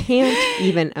 I can't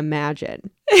even imagine.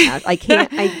 I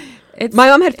can't. My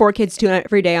mom had 4 kids too, and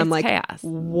every day I'm like, chaos.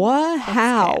 What?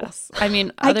 How? Chaos. I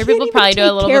mean, other people probably do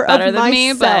a little bit better than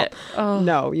me, but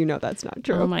no, you know that's not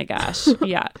true. Oh my gosh,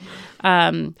 yeah.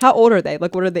 How old are they?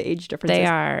 Like, what are the age differences? They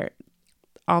are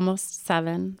almost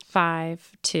 7,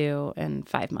 5, 2, and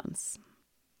 5 months.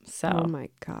 So, oh my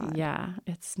God. Yeah,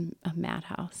 it's a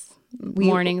madhouse.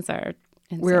 Mornings are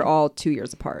insane. We're all 2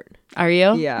 years apart. Are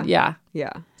you? Yeah. Yeah.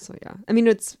 Yeah. So yeah. I mean,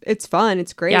 it's fun.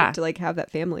 It's great to like have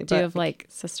that family. Do you have like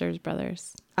sisters,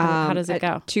 brothers? How does it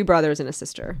go? 2 brothers and a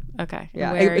sister. Okay.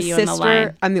 Yeah. Where are you in the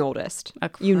line? I'm the oldest.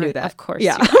 You knew that. Of course.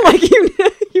 Yeah. Like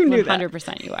you knew 100% that.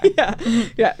 100% you are.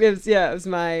 Yeah. It was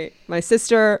my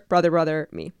sister, brother,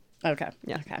 me. Okay.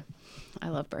 Yeah. Okay. I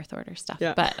love birth order stuff.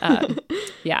 Yeah. But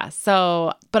yeah.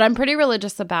 So, but I'm pretty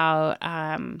religious about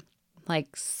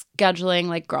like scheduling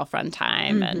like girlfriend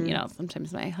time, and you know,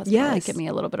 sometimes my husband will like give me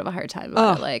a little bit of a hard time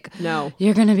about it. Like, no,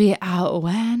 you're gonna be out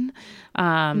when?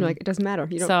 I'm like, it doesn't matter.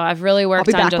 So I've really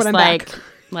worked on just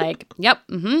like, yep.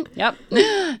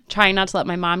 Trying not to let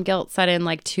my mom guilt set in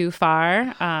like too far,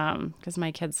 because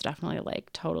my kids definitely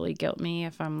like totally guilt me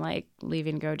if I'm like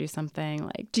leaving to go do something.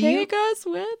 Like, take us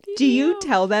with you. Do you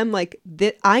tell them like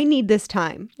I need this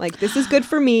time? Like, this is good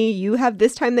for me. You have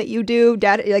this time that you do,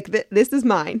 Dad. Like, this is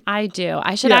mine. I do.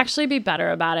 I should actually be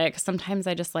better about it, because sometimes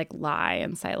I just like lie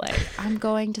and say like, I'm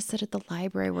going to sit at the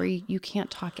library where you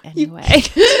can't talk anyway.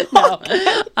 No.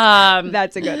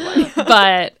 That's a good one.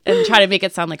 But and try to make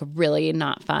it sound like really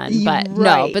not fun. But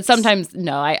no. But sometimes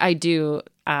I do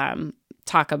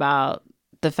talk about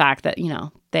the fact that, you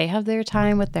know, they have their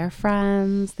time with their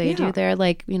friends. They do their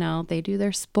like, you know, they do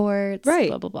their sports. Right.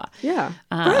 Blah blah blah. Yeah.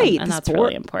 Right. And that's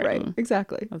really important. Right.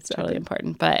 Exactly. That's totally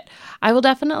important. But I will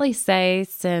definitely say,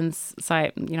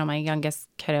 my youngest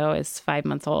kiddo is 5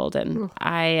 months old, and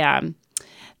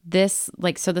this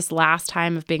last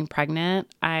time of being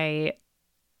pregnant, I,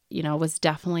 you know, was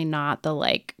definitely not the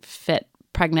like fit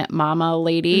pregnant mama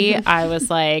lady. I was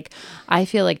like, I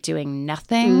feel like doing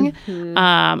nothing.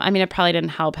 I mean, it probably didn't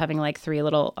help having like 3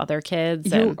 little other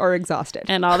kids. You are exhausted.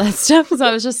 And all that stuff. So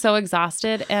I was just so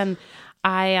exhausted. And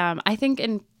I think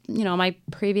in, you know, my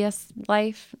previous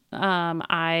life,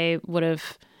 I would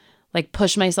have like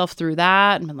pushed myself through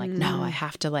that and been like, no, I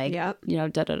have to like, you know,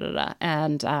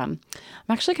 And I'm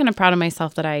actually kind of proud of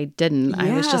myself that I didn't.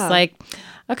 I was just like,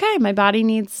 okay, my body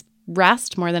needs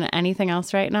rest more than anything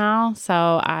else right now. So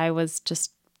I was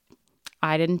just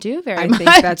I didn't do very much. I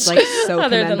think that's like so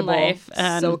commendable. life.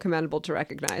 So commendable to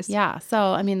recognize. Yeah. So,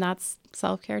 I mean, that's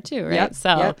self-care too, right? Yep,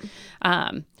 so,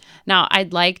 now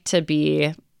I'd like to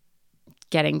be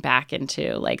getting back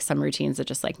into like some routines that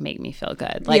just like make me feel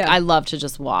good. Like I love to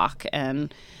just walk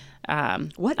and,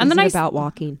 what is it about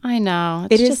walking? I know.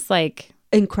 It's just like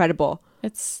incredible.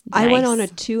 It's nice. I went on a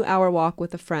 2-hour walk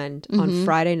with a friend on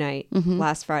Friday night,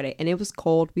 last Friday, and it was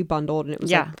cold. We bundled and it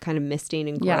was like kind of misting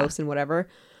and gross and whatever.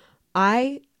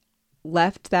 I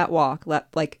left that walk,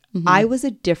 I was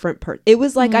a different person. It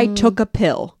was like I took a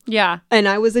pill. Yeah. And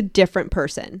I was a different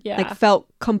person. Yeah. Like felt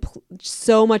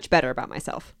so much better about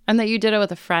myself. And that you did it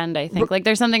with a friend, I think. Like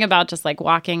there's something about just like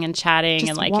walking and chatting just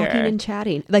and like walking and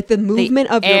chatting. Like the movement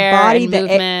of your body, the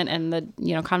movement and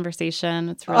the conversation.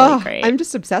 It's really great. I'm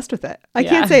just obsessed with it. I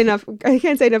can't say enough. We'll have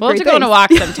to go things. on a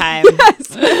walk sometime.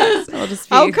 Yes.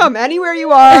 I'll come anywhere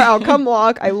you are. I'll come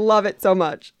walk. I love it so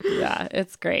much. Yeah,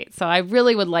 it's great. So I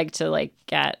really would like to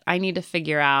I need to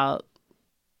figure out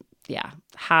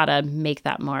how to make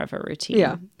that more of a routine.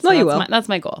 Yeah. So you will. That's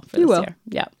my goal for this year.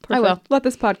 Yeah. Perfect. I will. Let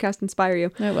this podcast inspire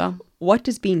you. I will. What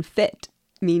does being fit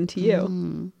mean to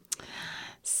you?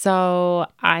 So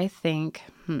I think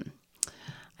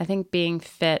being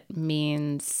fit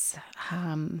means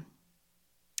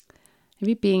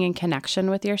maybe being in connection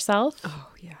with yourself. Oh,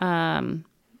 yeah.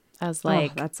 As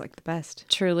that's like the best.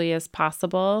 Truly as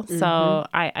possible. So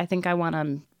I think I want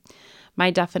to, my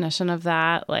definition of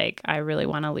that, like I really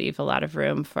want to leave a lot of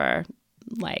room for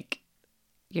like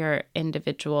your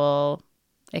individual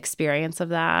experience of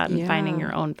that and finding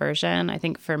your own version. I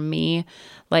think for me,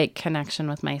 like connection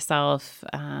with myself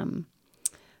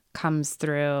comes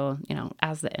through,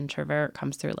 as the introvert,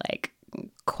 comes through like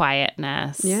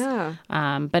quietness. Yeah.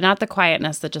 But not the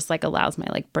quietness that just like allows my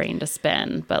like brain to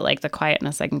spin, but like the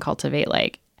quietness I can cultivate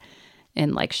like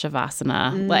in like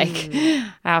Shavasana. Like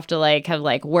I have to like have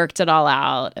like worked it all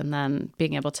out and then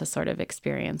being able to sort of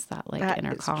experience that like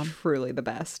inner calm. Truly the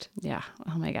best. Yeah.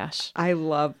 Oh my gosh. I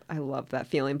love that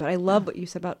feeling, but I love what you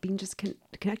said about being just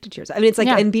connected to yourself. I mean, it's like,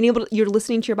 and being able to, you're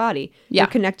listening to your body. Yeah.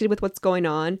 You're connected with what's going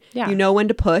on. Yeah. You know when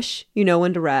to push, you know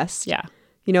when to rest. Yeah.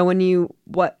 You know what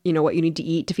you need to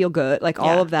eat to feel good, like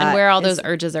all of that, and where all those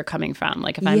urges are coming from.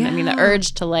 Like if the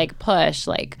urge to like push,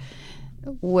 like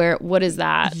what is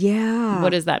that? Yeah,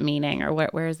 what is that meaning, or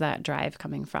where is that drive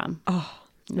coming from? Oh,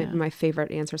 my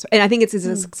favorite answer. And I think it's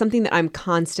something that I'm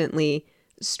constantly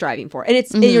striving for, and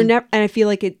it's and you're never. And I feel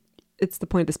like it's the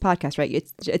point of this podcast, right?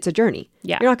 It's a journey.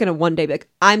 Yeah, you're not going to one day be like,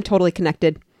 I'm totally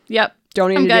connected. Yep.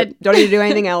 Don't need to do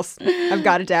anything else. I've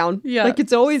got it down. Yeah. Like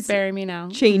it's always bury me now.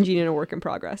 Changing in a work in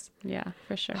progress. Yeah,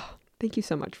 for sure. Thank you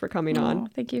so much for coming on.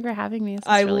 Thank you for having me.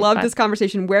 I really love this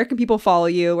conversation. Where can people follow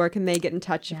you? Where can they get in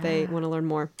touch if they want to learn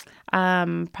more?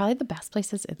 Probably the best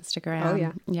place is Instagram. Oh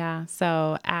yeah. Yeah.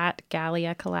 So at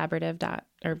Gallia Collaborative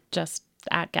or just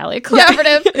at Gallia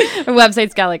Collaborative. Our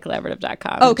website's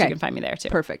GalliaCollaborative.com. Okay. You can find me there too.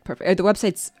 Perfect. The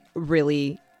website's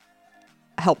really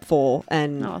helpful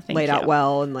and laid out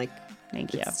well, and like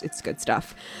thank you. It's good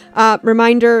stuff.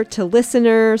 Reminder to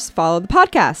listeners, follow the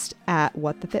podcast at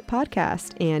What the Fit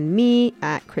Podcast and me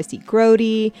at Chrissy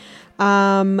Grody.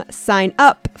 Sign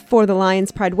up for the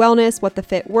Lions Pride Wellness What the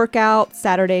Fit workout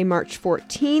Saturday, March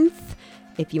 14th.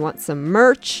 If you want some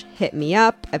merch, hit me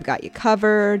up. I've got you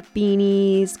covered.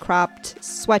 Beanies, cropped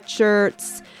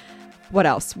sweatshirts. What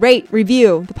else? Rate,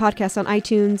 review the podcast on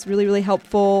iTunes. Really, really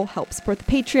helpful. Help support the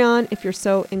Patreon if you're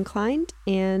so inclined.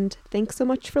 And thanks so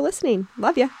much for listening.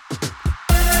 Love ya.